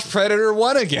want to watch Predator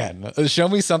 1 again. Show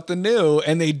me something new.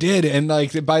 And they did. And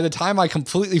like, by the time I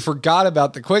completely forgot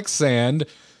about the quicksand,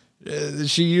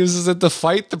 she uses it to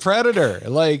fight the Predator.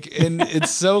 Like, and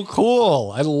it's so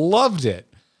cool. I loved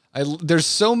it. There's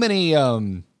so many,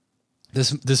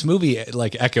 this movie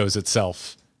like echoes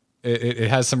itself. It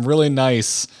has some really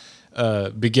nice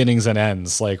beginnings and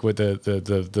ends, like with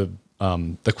the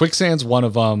quicksand's one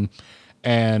of them,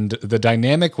 and the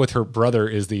dynamic with her brother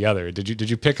is the other. Did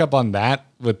you pick up on that?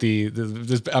 With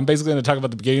I'm basically going to talk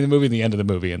about the beginning of the movie and the end of the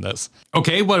movie in this.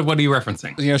 Okay, what are you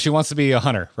referencing? You know, she wants to be a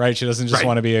hunter, right? She doesn't just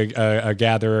want to be a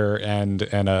gatherer and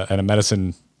a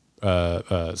medicine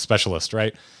specialist,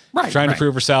 right? Right. Trying to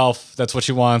prove herself. That's what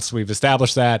she wants. We've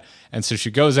established that, and so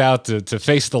she goes out to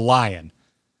face the lion.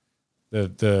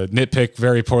 the nitpick,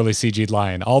 very poorly CG'd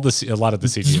lion. A lot of the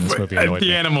CG in this movie annoyed me.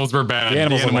 The animals were bad. The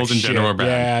animals in like general were bad.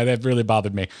 Yeah, that really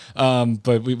bothered me.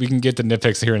 But we can get to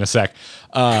nitpicks here in a sec.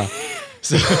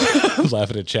 So I'm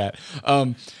laughing at chat.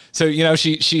 So, you know,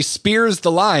 she spears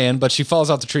the lion, but she falls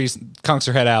off the tree, conks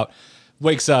her head out,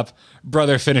 wakes up,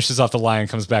 brother finishes off the lion,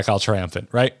 comes back all triumphant,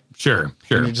 right? Sure. And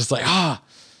you're just like,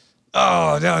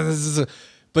 oh no, this is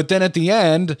but then at the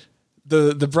end,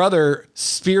 the brother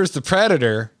spears the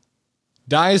predator,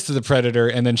 dies to the predator,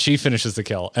 and then she finishes the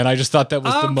kill. And I just thought that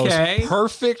was the most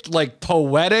perfect, like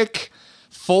poetic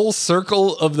full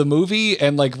circle of the movie,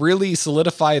 and like really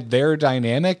solidified their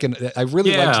dynamic. And I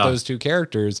really liked those two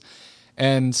characters.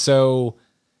 And so,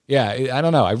 yeah, I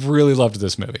don't know. I really loved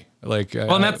this movie. Like,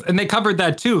 and they covered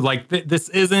that too. Like, this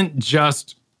isn't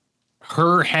just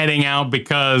her heading out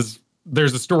because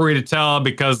there's a story to tell,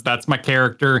 because that's my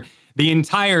character. The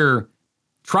entire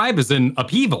tribe is in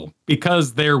upheaval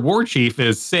because their war chief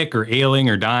is sick or ailing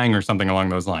or dying or something along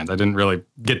those lines. I didn't really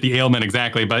get the ailment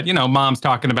exactly, but you know, mom's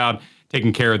talking about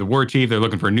taking care of the war chief. They're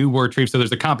looking for a new war chief. So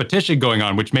there's a competition going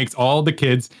on, which makes all the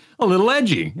kids a little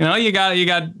edgy. You know, you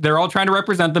got, they're all trying to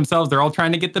represent themselves. They're all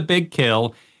trying to get the big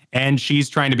kill. And she's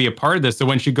trying to be a part of this. So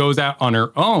when she goes out on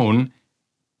her own,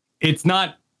 it's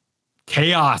not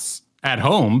chaos at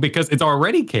home because it's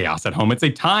already chaos at home. It's a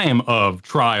time of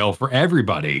trial for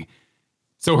everybody.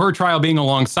 So her trial being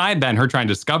alongside that and her trying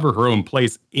to discover her own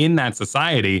place in that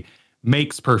society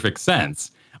makes perfect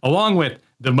sense. Along with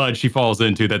the mud she falls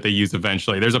into that they use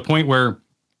eventually. There's a point where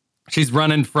she's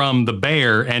running from the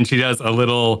bear and she does a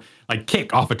little like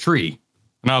kick off a tree.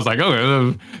 And I was like,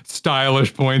 oh,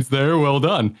 stylish points there. Well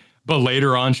done. But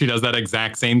later on, she does that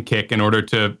exact same kick in order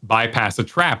to bypass a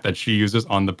trap that she uses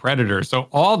on the predator. So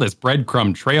all this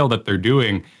breadcrumb trail that they're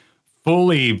doing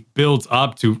fully builds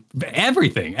up to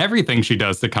everything she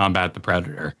does to combat the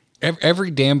predator. Every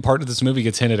damn part of this movie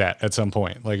gets hinted at some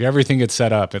point. Like everything gets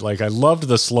set up. I loved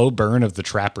the slow burn of the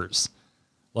trappers.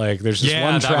 Like there's just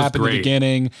one trap in the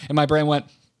beginning, and my brain went,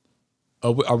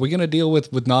 are we going to deal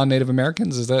with non-Native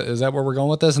Americans? Is that where we're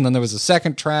going with this? And then there was a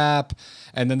second trap,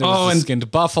 and then there was the skinned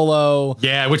buffalo.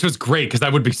 Yeah, which was great because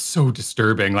that would be so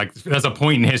disturbing. Like there's a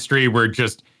point in history where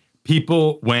just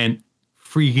people went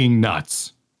freaking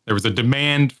nuts. There was a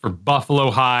demand for buffalo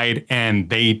hide, and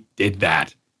they did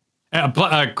that.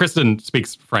 Kristen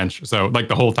speaks French, so like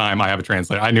the whole time I have a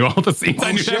translator. I knew all the scenes.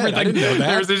 I knew everything. I didn't know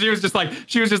that.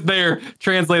 She was just there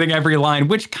translating every line,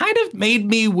 which kind of made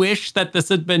me wish that this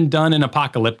had been done in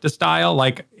Apocalypto style.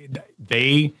 Like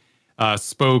they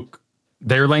spoke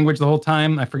their language the whole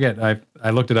time. I forget. I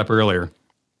looked it up earlier.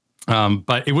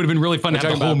 But it would have been really fun to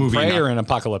have the whole movie. Prey or in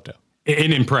Apocalypto?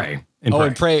 In Prey.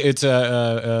 In Prey, it's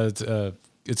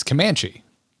Comanche.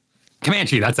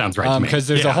 Comanche, that sounds right to me. Because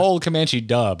there's a whole Comanche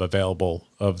dub available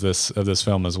of this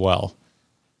film as well.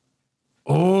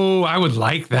 Oh, I would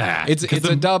like that. It's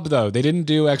a dub though. They didn't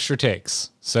do extra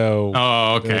takes, so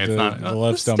okay, it's not. The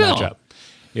lips don't match up.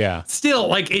 Yeah, still,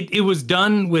 like it was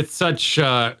done with such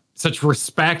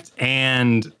respect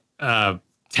and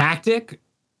tactic.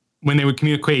 When they would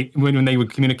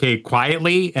communicate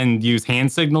quietly and use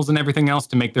hand signals and everything else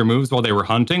to make their moves while they were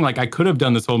hunting, like I could have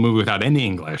done this whole movie without any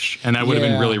English, and that would have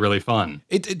been really, really fun.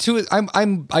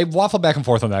 I waffle back and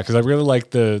forth on that because I really like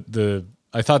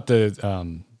I thought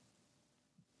the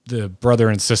brother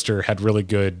and sister had really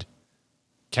good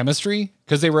chemistry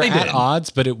because they were at odds,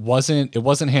 but it wasn't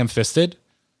ham-fisted.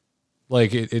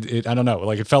 Like it I don't know.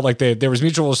 Like it felt like there was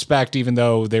mutual respect, even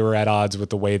though they were at odds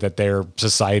with the way that their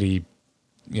society,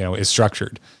 is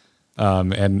structured.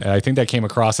 And I think that came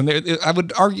across, and I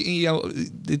would argue,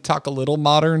 they talk a little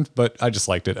modern, but I just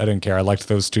liked it. I didn't care. I liked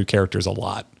those two characters a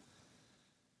lot.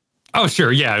 Oh,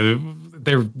 sure. Yeah.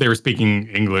 They were speaking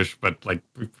English, but like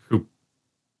who?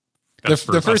 The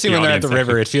first scene when they're at the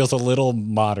river, it feels a little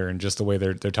modern, just the way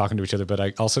they're talking to each other, but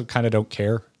I also kind of don't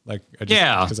care. Like,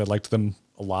 because I liked them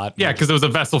a lot. Yeah, because it was a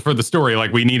vessel for the story.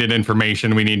 Like we needed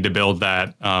information, we needed to build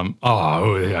that. I'm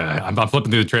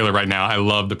flipping through the trailer right now. I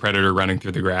love the predator running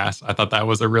through the grass. I thought that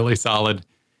was a really solid.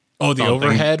 Oh, the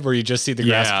overhead where you just see the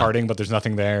grass parting, but there's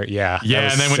nothing there. Yeah,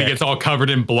 and then when he gets all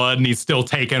covered in blood and he's still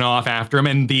taking off after him,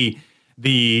 and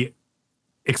the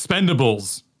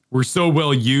Expendables were so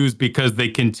well used because they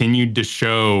continued to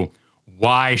show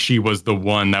why she was the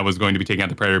one that was going to be taking out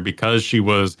the predator, because she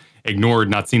was ignored,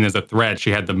 not seen as a threat.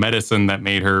 She had the medicine that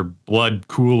made her blood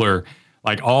cooler,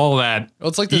 like all that. Well,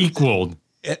 it's like equaled.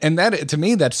 And that, to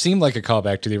me, that seemed like a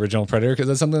callback to the original Predator, because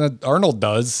that's something that Arnold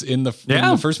does in the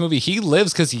first movie. He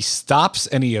lives because he stops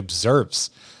and he observes.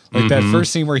 Like that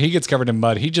first scene where he gets covered in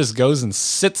mud, he just goes and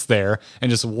sits there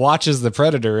and just watches the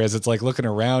predator as it's like looking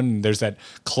around. And there's that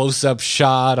close-up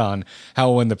shot on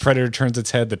how when the predator turns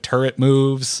its head, the turret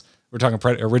moves. We're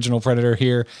talking original Predator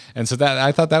here. And so that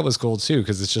I thought that was cool too,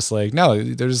 because it's just like, no,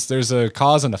 there's a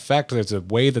cause and effect. There's a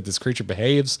way that this creature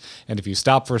behaves. And if you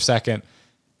stop for a second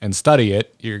and study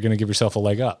it, you're going to give yourself a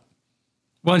leg up.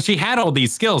 Well, and she had all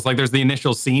these skills. Like there's the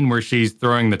initial scene where she's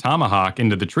throwing the tomahawk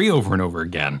into the tree over and over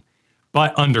again.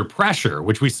 But under pressure,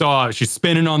 which we saw, she's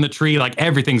spinning on the tree, like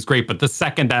everything's great. But the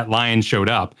second that lion showed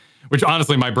up, which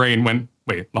honestly, my brain went,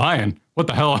 wait, lion? What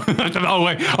the hell? Oh,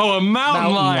 wait. Oh, a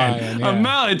mountain lion. Yeah. A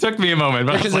mountain. It took me a moment.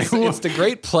 But Because it's the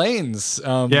Great Plains,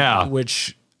 Yeah.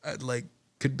 which like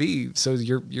could be, so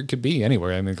you could be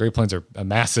anywhere. I mean, Great Plains are a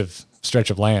massive stretch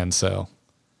of land, so.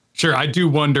 Sure, I do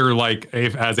wonder, like,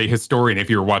 if as a historian, if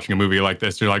you were watching a movie like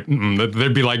this, you're like,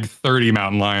 there'd be like 30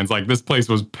 mountain lions. Like, this place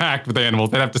was packed with animals.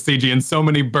 They'd have to CG in so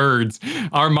many birds.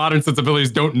 Our modern sensibilities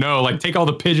don't know. Like, take all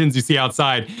the pigeons you see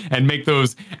outside and make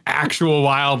those actual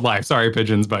wildlife. Sorry,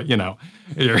 pigeons, but you know,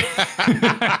 you're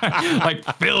like,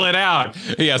 fill it out.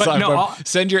 Yeah, but so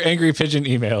send your angry pigeon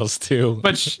emails to.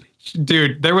 But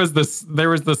dude, there was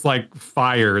this like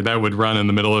fire that would run in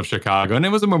the middle of Chicago, and it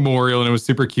was a memorial, and it was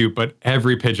super cute. But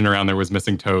every pigeon around there was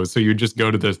missing toes, so you'd just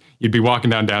go to this. You'd be walking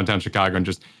down downtown Chicago and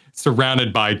just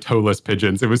surrounded by toeless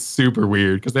pigeons. It was super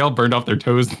weird because they all burned off their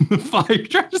toes in the fire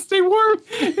trying to stay warm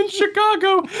in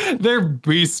Chicago. They're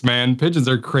beasts, man. Pigeons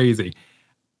are crazy.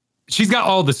 She's got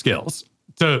all the skills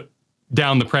to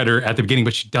down the predator at the beginning,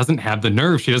 but she doesn't have the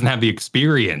nerve. She doesn't have the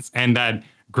experience, and that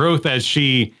growth as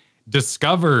she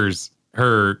discovers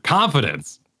her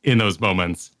confidence in those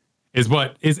moments is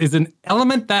what is an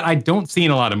element that I don't see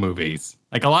in a lot of movies.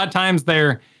 Like a lot of times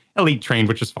they're elite trained,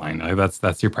 which is fine.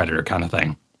 That's your Predator kind of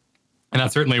thing. And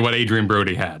that's certainly what Adrian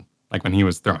Brody had, like when he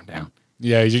was thrown down.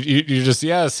 Yeah, you just,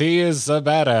 yes, he is a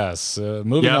badass.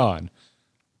 Moving on.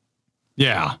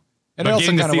 Yeah. And it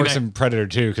also kind of works in Predator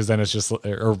too, because then it's just,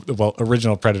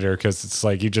 original Predator, because it's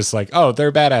like, you just like, oh,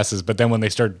 they're badasses. But then when they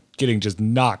start getting just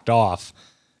knocked off,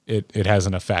 it has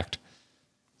an effect.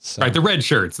 So. Right, the red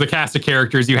shirts, the cast of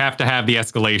characters, you have to have the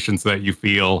escalation so that you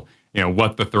feel, you know,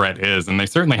 what the threat is. And they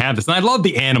certainly had this. And I love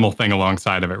the animal thing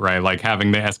alongside of it, right? Like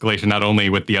having the escalation not only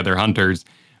with the other hunters,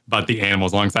 but the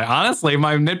animals alongside. Honestly,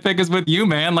 my nitpick is with you,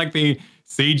 man. Like the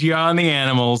CGI on the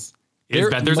animals is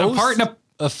that there's a part in a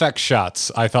effect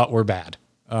shots I thought were bad.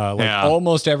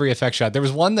 Almost every effect shot. There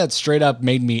was one that straight up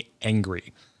made me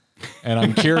angry. And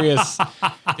I'm curious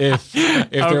if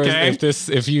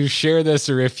you share this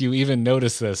or if you even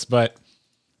notice this, but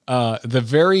the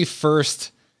very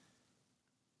first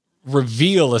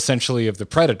reveal essentially of the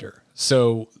Predator.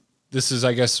 So this is,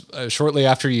 I guess, shortly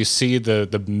after you see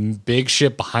the big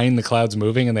ship behind the clouds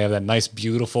moving, and they have that nice,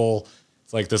 beautiful,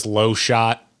 it's like this low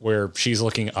shot where she's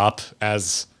looking up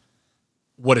as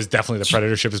what is definitely the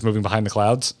Predator ship is moving behind the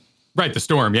clouds. Right, the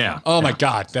storm, yeah. Oh my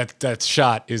God, that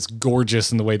shot is gorgeous,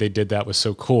 and the way they did that was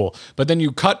so cool. But then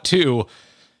you cut to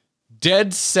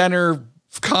dead center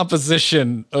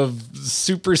composition of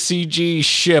super CG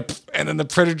ship, and then the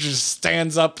Predator just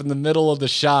stands up in the middle of the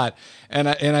shot, and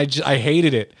I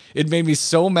hated it. It made me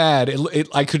so mad.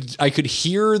 I could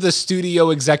hear the studio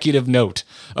executive note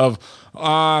of,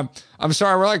 I'm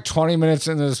sorry, we're like 20 minutes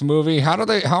into this movie.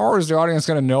 How is the audience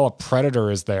going to know a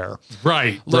Predator is there?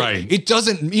 Right, right. It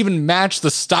doesn't even match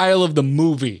the style of the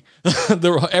movie.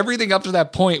 Everything up to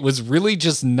that point was really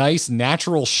just nice,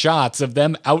 natural shots of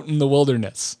them out in the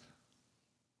wilderness.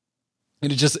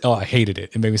 And it just, I hated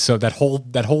it. It made me so, that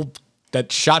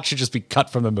shot should just be cut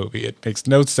from the movie. It makes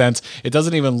no sense. It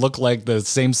doesn't even look like the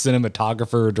same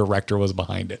cinematographer or director was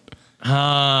behind it.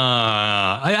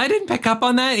 I didn't pick up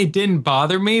on that. It didn't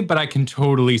bother me, but I can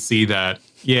totally see that.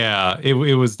 Yeah, it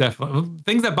was definitely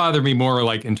things that bother me more are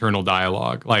like internal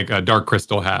dialogue, like Dark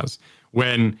Crystal has.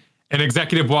 When an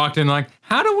executive walked in, like,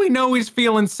 how do we know he's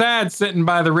feeling sad sitting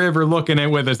by the river looking at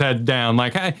with his head down?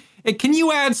 Like, can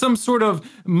you add some sort of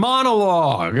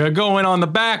monologue going on the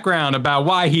background about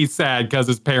why he's sad because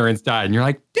his parents died? And you're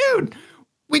like, dude,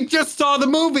 we just saw the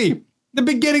movie. The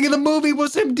beginning of the movie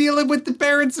was him dealing with the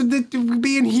parents and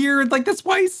being here. Like, that's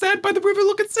why he's sad by the river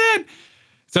looking sad.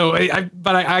 So,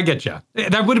 I get you.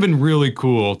 That would have been really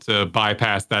cool to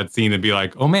bypass that scene and be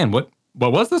like, oh man, what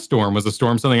was the storm? Was the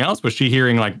storm something else? Was she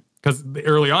hearing like, because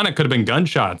early on it could have been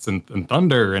gunshots and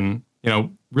thunder and, you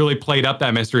know, really played up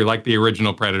that mystery like the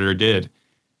original Predator did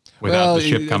without the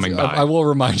ship coming by. I will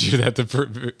remind you that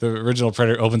the original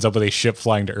Predator opens up with a ship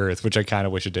flying to Earth, which I kind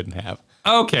of wish it didn't have.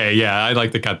 Okay, yeah, I'd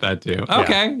like to cut that too.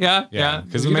 Okay, yeah.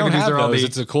 Because if you don't have those,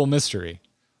 it's a cool mystery.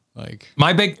 Like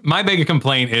my big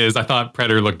complaint is I thought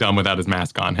Predator looked dumb without his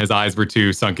mask on. His eyes were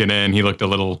too sunken in. He looked a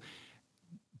little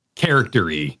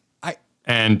character-y.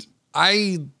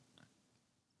 I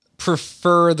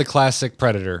prefer the classic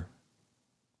Predator,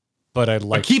 but I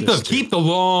like keep the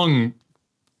long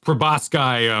proboscis.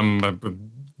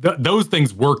 Those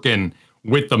things working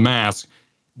with the mask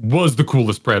was the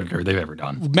coolest Predator they've ever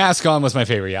done. Mask on was my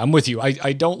favorite. Yeah, I'm with you.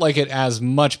 I don't like it as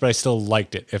much, but I still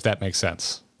liked it. If that makes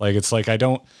sense. Like it's like I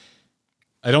don't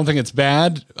think it's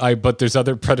bad. But there's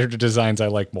other Predator designs I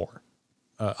like more.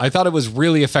 I thought it was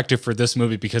really effective for this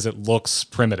movie because it looks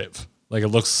primitive. Like it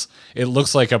looks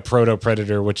like a proto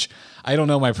Predator, which I don't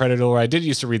know my Predator. I did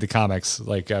used to read the comics.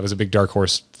 Like I was a big Dark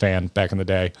Horse fan back in the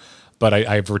day, but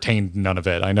I've retained none of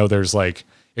it. I know there's like,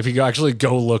 if you actually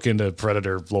go look into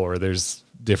Predator lore, there's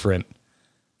different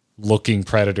looking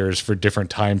Predators for different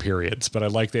time periods. But I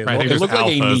like that. It looked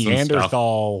like a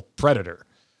Neanderthal Predator.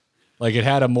 Like it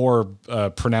had a more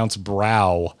pronounced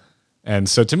brow. And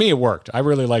so to me, it worked. I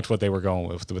really liked what they were going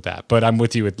with that. But I'm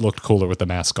with you. It looked cooler with the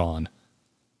mask on.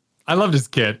 I loved his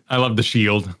kit. I loved the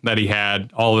shield that he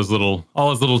had. All his little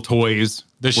toys.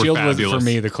 The shield was for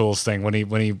me the coolest thing when he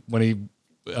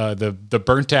the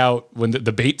burnt out when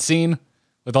the bait scene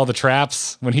with all the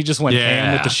traps when he just went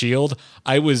ham with the shield.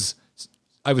 I was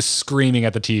screaming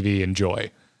at the TV in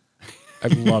joy. I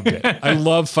loved it. I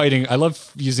love fighting. I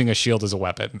love using a shield as a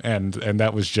weapon, and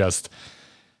that was just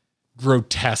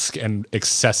grotesque and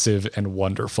excessive and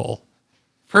wonderful.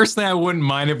 Personally, I wouldn't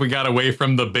mind if we got away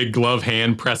from the big glove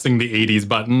hand pressing the 80s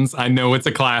buttons. I know it's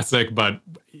a classic, but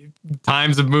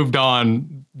times have moved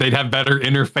on. They'd have better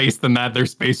interface than that. They're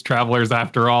space travelers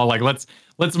after all. Like let's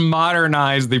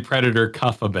modernize the Predator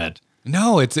cuff a bit.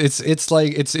 No, it's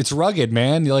like it's rugged,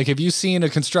 man. Like have you seen a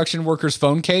construction worker's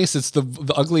phone case? It's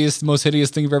the ugliest, most hideous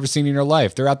thing you've ever seen in your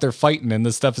life. They're out there fighting and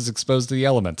this stuff is exposed to the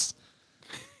elements.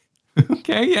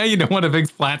 Okay, yeah, you don't want a big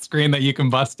flat screen that you can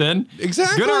bust in.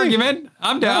 Exactly. Good argument.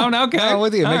 I'm down. Okay, I'm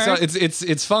with you. Right.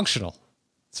 It's functional.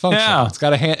 It's functional. Yeah.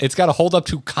 It's got to hold up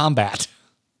to combat.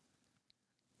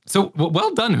 So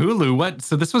well done, Hulu.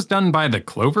 So this was done by the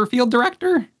Cloverfield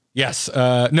director? Yes.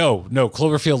 No,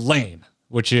 Cloverfield Lane,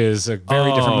 which is a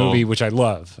very different movie, which I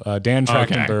love. Dan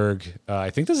Trachtenberg. Okay. I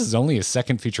think this is only his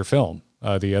second feature film.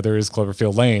 The other is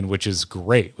Cloverfield Lane, which is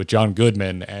great with John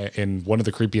Goodman in one of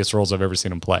the creepiest roles I've ever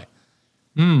seen him play.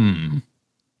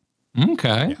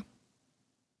 Okay.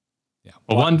 Yeah.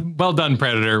 Well done,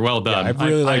 Predator. Well done. Yeah, I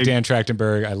really like Dan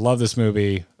Trachtenberg. I love this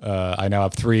movie. I now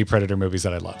have 3 Predator movies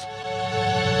that I love.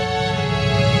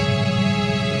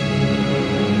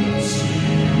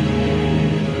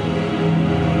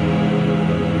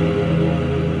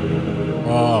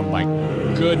 Oh my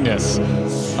goodness.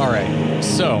 All right.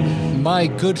 So my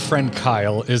good friend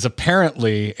Kyle is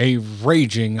apparently a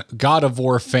raging God of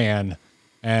War fan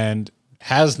and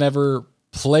has never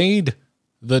played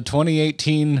the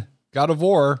 2018 God of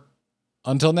War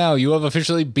until now. You have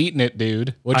officially beaten it,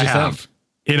 dude. What'd you think?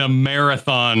 In a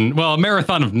marathon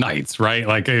of nights, right?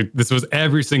 Like this was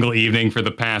every single evening for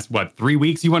the past, 3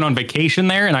 weeks? You went on vacation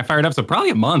there and I fired up. So probably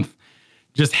a month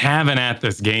just having at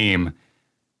this game.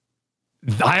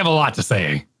 I have a lot to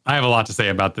say.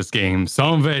 About this game.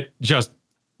 Some of it just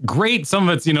great. Some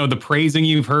of it's, the praising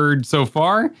you've heard so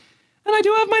far. And I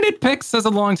do have my nitpicks as a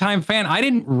longtime fan. I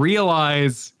didn't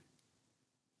realize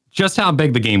just how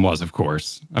big the game was, of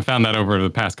course. I found that over the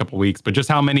past couple weeks, but just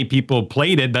how many people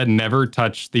played it that never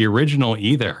touched the original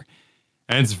either.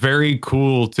 And it's very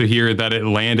cool to hear that it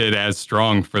landed as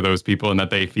strong for those people and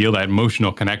that they feel that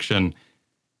emotional connection.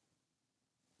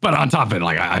 But on top of it,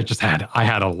 like I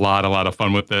had a lot of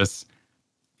fun with this.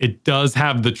 It does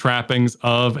have the trappings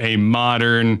of a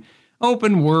modern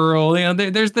open world.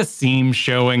 There's the seams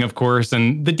showing, of course,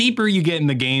 and the deeper you get in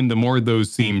the game, the more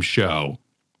those seams show.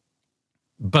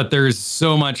 But there's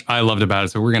so much I loved about it,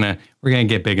 so we're gonna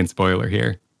get big in spoiler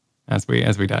here as we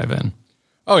dive in.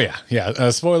 Oh yeah.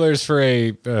 Spoilers for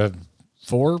a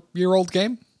 4-year-old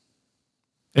game.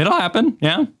 It'll happen.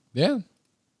 Yeah.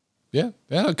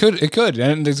 It could,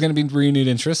 and there's going to be renewed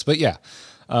interest. But yeah,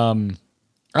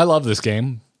 I love this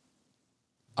game.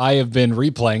 I have been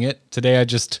replaying it today. I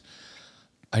just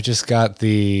got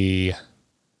the.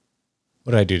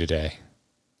 What did I do today?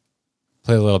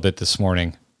 Played a little bit this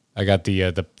morning. I got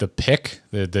the pick,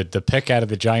 the pick out of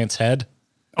the giant's head.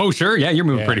 Oh sure, yeah, you're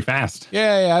moving pretty fast.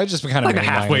 Yeah. I just been kind of like a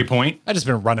halfway point. I just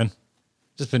been running,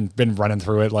 been running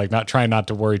through it, like trying not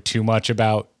to worry too much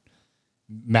about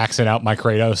maxing out my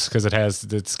Kratos because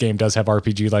this game does have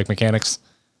RPG like mechanics.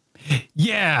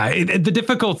 Yeah, the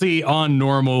difficulty on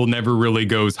normal never really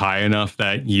goes high enough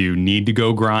that you need to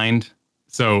go grind.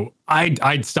 So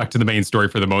I stuck to the main story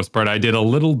for the most part. I did a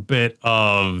little bit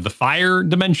of the fire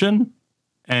dimension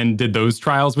and did those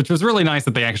trials, which was really nice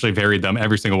that they actually varied them.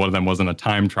 Every single one of them wasn't a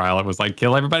time trial. It was like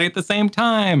kill everybody at the same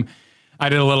time. I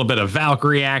did a little bit of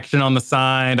Valkyrie action on the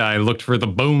side. I looked for the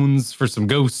bones for some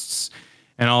ghosts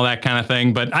and all that kind of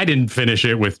thing. But I didn't finish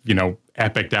it with,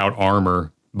 epicked out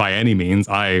armor by any means.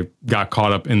 I got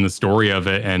caught up in the story of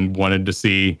it and wanted to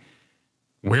see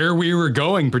where we were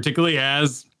going, particularly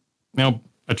as,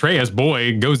 Atreus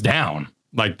boy goes down.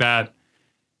 Like that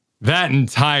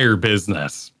entire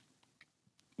business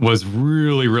was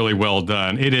really, really well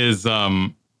done. It is,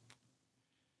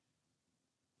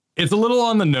 it's a little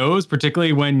on the nose,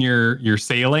 particularly when you're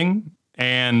sailing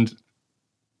and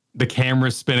the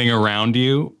camera's spinning around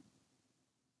you.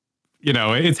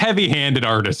 It's heavy-handed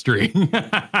artistry.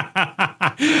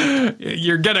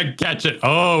 You're gonna catch it.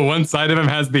 Oh, one side of him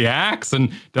has the axe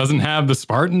and doesn't have the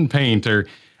Spartan paint, or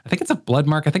I think it's a blood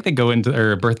mark. I think they go into,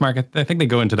 or a birthmark. I think they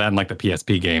go into that in like the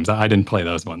PSP games. I didn't play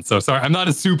those ones, so sorry. I'm not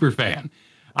a super fan.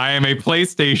 I am a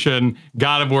PlayStation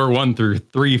God of War 1 through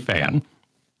 3 fan.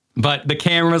 But the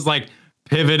camera's like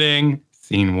pivoting,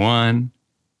 scene 1,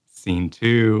 scene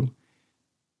 2,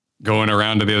 going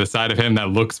around to the other side of him. That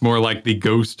looks more like the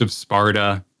ghost of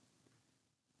Sparta.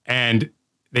 And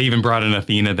they even brought in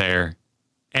Athena there.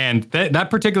 And that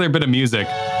particular bit of music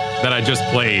that I just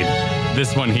played,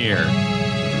 this one here,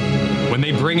 when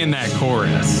they bring in that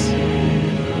chorus,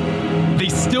 they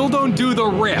still don't do the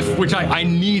riff, which I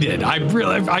needed. I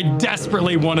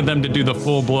desperately wanted them to do the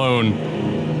full-blown,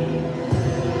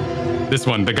 this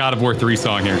one, the God of War 3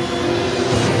 song here.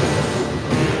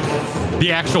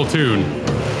 The actual tune.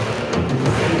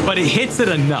 But it hits it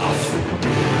enough.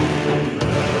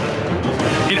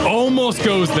 It almost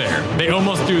goes there. They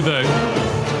almost do the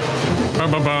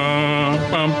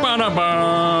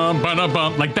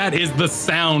like that is the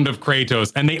sound of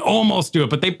Kratos, and they almost do it,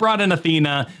 but they brought in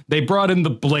Athena, they brought in the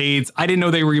blades. I didn't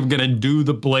know they were even gonna do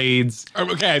the blades.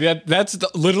 Okay, that's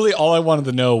literally all I wanted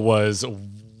to know was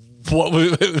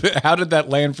how did that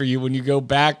land for you when you go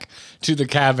back to the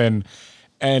cabin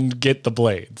and get the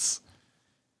blades?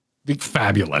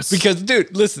 Fabulous. Because,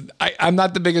 dude, listen, I'm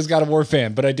not the biggest God of War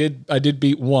fan, but I did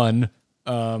beat 1,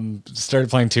 started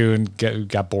playing 2 and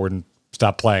got bored and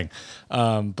stopped playing.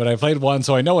 But I played 1,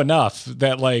 so I know enough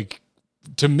that, like,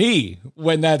 to me,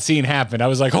 when that scene happened, I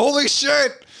was like, holy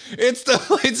shit, it's the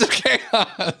Blades of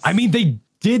Chaos. I mean, they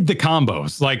did the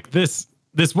combos. Like, this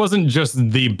wasn't just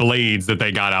the blades that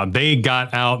they got out. They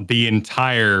got out the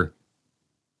entire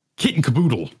kit and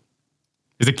caboodle.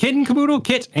 Is it kit and caboodle?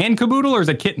 Kit and caboodle, or is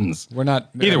it kittens? We're not.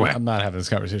 Either way. I'm not having this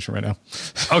conversation right now.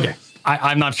 Okay.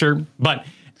 I'm not sure, but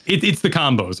it's the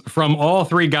combos from all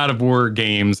 3 God of War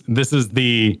games. This is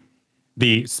the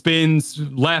spins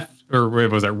left, or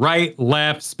what was it? Right,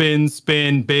 left,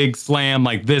 spin, big slam.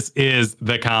 Like, this is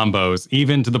the combos,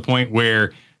 even to the point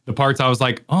where the parts I was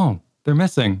like, oh, they're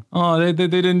missing. Oh, they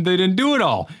didn't do it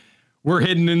all. We're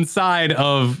hidden inside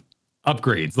of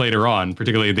upgrades later on,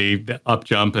 particularly the up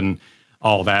jump and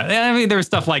all that. I mean, there was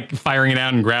stuff like firing it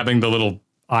out and grabbing the little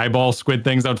eyeball squid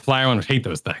things that would fly around. I hate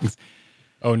those things.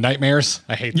 Oh, nightmares!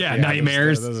 I hate. Yeah,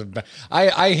 nightmares. Those are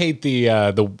I hate the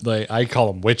I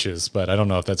call them witches, but I don't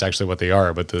know if that's actually what they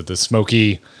are. But the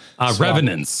smoky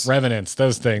revenants,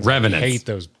 those things. Revenants. I hate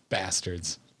those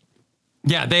bastards.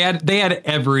 Yeah, they had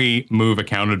every move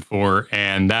accounted for,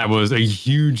 and that was a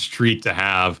huge treat to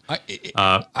have.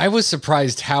 I was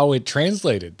surprised how it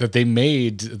translated, that they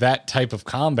made that type of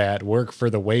combat work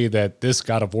for the way that this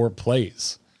God of War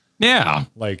plays. Yeah,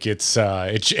 like it's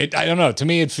I don't know. To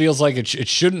me, it feels like it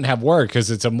shouldn't have worked because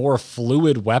it's a more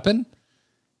fluid weapon,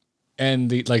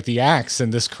 and the axe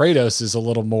and this Kratos is a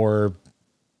little more,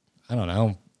 I don't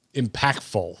know,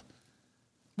 impactful.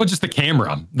 Well, just the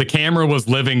camera. The camera was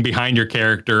living behind your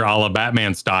character a la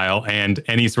Batman style, and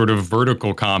any sort of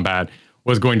vertical combat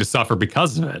was going to suffer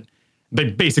because of it. They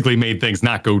basically made things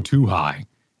not go too high.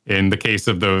 In the case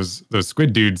of those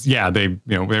squid dudes, yeah, they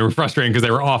were frustrating because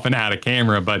they were often out of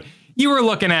camera, but you were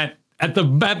looking at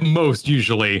most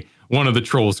usually one of the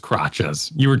trolls'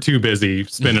 crotches. You were too busy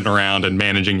spinning around and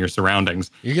managing your surroundings.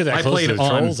 You get that close to the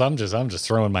trolls, I'm just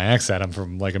throwing my axe at them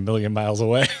from like a million miles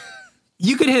away.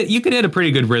 You could hit a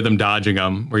pretty good rhythm dodging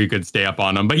them, where you could stay up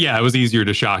on them. But yeah, it was easier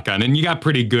to shotgun, and you got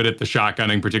pretty good at the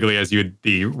shotgunning, particularly as you had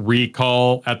the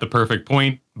recall at the perfect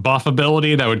point buff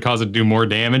ability that would cause it to do more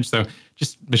damage. So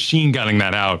just machine gunning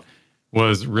that out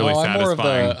was really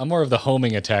satisfying. I'm more of the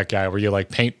homing attack guy, where you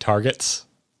like paint targets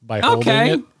by holding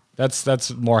it.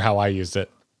 That's more how I used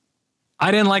it. I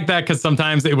didn't like that because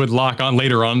sometimes it would lock on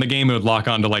later on in the game. It would lock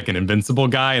on to like an invincible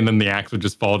guy, and then the axe would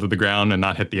just fall to the ground and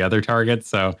not hit the other targets.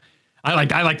 So I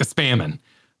like the spamming.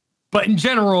 But in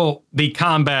general, the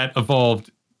combat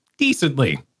evolved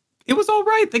decently. It was all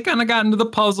right. They kind of got into the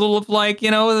puzzle of like,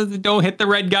 don't hit the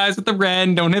red guys with the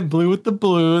red, don't hit blue with the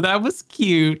blue. That was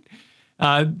cute.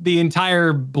 The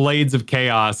entire Blades of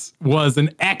Chaos was an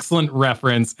excellent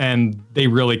reference, and they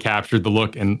really captured the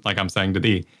look and, like I'm saying, to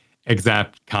the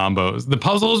exact combos. The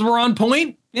puzzles were on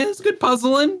point. Yeah, it's good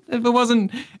puzzling. If it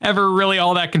wasn't ever really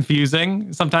all that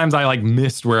confusing. Sometimes I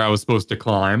missed where I was supposed to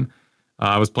climb.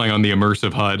 I was playing on the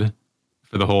immersive HUD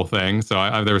for the whole thing,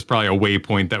 so there was probably a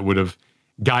waypoint that would have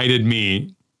guided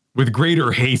me with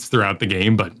greater haste throughout the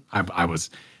game. But I was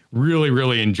really,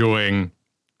 really enjoying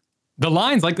the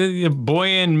lines, like the boy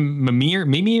and Mimir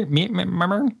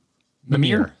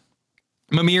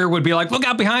would be like, look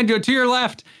out behind you, to your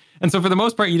left. And so for the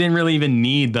most part, you didn't really even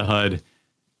need the HUD.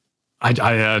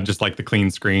 I just like the clean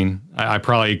screen. I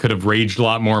probably could have raged a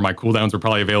lot more. My cooldowns were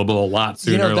probably available a lot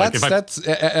sooner. That's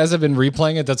as I've been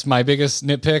replaying it, that's my biggest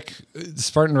nitpick.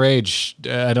 Spartan Rage,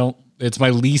 it's my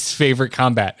least favorite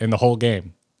combat in the whole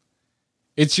game.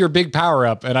 It's your big power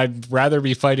up, and I'd rather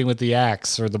be fighting with the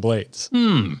axe or the blades.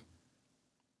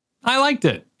 I liked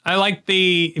it. I liked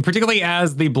particularly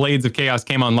as the Blades of Chaos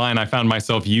came online, I found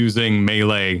myself using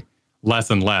melee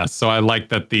less and less. So I liked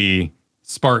that the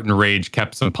Spartan Rage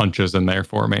kept some punches in there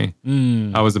for me.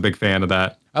 I was a big fan of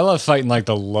that. I love fighting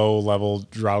the low level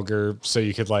Draugr, so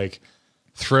you could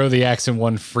throw the axe in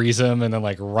one, freeze him, and then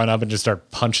run up and just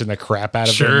start punching the crap out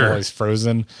of him while he's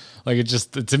frozen. It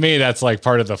just, to me, that's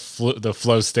part of the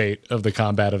flow state of the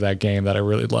combat of that game that I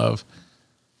really love.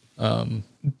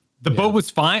 The boat was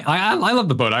fine. I love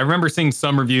the boat. I remember seeing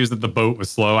some reviews that the boat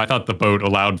was slow. I thought the boat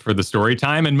allowed for the story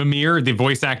time, and Mimir, the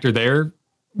voice actor there,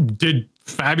 did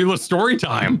fabulous story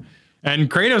time, and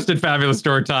Kratos did fabulous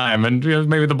story time, and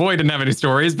maybe the boy didn't have any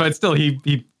stories, but still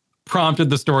he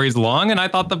prompted the stories along, and I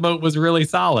thought the boat was really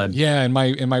solid. Yeah, in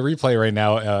my replay right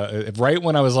now, right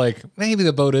when I was like, maybe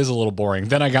the boat is a little boring,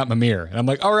 then I got Mimir, and I'm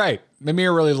like, all right,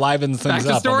 Mimir really livens things up.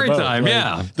 Back to story time,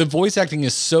 yeah. The voice acting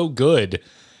is so good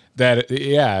that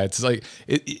it's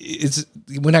it's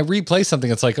when I replay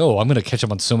something, it's like, oh, I'm gonna catch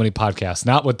up on so many podcasts.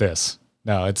 Not with this.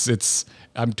 No, it's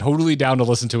I'm totally down to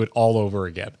listen to it all over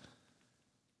again.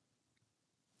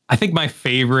 I think my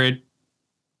favorite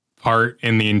part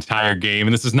in the entire game,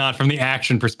 and this is not from the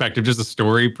action perspective, just a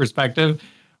story perspective,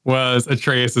 was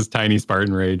Atreus's tiny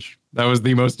Spartan Rage. That was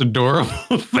the most adorable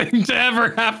thing to ever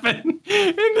happen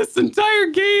in this entire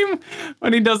game,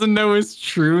 when he doesn't know his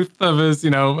truth of his,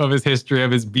 of his history,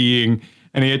 of his being,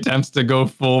 and he attempts to go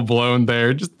full blown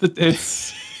there.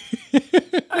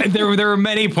 There were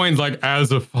many points,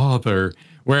 as a father,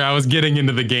 where I was getting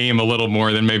into the game a little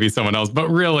more than maybe someone else. But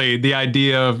really, the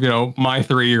idea of, my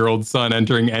 3-year-old son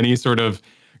entering any sort of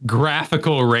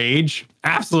graphical rage,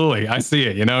 absolutely, I see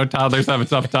it. Toddlers have a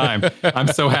tough time. I'm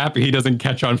so happy he doesn't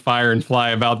catch on fire and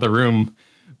fly about the room.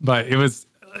 But it was,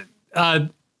 I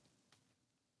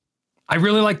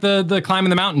really like the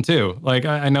climbing the mountain too.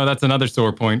 I know that's another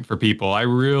sore point for people. I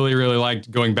really, really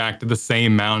liked going back to the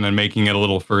same mountain and making it a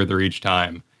little further each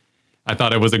time. I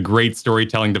thought it was a great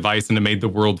storytelling device, and it made the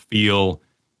world feel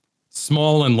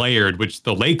small and layered, which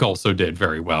the lake also did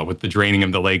very well, with the draining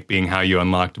of the lake being how you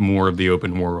unlocked more of the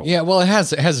open world. Yeah, well, it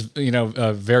has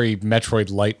very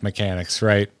Metroid-light mechanics,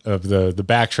 right? Of the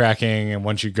backtracking, and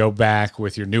once you go back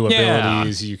with your new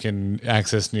abilities, you can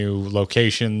access new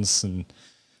locations and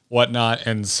whatnot.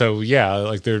 And so,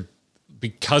 they're,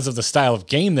 because of the style of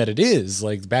game that it is,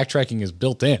 backtracking is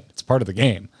built in. It's part of the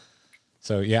game.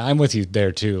 So yeah, I'm with you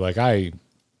there too. I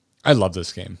love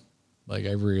this game. I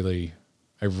really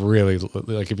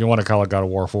if you want to call it God of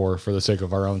War 4 for the sake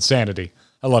of our own sanity,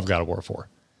 I love God of War 4.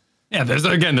 Yeah, there's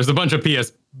a bunch of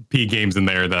PSP games in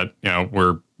there that,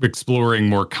 we're exploring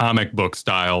more comic book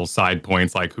style side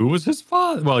points, like who was his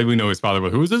father? Well, we know his father,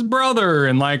 but who was his brother?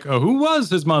 And who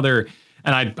was his mother?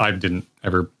 And I didn't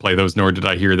ever play those, nor did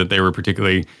I hear that they were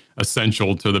particularly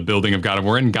essential to the building of God of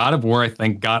War. And God of War, I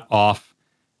think, got off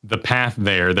the path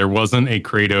there. There wasn't a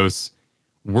Kratos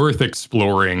worth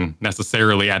exploring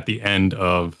necessarily at the end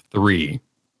of 3.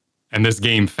 And this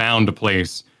game found a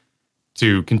place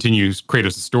to continue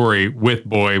Kratos' story with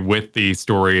the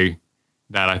story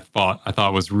that I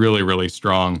thought was really, really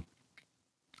strong.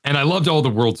 And I loved all the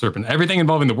World Serpent, everything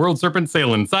involving the World Serpent,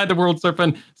 sailing inside the World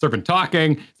Serpent, Serpent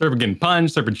talking, Serpent getting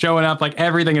punched, Serpent showing up,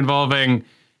 everything involving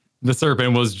the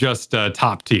Serpent was just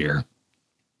top tier.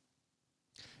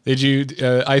 Did you?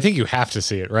 I think you have to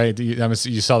see it, right?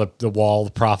 You saw the wall,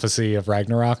 the prophecy of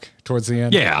Ragnarok towards the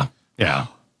end. Yeah.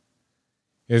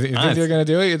 You think they're gonna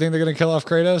do it? You think they're gonna kill off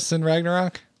Kratos in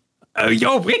Ragnarok?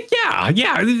 Yeah.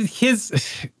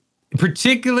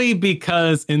 particularly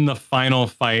because in the final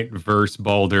fight versus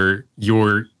Baldur,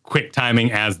 you're quick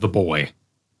timing as the boy,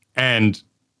 and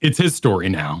it's his story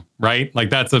now, right? Like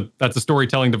that's a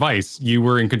storytelling device. You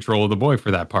were in control of the boy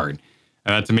for that part,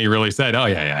 and that to me really said, oh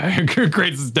yeah,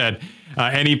 Kratos is dead.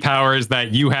 Any powers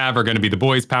that you have are going to be the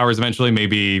boy's powers eventually.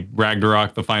 Maybe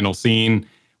Ragnarok, the final scene,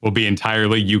 will be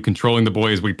entirely you controlling the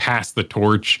boy as we pass the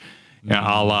torch,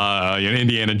 a la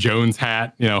Indiana Jones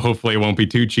hat. Hopefully it won't be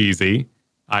too cheesy.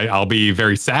 I'll be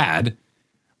very sad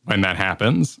when that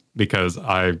happens because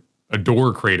I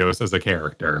adore Kratos as a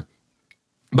character.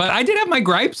 But I did have my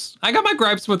gripes. I got my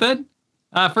gripes with it.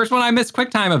 First one, I missed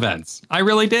QuickTime events. I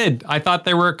really did. I thought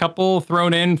there were a couple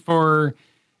thrown in for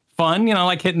fun,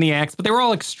 like hitting the axe, but they were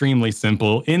all extremely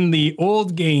simple. In the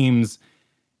old games,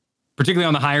 particularly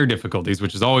on the higher difficulties,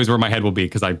 which is always where my head will be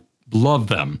because I love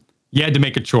them, you had to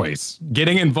make a choice.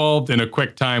 Getting involved in a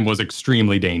QuickTime was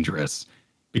extremely dangerous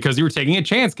because you were taking a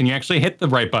chance. Can you actually hit the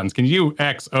right buttons? Can you do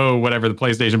X, O, whatever, the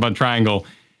PlayStation button, triangle?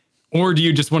 Or do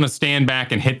you just want to stand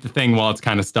back and hit the thing while it's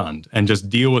kind of stunned and just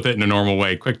deal with it in a normal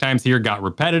way? QuickTimes here got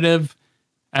repetitive,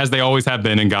 as they always have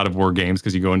been in God of War games,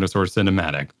 because you go into sort of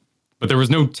cinematic. But there was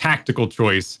no tactical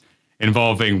choice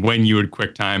involving when you would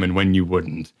QuickTime and when you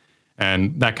wouldn't.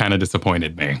 And that kind of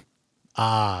disappointed me.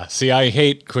 See, I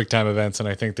hate QuickTime events, and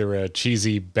I think they're a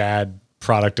cheesy, bad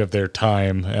product of their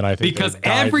time. And I think because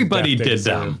everybody did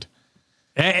them.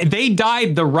 They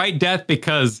died the right death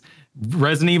because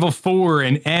Resident Evil 4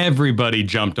 and everybody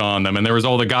jumped on them, and there was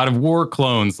all the God of War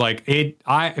clones.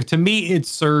 To me, it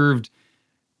served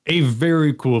a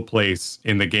very cool place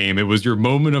in the game. It was your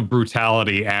moment of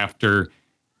brutality after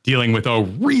dealing with a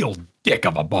real dick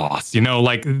of a boss.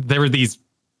 There were these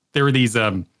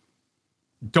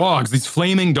dogs, these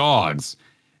flaming dogs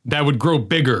that would grow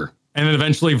bigger and then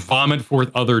eventually vomit forth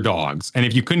other dogs. And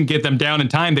if you couldn't get them down in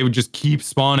time, they would just keep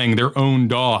spawning their own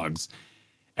dogs.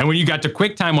 And when you got to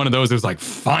QuickTime one of those, it was like,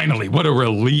 finally, what a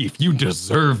relief. You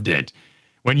deserved it.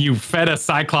 When you fed a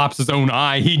Cyclops' own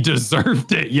eye, he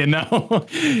deserved it,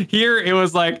 Here, it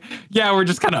was like, yeah, we're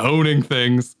just kind of owning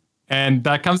things. And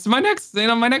that comes to my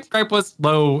next gripe was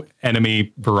low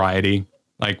enemy variety.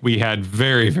 Like, we had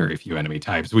very, very few enemy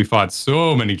types. We fought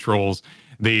so many trolls.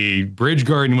 The bridge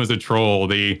garden was a troll.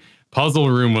 The puzzle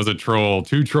room was a troll.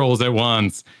 2 trolls at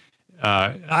once.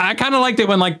 I kind of liked it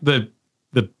when,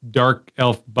 the dark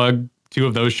elf bug, 2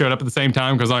 of those showed up at the same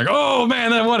time, because oh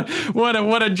man,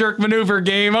 what a jerk maneuver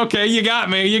game. Okay, you got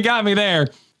me there.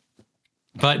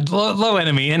 But low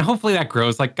enemy, and hopefully that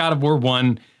grows. Like God of War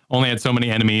 1 only had so many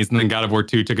enemies, and then God of War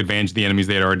 2 took advantage of the enemies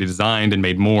they had already designed and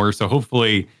made more. So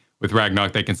hopefully with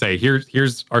Ragnarok they can say,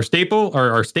 here's our staple,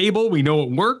 or our stable. We know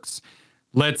it works.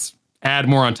 Let's add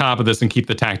more on top of this and keep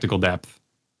the tactical depth,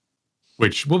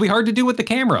 which will be hard to do with the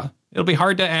camera. It'll be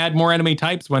hard to add more enemy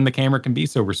types when the camera can be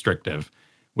so restrictive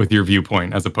with your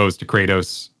viewpoint, as opposed to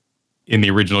Kratos in the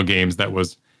original games that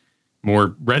was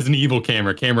more Resident Evil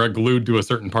camera glued to a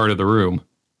certain part of the room.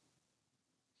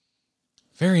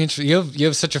 Very interesting. You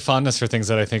have such a fondness for things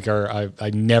that I think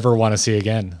I never want to see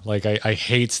again. Like I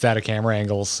hate static camera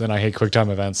angles and I hate QuickTime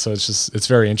events. So it's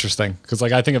very interesting because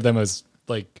I think of them as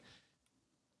I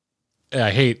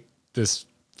hate this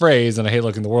phrase and I hate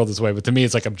looking at the world this way, but to me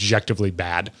it's objectively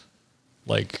bad.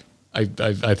 I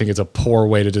think it's a poor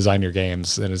way to design your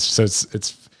games, and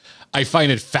it's I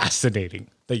find it fascinating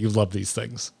that you love these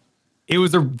things. There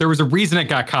was a reason it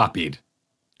got copied,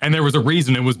 and there was a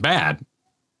reason it was bad.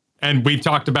 And we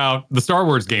talked about the Star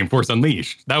Wars game Force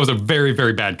Unleashed. That was a very,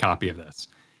 very bad copy of this.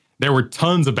 There were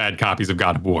tons of bad copies of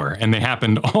God of War, and they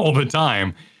happened all the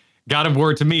time. God of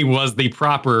War to me was the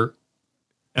proper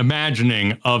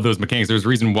imagining of those mechanics. There's a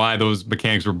reason why those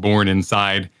mechanics were born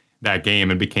inside that game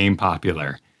and became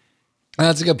popular.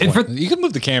 That's a good point. You can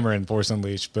move the camera in Force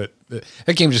Unleashed, but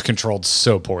that game just controlled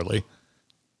so poorly.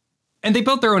 And they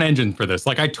built their own engine for this.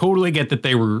 I totally get that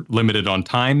they were limited on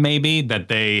time, maybe, that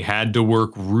they had to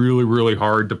work really, really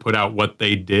hard to put out what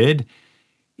they did.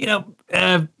 Did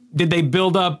they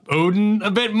build up Odin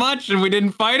a bit much and we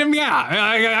didn't fight him? Yeah,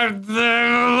 I a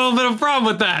little bit of a problem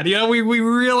with that. We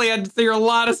really had to hear a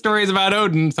lot of stories about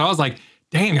Odin. So I was like,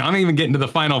 damn, I'm even getting to the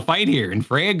final fight here, and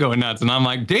Freya going nuts, and I'm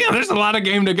like, damn, there's a lot of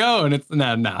game to go, and it's we're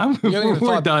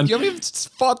done. You haven't even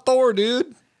fought Thor,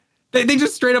 dude. They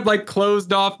just straight up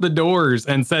closed off the doors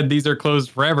and said these are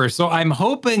closed forever. So I'm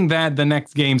hoping that the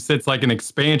next game sits like an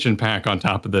expansion pack on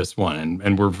top of this one,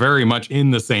 and we're very much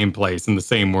in the same place, in the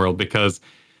same world, because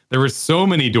there were so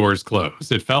many doors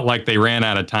closed. It felt like they ran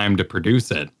out of time to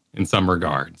produce it in some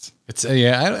regards. It's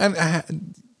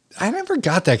I never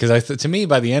got that because to me,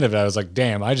 by the end of it, I was like,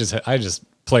 damn, I just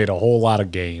played a whole lot of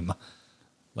game.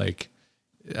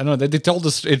 I don't know. They told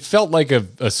us it felt like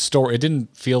a story. It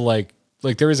didn't feel like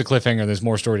there is a cliffhanger. There's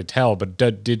more story to tell, but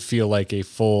it did feel like a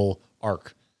full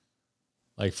arc,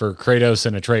 like for Kratos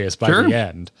and Atreus by the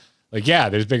end. Like, yeah,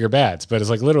 there's bigger bads, but it's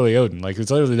like literally Odin. Like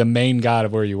it's literally the main god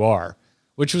of where you are,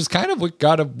 which was kind of what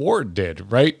God of War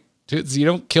did, right? You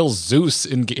don't kill Zeus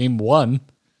in game 1.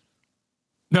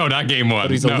 No, not game 1.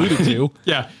 But he's alluded to.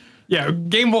 Yeah.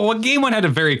 Game 1 had a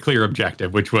very clear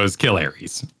objective, which was kill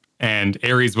Ares. And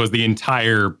Ares was the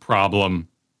entire problem.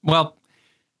 Well,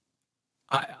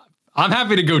 I'm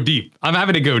happy to go deep.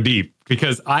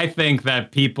 Because I think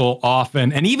that people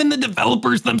often, and even the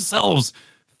developers themselves,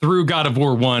 threw God of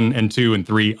War 1 and 2 and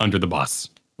 3 under the bus.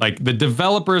 Like the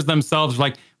developers themselves were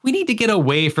like, we need to get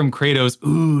away from Kratos.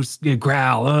 Ooh,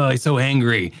 growl. Oh, he's so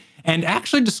angry. And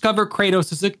actually discover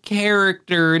Kratos as a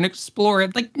character and explore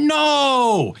it. Like,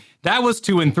 no, that was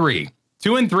 2 and 3.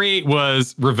 2 and 3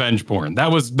 was revenge porn.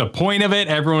 That was the point of it.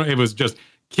 It was just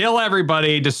kill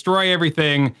everybody, destroy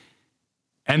everything.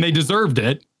 And they deserved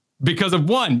it because of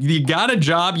 1, you got a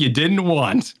job you didn't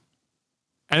want.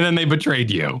 And then they betrayed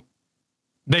you.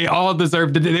 They all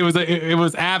deserved it. It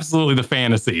was absolutely the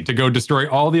fantasy to go destroy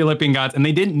all the Olympian gods. And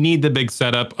they didn't need the big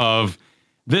setup of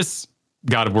this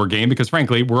God of War game because,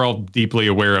 frankly, we're all deeply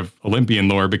aware of Olympian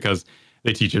lore because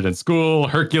they teach it in school.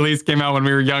 Hercules came out when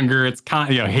we were younger. It's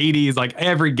Hades, like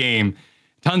every game,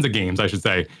 tons of games, I should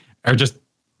say, are just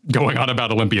going on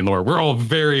about Olympian lore. We're all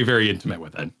very, very intimate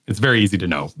with it. It's very easy to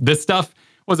know. This stuff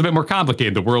was a bit more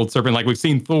complicated. The world serpent, like we've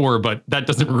seen Thor, but that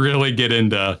doesn't really get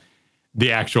into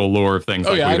the actual lore of things.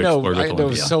 Oh, yeah, I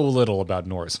know so little about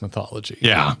Norse mythology.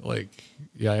 Yeah.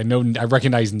 I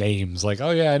recognize names. Like,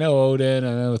 oh, yeah, I know Odin,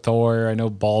 I know Thor, I know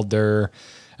Balder.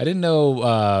 I didn't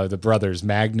know the brothers,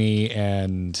 Magni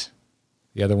and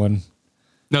the other one.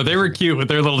 No, they were cute with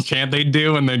their little chant they'd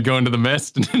do and they'd go into the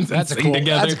mist and that's sing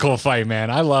together. That's a cool fight, man.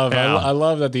 I love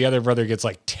that the other brother gets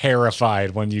like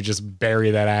terrified when you just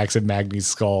bury that axe in Magni's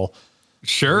skull.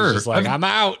 Sure. He's just like, I'm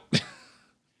out.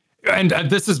 And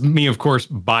this is me, of course,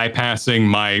 bypassing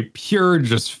my pure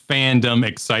just fandom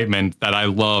excitement that I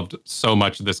loved so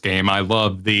much of this game. I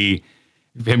loved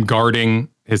him guarding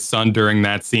his son during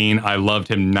that scene. I loved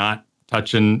him not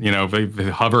touching,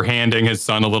 hover handing his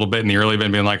son a little bit in the early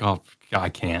event, being like, oh, I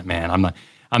can't, man.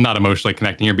 I'm not emotionally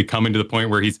connecting here. Becoming to the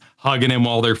point where he's hugging him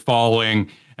while they're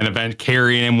falling and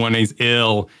carrying him when he's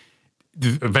ill.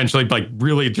 Eventually, like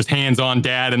really just hands-on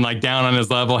dad and like down on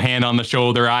his level, hand on the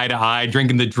shoulder, eye to eye,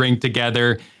 drinking the drink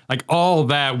together. Like all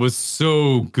that was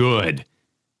so good.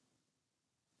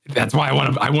 That's why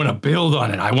I want to build on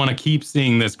it. I want to keep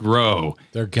seeing this grow.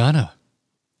 They're gonna.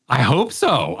 I hope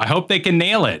so. I hope they can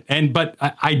nail it. But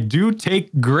I do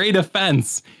take great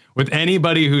offense with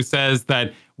anybody who says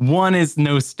that 1 is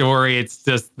no story. It's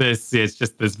just this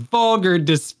vulgar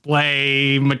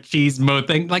display machismo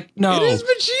thing. Like, no. It is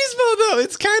machismo though.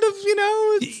 It's kind of,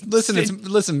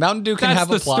 listen, Mountain Dew can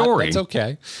have a plot. Story. That's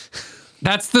okay.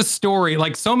 That's the story.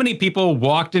 Like so many people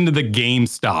walked into the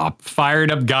GameStop,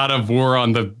 fired up God of War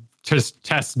on the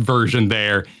test version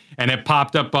there, and it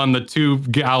popped up on the 2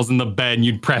 gals in the bed, and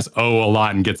you'd press O a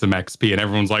lot and get some XP, and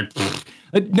everyone's like,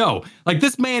 no. Like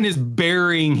this man is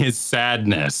burying his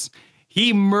sadness.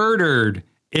 He murdered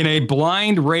in a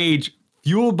blind rage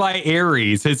fueled by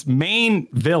Ares, his main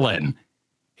villain,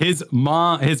 his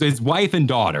mom, his wife and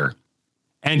daughter.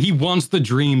 And he wants the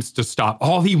dreams to stop.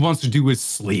 All he wants to do is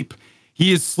sleep.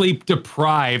 He is sleep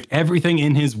deprived. Everything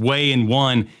in his way in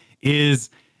 1 is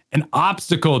an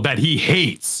obstacle that he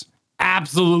hates,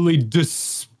 absolutely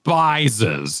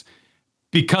despises,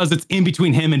 because it's in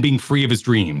between him and being free of his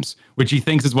dreams, which he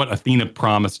thinks is what Athena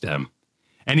promised him.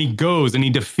 And he goes and he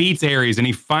defeats Ares and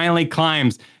he finally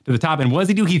climbs to the top. And what does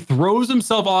he do? He throws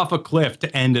himself off a cliff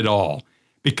to end it all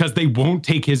because they won't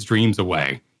take his dreams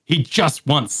away. He just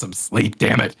wants some sleep,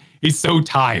 damn it. He's so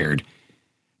tired.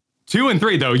 2 and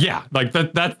 3, though, yeah, like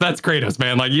that's Kratos,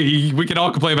 man. Like we can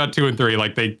all complain about 2 and 3.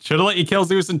 Like they should have let you kill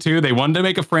Zeus in 2. They wanted to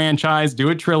make a franchise, do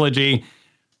a trilogy.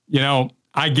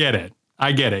 I get it.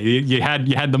 You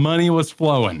had the money was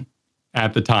flowing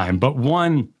at the time, but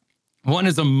one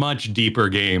is a much deeper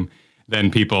game than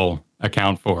people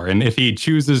account for. And if he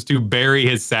chooses to bury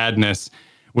his sadness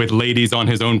with ladies on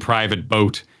his own private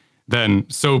boat, then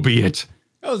so be it.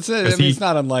 Oh, it's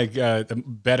not unlike the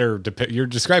better. You're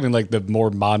describing like the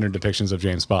more modern depictions of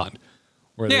James Bond.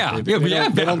 Where they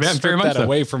don't strip that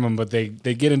away from him, but they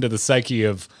get into the psyche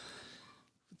of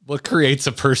what creates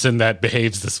a person that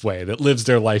behaves this way, that lives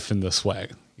their life in this way.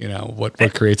 What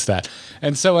creates that.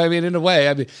 And so, I mean, in a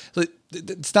way,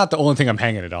 it's not the only thing I'm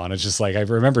hanging it on. It's just like I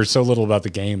remember so little about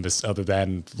the game, other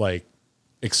than like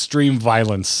extreme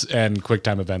violence and quick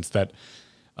time events that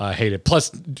hate it.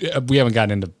 Plus, we haven't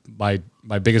gotten into my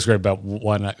biggest gripe about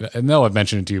one. I know I've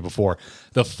mentioned it to you before.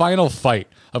 The final fight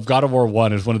of God of War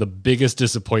 1 is one of the biggest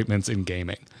disappointments in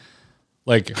gaming.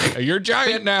 Like, you're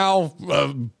giant now,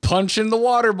 punch in the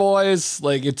water, boys.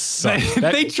 Like, it's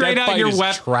they trade out your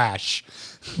weapon. Trash.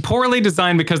 Poorly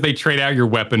designed because they trade out your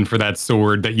weapon for that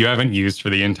sword that you haven't used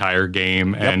for the entire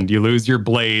game, and you lose your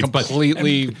blades.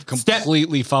 Completely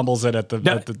fumbles it at the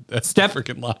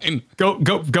freaking line.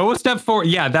 Go a step forward.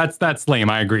 Yeah, that's lame.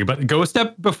 I agree, but go a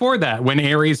step before that when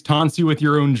Ares taunts you with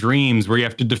your own dreams, where you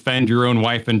have to defend your own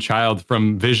wife and child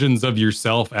from visions of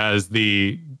yourself as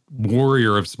the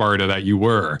warrior of Sparta that you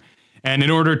were. And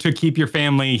in order to keep your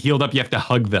family healed up, you have to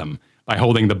hug them by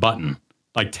holding the button.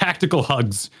 Like, tactical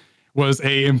hugs was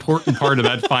a important part of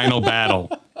that final battle.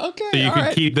 Okay, so you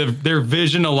could keep their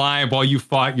vision alive while you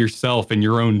fought yourself and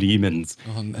your own demons.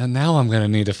 And now I'm going to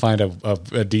need to find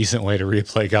a decent way to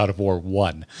replay God of War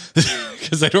 1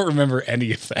 because I don't remember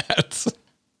any of that.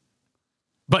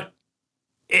 But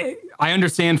I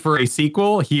understand for a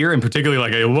sequel here, and particularly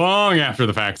like a long after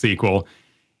the fact sequel,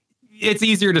 it's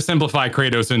easier to simplify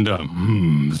Kratos into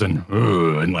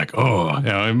and like,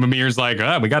 Mimir's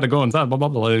like, we got to go inside, blah, blah,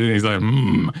 blah. And he's like,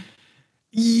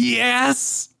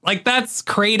 Yes. Like, that's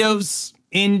Kratos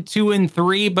in 2 and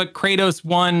 3, but Kratos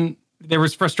 1, there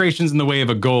was frustrations in the way of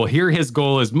a goal. Here, his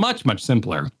goal is much, much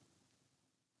simpler.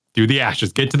 Do the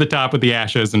ashes, get to the top with the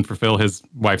ashes and fulfill his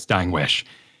wife's dying wish.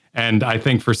 And I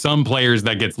think for some players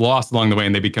that gets lost along the way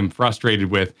and they become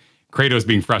frustrated with Kratos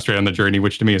being frustrated on the journey,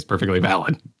 which to me is perfectly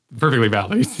valid. Perfectly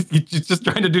valid. He's just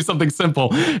trying to do something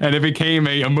simple, and it became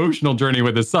a emotional journey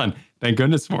with his son. Thank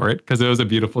goodness for it, because it was a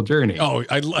beautiful journey. Oh,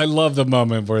 I love the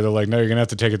moment where they're like, "No, you're gonna have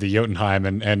to take it to Jotunheim,"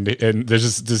 and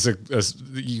there's just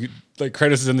like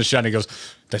Kratos is in the shot, and he goes,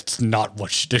 "That's not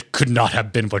what that could not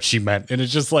have been what she meant," and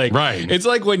it's just like, right. It's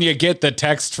like when you get the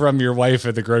text from your wife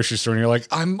at the grocery store, and you're like,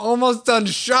 "I'm almost done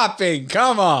shopping.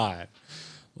 Come on,"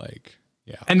 like.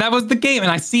 Yeah. And that was the game.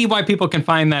 And I see why people can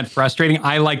find that frustrating.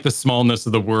 I like the smallness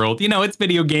of the world. You know, it's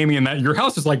video gaming and that your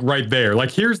house is like right there.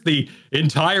 Like, here's the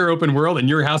entire open world and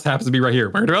your house happens to be right here.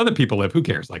 Where do other people live? Who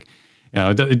cares? Like, you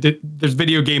know, there's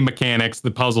video game mechanics.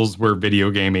 The puzzles were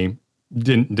video gamey.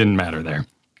 Didn't matter there.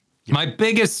 Yeah. My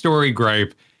biggest story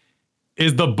gripe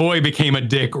is the boy became a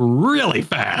dick really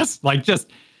fast. Like,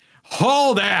 just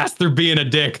hauled ass through being a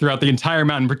dick throughout the entire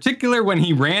mountain. In particular, when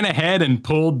he ran ahead and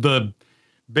pulled the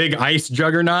big ice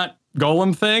juggernaut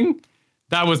golem thing.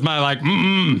 That was my like,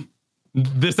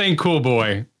 this ain't cool,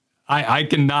 boy. I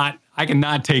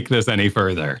cannot take this any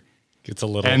further. Gets a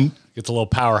little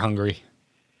power hungry.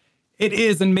 It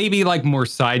is, and maybe like more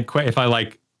side quest. If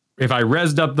I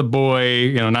rezzed up the boy,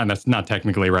 you know, not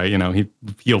technically right, you know, he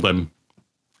healed him.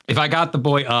 If I got the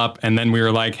boy up and then we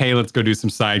were like, hey, let's go do some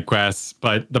side quests.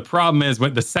 But the problem is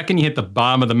when the second you hit the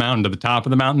bottom of the mountain to the top of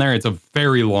the mountain there, it's a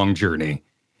very long journey.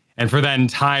 And for that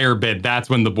entire bit, that's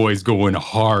when the boy's going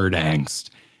hard angst.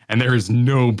 And there is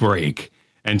no break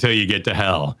until you get to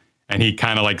hell. And he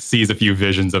kind of like sees a few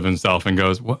visions of himself and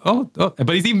goes, oh. But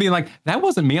he's even being like, that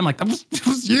wasn't me. I'm like, that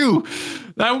was you.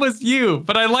 That was you.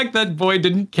 But I like that boy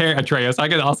didn't care. Atreus,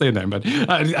 I'll say that. But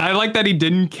I like that he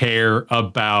didn't care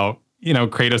about, you know,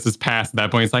 Kratos' past at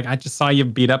that point. It's like, I just saw you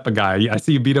beat up a guy. I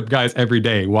see you beat up guys every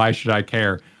day. Why should I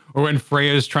care? Or when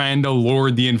Freya's trying to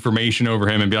lord the information over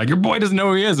him and be like, your boy doesn't know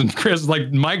who he is. And Chris is like,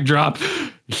 mic drop.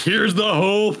 Here's the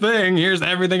whole thing. Here's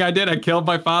everything I did. I killed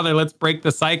my father. Let's break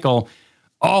the cycle.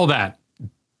 All that.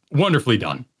 Wonderfully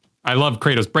done. I love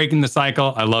Kratos breaking the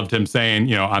cycle. I loved him saying,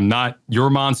 you know, I'm not your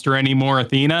monster anymore,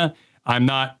 Athena. I'm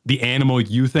not the animal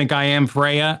you think I am,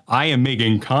 Freya. I am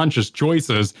making conscious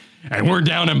choices. And we're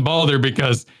down in Baldur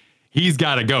because he's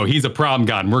got to go. He's a problem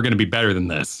god, and we're going to be better than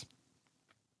this.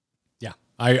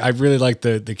 I really like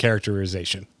the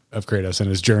characterization of Kratos and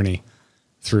his journey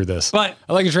through this. But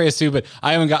I like Atreus too, but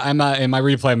I'm not in my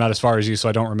replay. I'm not as far as you, so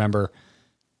I don't remember.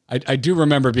 I do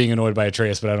remember being annoyed by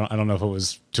Atreus, but I don't know if it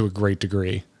was to a great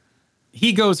degree.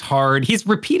 He goes hard. He's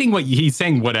repeating what he's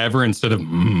saying, whatever, instead of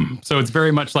So it's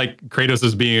very much like Kratos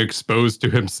is being exposed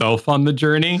to himself on the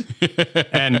journey.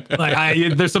 And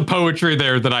like there's some poetry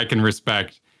there that I can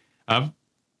respect. I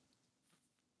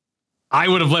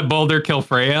would have let Baldur kill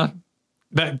Freya.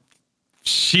 That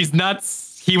she's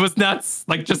nuts. He was nuts.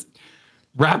 Like, just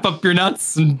wrap up your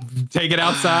nuts and take it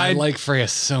outside. I like Freya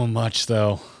so much,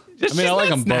 though. I like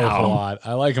them both a lot.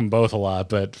 I like them both a lot,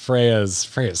 but Freya's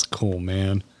cool,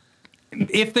 man.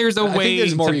 If there's a way, I think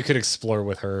there's more you could explore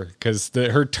with her because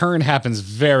her turn happens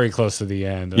very close to the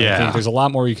end. And I think there's a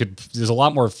lot more there's a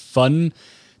lot more fun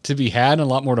to be had and a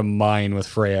lot more to mine with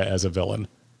Freya as a villain.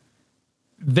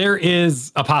 there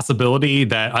is a possibility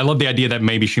that I love the idea that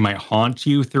maybe she might haunt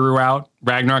you throughout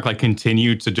Ragnarok, like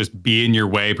continue to just be in your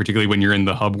way, particularly when you're in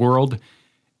the hub world.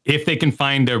 If they can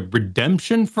find a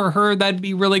redemption for her, that'd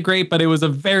be really great. But it was a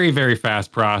very, very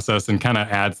fast process and kind of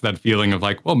adds that feeling of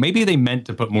like, well, maybe they meant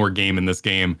to put more game in this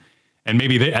game. And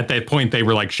maybe they, at that point they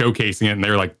were like showcasing it and they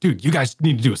were like, dude, you guys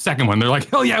need to do a second one. They're like,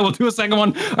 hell yeah, we'll do a second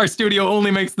one. Our studio only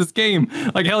makes this game.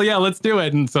 Like, hell yeah, let's do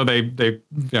it. And so they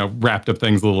wrapped up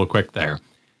things a little quick there.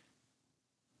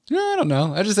 I don't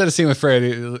know. I just had a scene with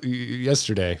Freya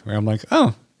yesterday where I'm like,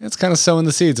 oh, it's kind of sowing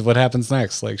the seeds of what happens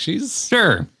next. Like, she's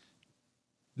sure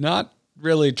not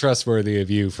really trustworthy of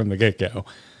you from the get-go.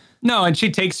 No, and she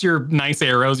takes your nice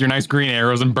arrows, your nice green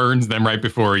arrows, and burns them right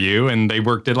before you. And they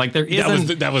worked it like there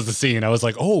isn't. That was the scene. I was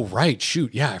like, oh, right,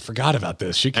 shoot. Yeah, I forgot about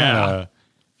this. She kind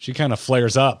of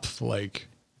flares up like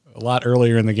a lot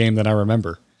earlier in the game than I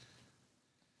remember.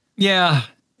 Yeah,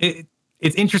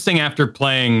 it's interesting after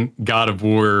playing God of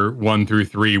War 1 through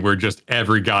 3, where just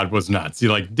every god was nuts.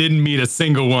 You like didn't meet a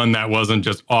single one that wasn't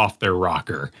just off their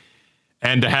rocker.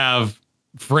 And to have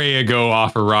Freya go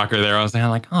off her rocker there, I was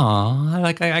like, oh,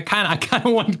 I kind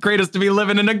of want Kratos to be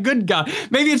living in a good god.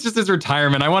 Maybe it's just his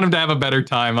retirement. I want him to have a better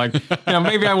time. Like,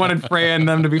 maybe I wanted Freya and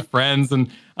them to be friends, and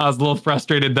I was a little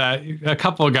frustrated that a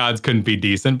couple of gods couldn't be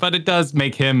decent. But it does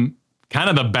make him kind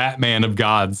of the Batman of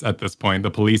gods at this point,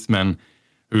 the policeman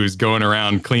who's going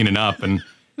around cleaning up. And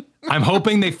I'm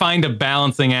hoping they find a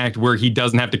balancing act where he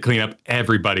doesn't have to clean up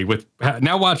everybody. With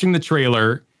now watching the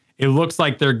trailer, it looks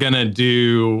like they're gonna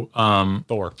do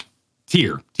Thor.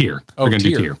 Tyr. They're gonna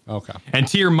do Tyr. Okay. And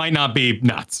Tyr might not be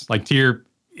nuts. Like Tyr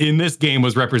in this game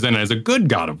was represented as a good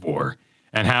god of war,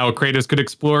 and how Kratos could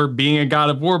explore being a god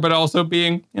of war, but also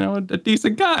being, a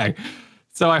decent guy.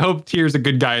 So I hope Tyr's a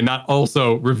good guy and not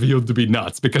also revealed to be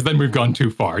nuts, because then we've gone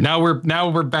too far. Now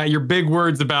we're back. Your big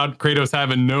words about Kratos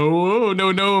having no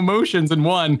emotions in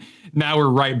 1. Now we're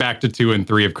right back to 2 and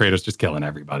 3 of Kratos just killing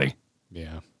everybody.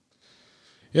 Yeah.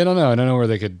 I don't know. I don't know where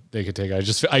they could take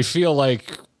it. I feel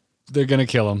like they're gonna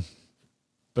kill him,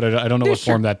 but I don't know what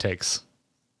form that takes.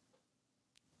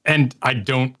 And I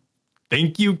don't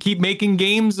think you keep making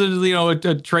games as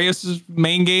Atreus'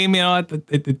 main game.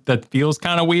 That feels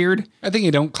kind of weird. I think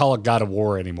you don't call it God of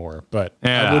War anymore, but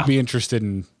I would be interested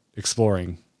in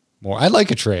exploring more. I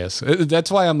like Atreus. That's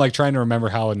why I'm like trying to remember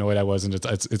how annoyed I was, and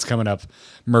it's coming up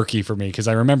murky for me because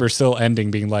I remember still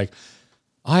ending being like,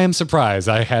 I am surprised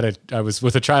I was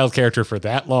with a child character for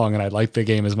that long and I liked the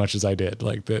game as much as I did.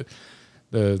 Like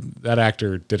that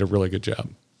actor did a really good job.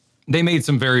 They made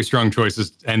some very strong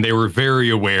choices, and they were very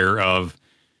aware of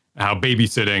how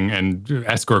babysitting and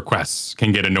escort quests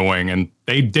can get annoying. And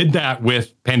they did that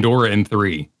with Pandora in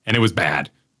 3, and it was bad.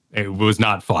 It was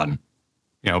not fun.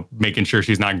 Making sure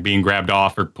she's not being grabbed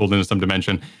off or pulled into some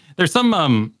dimension. There's some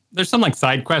like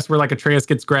side quests where like Atreus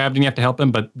gets grabbed and you have to help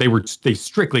him, but they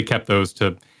strictly kept those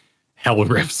to hell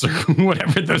rifts or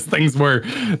whatever those things were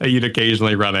that you'd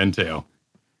occasionally run into.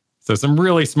 So some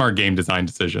really smart game design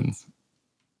decisions.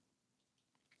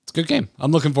 It's a good game.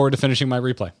 I'm looking forward to finishing my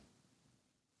replay.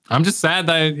 I'm just sad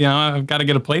that I've got to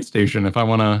get a PlayStation if I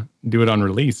want to do it on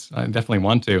release. I definitely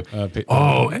want to.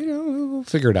 We'll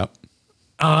figure it out.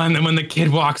 And then when the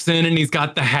kid walks in and he's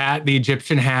got the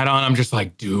Egyptian hat on, I'm just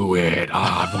like, do it.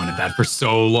 I've wanted that for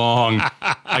so long.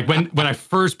 Like when I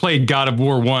first played God of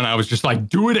War 1, I was just like,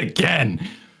 do it again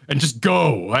and just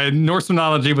go. Norse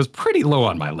mythology was pretty low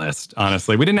on my list,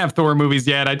 honestly. We didn't have Thor movies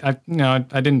yet. I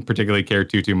didn't particularly care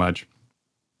too much.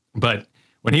 But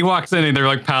when he walks in and they're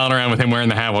like palling around with him wearing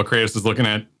the hat while Kratos is looking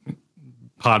at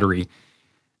pottery.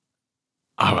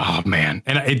 Oh man.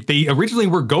 And they originally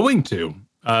were going to.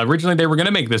 Originally, they were going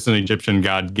to make this an Egyptian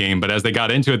god game, but as they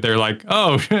got into it, they're like,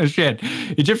 oh, shit.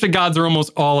 Egyptian gods are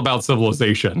almost all about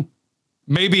civilization.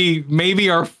 Maybe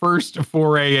our first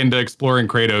foray into exploring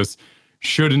Kratos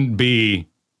shouldn't be,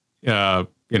 him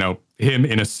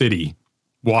in a city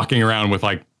walking around with,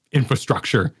 like,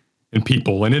 infrastructure and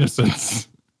people and innocence.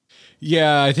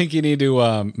 Yeah, I think you need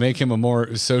to make him a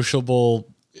more sociable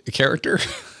character.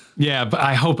 Yeah, but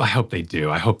I hope they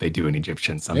do. I hope they do an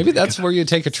Egyptian something. Maybe that's where you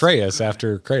take Atreus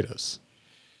after Kratos.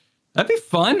 That'd be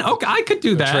fun. Okay, I could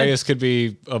do that. Atreus could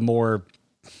be a more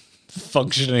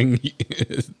functioning,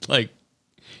 like,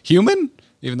 human,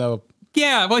 even though...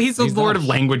 Yeah, well, he's a lord of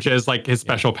languages. Like, his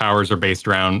special powers are based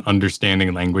around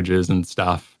understanding languages and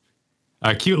stuff.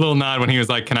 A cute little nod when he was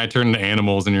like, can I turn into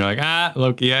animals? And you're like,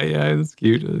 Loki, yeah, that's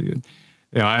cute.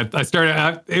 I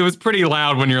started, it was pretty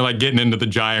loud when you're like getting into the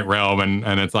giant realm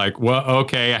and it's like, well,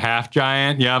 okay, a half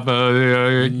giant. Yeah.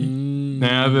 The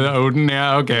Odin.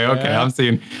 Yeah. Okay.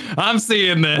 I'm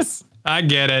seeing this. I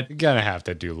get it. You're gonna have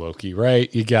to do Loki,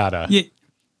 right? You gotta.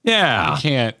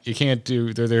 Yeah. You can't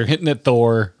do, they're hitting at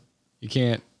Thor. You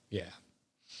can't, yeah.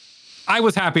 I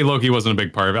was happy Loki wasn't a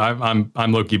big part of it.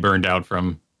 I'm Loki burned out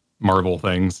from Marvel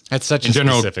things. That's such a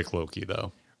specific Loki,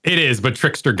 though. It is, but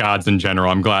trickster gods in general,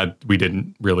 I'm glad we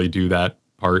didn't really do that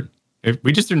part.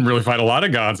 We just didn't really fight a lot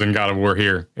of gods in God of War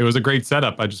here. It was a great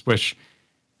setup. I just wish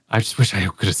I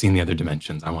could have seen the other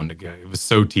dimensions. I wanted to go. It was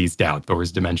so teased out,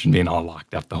 Thor's dimension being all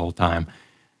locked up the whole time.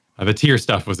 The tier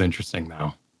stuff was interesting,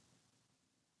 though.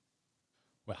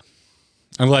 Well,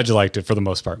 I'm glad you liked it for the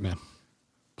most part, man.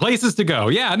 Places to go.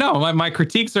 Yeah, no, my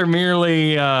critiques are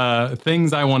merely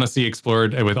things I want to see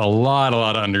explored with a lot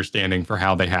of understanding for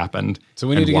how they happened. So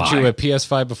we need to get you a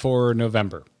PS5 before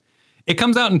November. It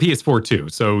comes out in PS4 too.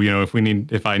 So,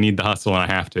 if I need the hustle and I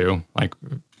have to, like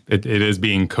it is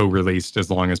being co-released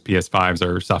as long as PS5s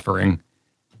are suffering.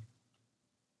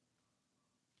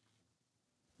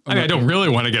 I mean, I don't really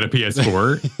want to get a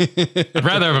PS4. I'd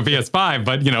rather have a PS5,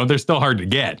 but they're still hard to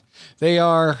get. They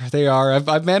are.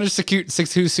 I've managed to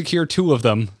secure 2 of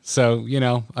them, so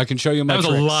I can show you my. That was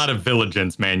tricks. a lot of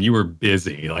vigilance, man. You were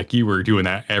busy, like you were doing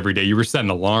that every day. You were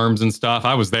setting alarms and stuff.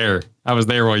 I was there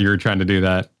while you were trying to do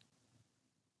that.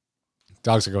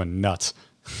 Dogs are going nuts.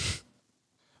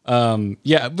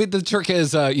 Yeah, but the trick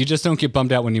is you just don't get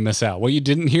bummed out when you miss out. What you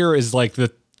didn't hear is like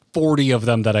the 40 of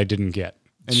them that I didn't get.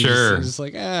 And sure. You're just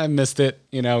like, I missed it.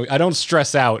 I don't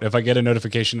stress out if I get a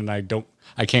notification and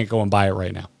I can't go and buy it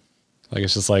right now. Like,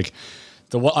 it's just like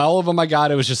all of them I got,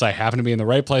 it was just, I happened to be in the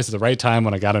right place at the right time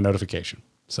when I got a notification.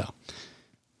 So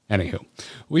anywho,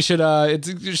 we should,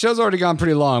 the show's already gone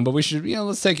pretty long, but we should,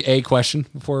 let's take a question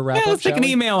before we wrap up. Let's take an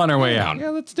email on our way out.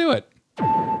 Yeah, let's do it.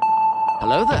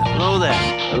 Hello there. Hello there.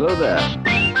 Hello there.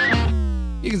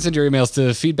 You can send your emails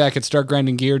to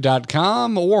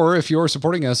feedback@startgrindinggear.com, or if you're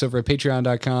supporting us over at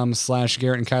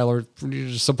patreon.com/Garrett and Kyler,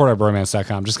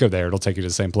 supportourbromance.com. Just go there. It'll take you to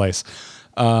the same place.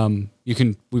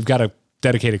 We've got a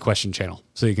dedicated question channel,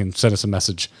 so you can send us a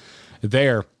message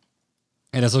there.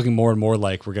 And it's looking more and more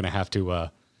like we're going to have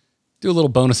to do a little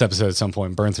bonus episode at some point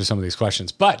and burn through some of these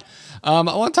questions. But I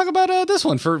want to talk about this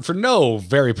one for no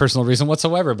very personal reason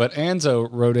whatsoever. But Anzo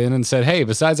wrote in and said, hey,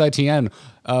 besides ITN,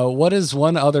 what is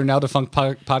one other now defunct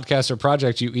podcast or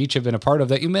project you each have been a part of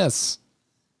that you miss?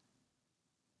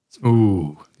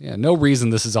 Ooh. Yeah, no reason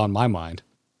this is on my mind.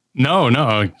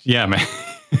 No. Yeah, man.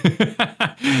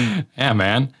 Yeah,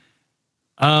 man.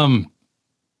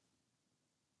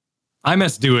 I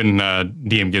miss doing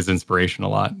DM Gives Inspiration a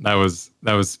lot. That was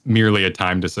merely a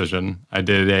time decision. I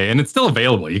did and it's still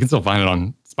available. You can still find it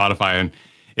on Spotify, and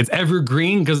it's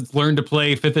evergreen because it's Learn to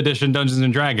Play 5th edition Dungeons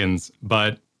and Dragons,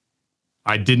 but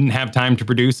I didn't have time to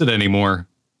produce it anymore.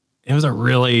 It was a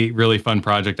really, really fun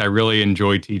project. I really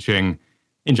enjoy teaching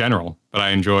in general, but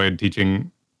I enjoyed teaching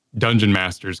Dungeon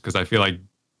Masters because I feel like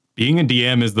being a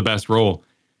DM is the best role.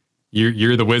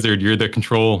 You're the wizard. You're the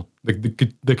control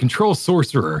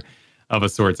sorcerer of a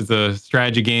sorts. It's a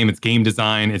strategy game. It's game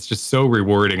design. It's just so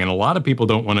rewarding. And a lot of people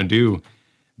don't want to do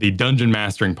the dungeon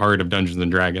mastering part of Dungeons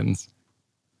and Dragons.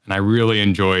 And I really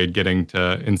enjoyed getting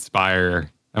to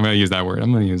inspire. I'm going to use that word.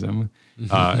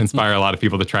 Inspire a lot of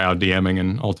people to try out DMing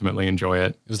and ultimately enjoy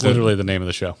it. It was literally the name of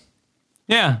the show.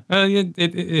 Yeah. It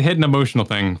hit an emotional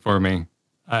thing for me.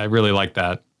 I really liked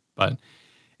that. But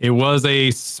it was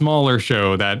a smaller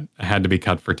show that had to be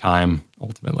cut for time,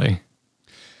 ultimately.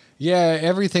 Yeah,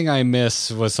 everything I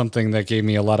miss was something that gave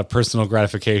me a lot of personal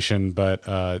gratification, but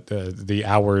the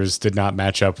hours did not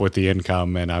match up with the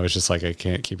income, and I was just like, I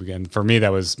can't keep again. For me,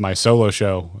 that was my solo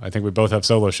show. I think we both have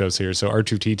solo shows here, so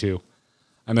R2T2.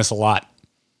 I miss a lot.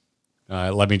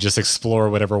 Let me just explore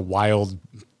whatever wild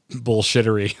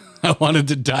bullshittery I wanted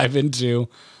to dive into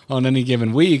on any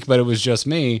given week, but it was just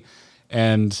me,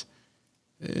 and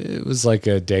it was like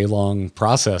a day-long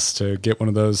process to get one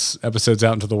of those episodes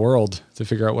out into the world to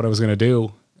figure out what I was going to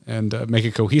do and make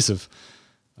it cohesive.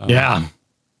 Yeah.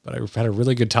 But I had a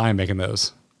really good time making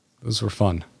those. Those were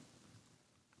fun.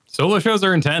 Solo shows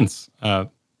are intense.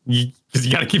 Because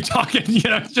you got to keep talking.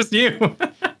 It's just you. You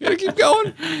got to keep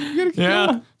going.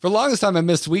 Going. For the longest time, I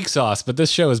missed Weak Sauce, but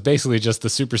this show is basically just the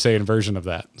Super Saiyan version of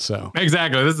that. So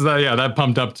exactly. This is that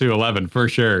pumped up to 11 for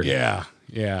sure. Yeah.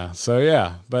 Yeah. So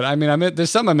yeah, but I mean, there's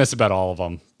some I miss about all of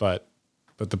them, but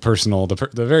the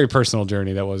very personal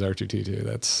journey that was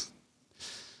R2T2,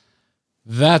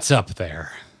 that's up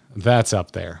there. That's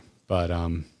up there. But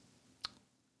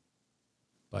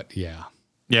yeah.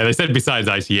 Yeah, they said besides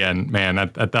ITN, man,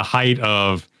 at the height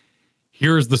of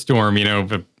Here's the Storm,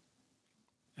 and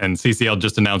CCL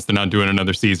just announced they're not doing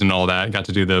another season and all that. Got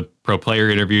to do the pro player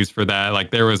interviews for that.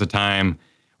 Like, there was a time,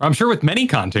 I'm sure with many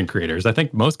content creators, I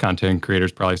think most content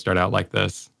creators probably start out like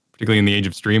this, particularly in the age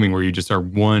of streaming, where you just are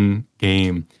one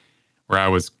game, where I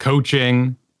was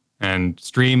coaching and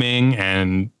streaming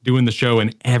and doing the show,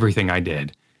 and everything I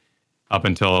did up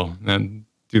until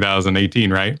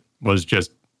 2018, right, was just,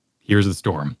 here's the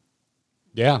storm.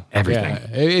 Yeah. Everything. Yeah.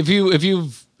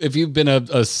 If you've been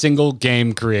a single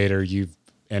game creator, you've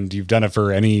done it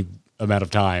for any amount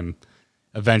of time,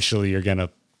 eventually you're going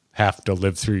to have to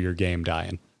live through your game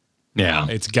dying. Yeah.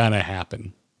 It's going to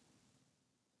happen.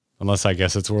 Unless I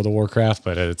guess it's World of Warcraft,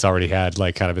 but it's already had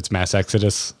like kind of its mass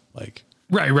exodus. Like,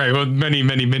 Right. Well,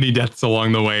 many deaths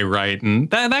along the way, right? And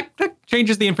that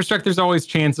changes the infrastructure. There's always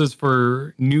chances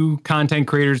for new content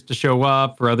creators to show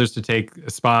up, for others to take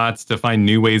spots, to find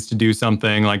new ways to do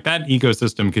something. Like, that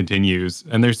ecosystem continues.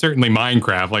 And there's certainly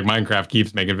Minecraft. Like, Minecraft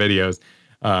keeps making videos.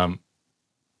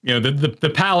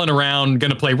 The palin around,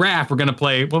 gonna play Raft. We're gonna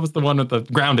play, what was the one with the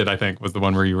Grounded, I think, was the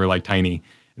one where you were like tiny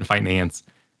and fighting ants.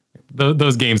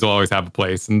 Those games will always have a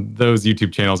place. And those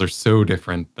YouTube channels are so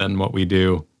different than what we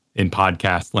do in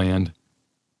podcast land.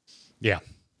 Yeah.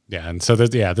 And so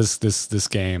this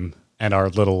game and our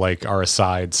little, like, our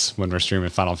asides when we're streaming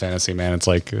Final Fantasy, man, it's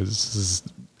like,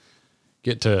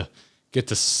 get to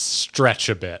stretch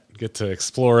a bit, get to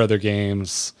explore other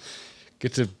games,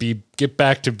 get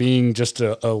back to being just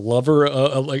a lover,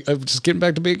 just getting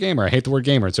back to be a gamer. I hate the word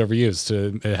gamer. It's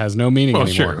overused. It has no meaning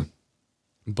anymore. Sure.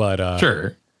 But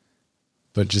sure.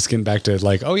 But just getting back to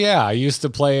like, oh yeah, I used to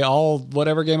play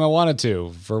whatever game I wanted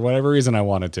to for whatever reason I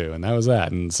wanted to, and that was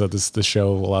that. And so this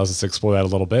show allows us to explore that a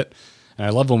little bit. And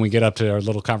I love when we get up to our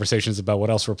little conversations about what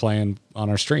else we're playing on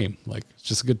our stream. Like, it's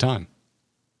just a good time.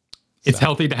 It's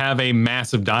healthy to have a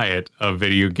massive diet of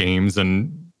video games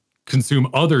and consume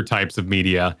other types of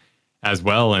media as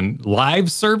well. And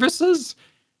live services,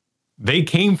 they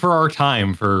came for our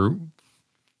time for,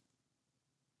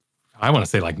 I want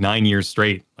to say, like 9 years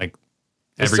straight. Like,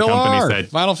 every company said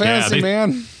Final Fantasy,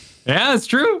 man. Yeah, it's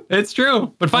true. It's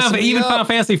true. But Final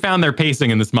Fantasy found their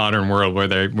pacing in this modern world where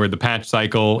the patch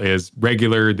cycle is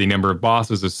regular, the number of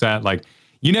bosses is set. Like,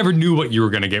 you never knew what you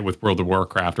were going to get with World of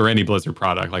Warcraft or any Blizzard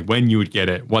product, like when you would get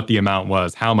it, what the amount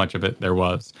was, how much of it there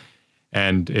was.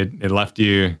 And it left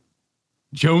you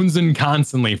jonesing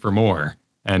constantly for more,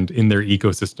 and in their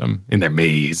ecosystem, in their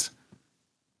maze.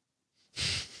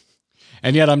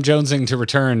 And yet I'm jonesing to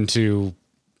return to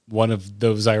one of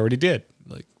those I already did.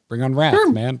 Like, bring on Wrath,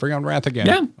 man. Bring on Wrath again.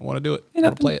 Yeah. I want to do it. I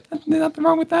want to play it. Nothing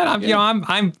wrong with that.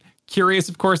 I'm curious,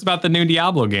 of course, about the new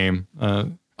Diablo game.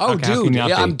 Dude.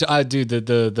 Yeah, dude,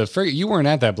 you weren't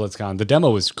at that BlizzCon. The demo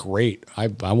was great. I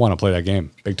want to play that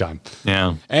game big time.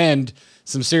 Yeah. And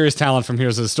some serious talent from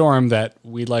Heroes of the Storm that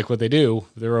we like what they do.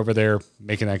 They're over there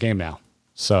making that game now.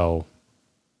 So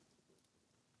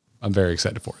I'm very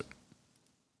excited for it.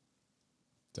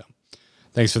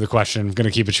 Thanks for the question. I'm going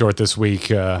to keep it short this week.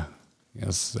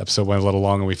 This episode went a little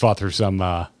long, and we fought through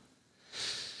some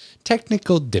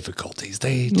technical difficulties.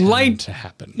 They tend to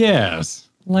happen. Yes.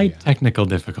 Light technical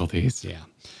difficulties. Yeah.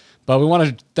 But we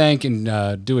want to thank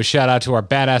and do a shout out to our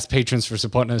badass patrons for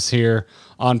supporting us here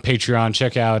on Patreon.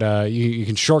 Check out, you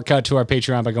can shortcut to our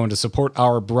Patreon by going to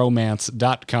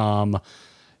supportourbromance.com.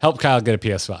 Help Kyle get a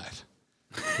PS5.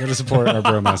 Go to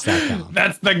supportourbromance.com.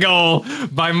 That's the goal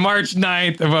by March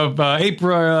 9th of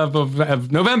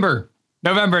November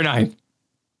 9th.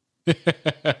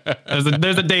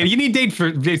 There's a date. You need dates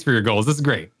for your goals. This is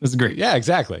great. Yeah,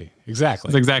 exactly. That's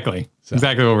exactly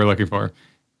what we're looking for.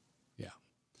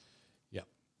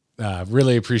 Yeah.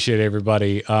 Really appreciate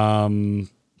everybody.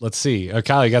 Let's see.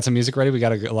 Kyle, you got some music ready? We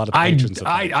got a lot of patrons.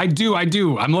 I do.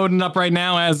 I'm loading up right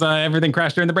now as everything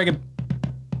crashed during the break.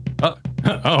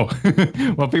 Oh,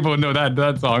 well, people would know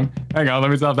that song. Hang on,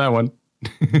 let me stop that one.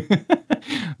 A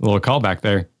little callback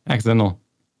there. Accidental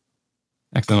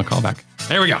callback.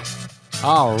 There we go.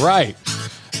 All right.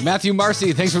 Matthew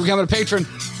Marcy, thanks for becoming a patron.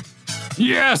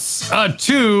 Yes,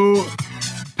 to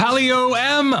Paleo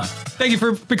M. Thank you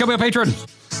for becoming a patron.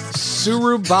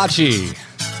 Surubachi,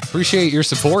 appreciate your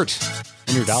support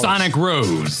and your dollars. Sonic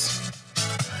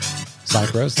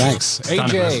Rose, thanks.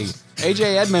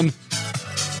 AJ Edmond.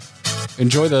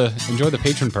 Enjoy the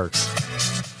patron perks.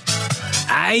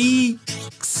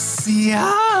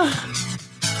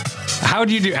 How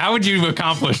would you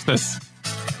accomplish this?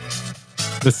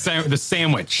 The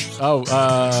sandwich. A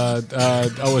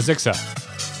Zixa.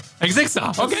 A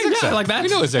Zixa. Okay, Zixa. Yeah, I like that. We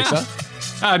know a Zixa.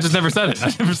 Yeah. I just never said it.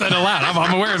 I never said it aloud.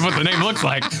 I'm aware of what the name looks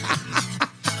like.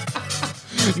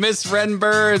 Miss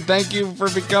Redbird, thank you for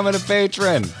becoming a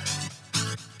patron.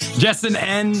 Justin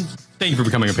N, thank you for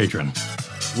becoming a patron.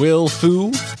 Will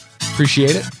Fu,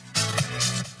 appreciate it.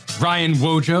 Ryan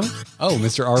Wojo. Oh,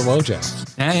 Mr. R. Wojo.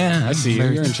 Yeah. I see you.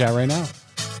 You're in chat right now.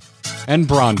 And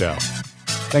Brondo.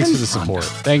 Thanks for the support.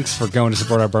 Thanks for going to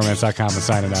supportourbromance.com and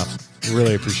signing up.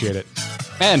 Really appreciate it.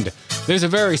 And there's a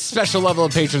very special level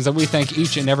of patrons that we thank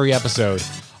each and every episode.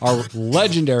 Our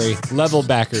legendary level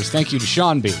backers. Thank you to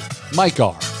Sean B, Mike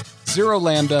R, Zero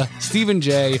Lambda, Stephen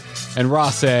J, and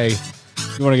Ross A.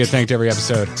 You want to get thanked every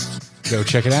episode? Go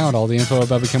check it out. All the info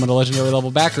about becoming a legendary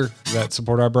level backer is at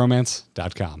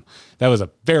supportourbromance.com. That was a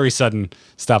very sudden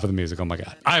stop of the music. Oh my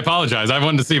God. I apologize. I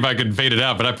wanted to see if I could fade it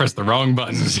out, but I pressed the wrong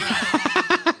button.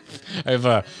 I have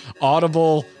a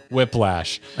audible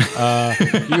whiplash. You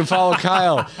can follow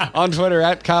Kyle on Twitter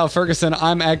at Kyle Ferguson.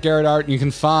 I'm at Garrett Art. And you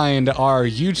can find our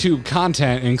YouTube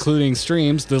content, including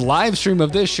streams, the live stream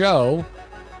of this show,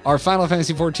 our Final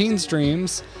Fantasy XIV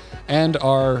streams, and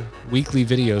our weekly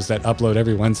videos that upload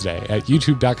every Wednesday at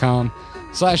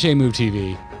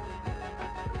youtube.com/AMoveTV.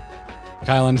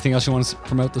 Kyle, anything else you want to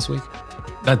promote this week?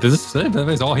 That is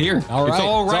all here. All right. It's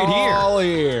all right here. All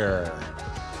here.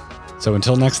 So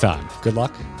until next time, good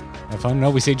luck. Have fun.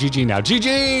 No, we say GG now.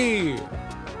 GG!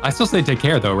 I still say take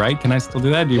care, though, right? Can I still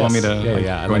do that? Do you want me to?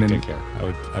 Yeah, I like take care. I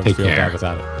would take feel care. bad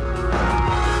without it.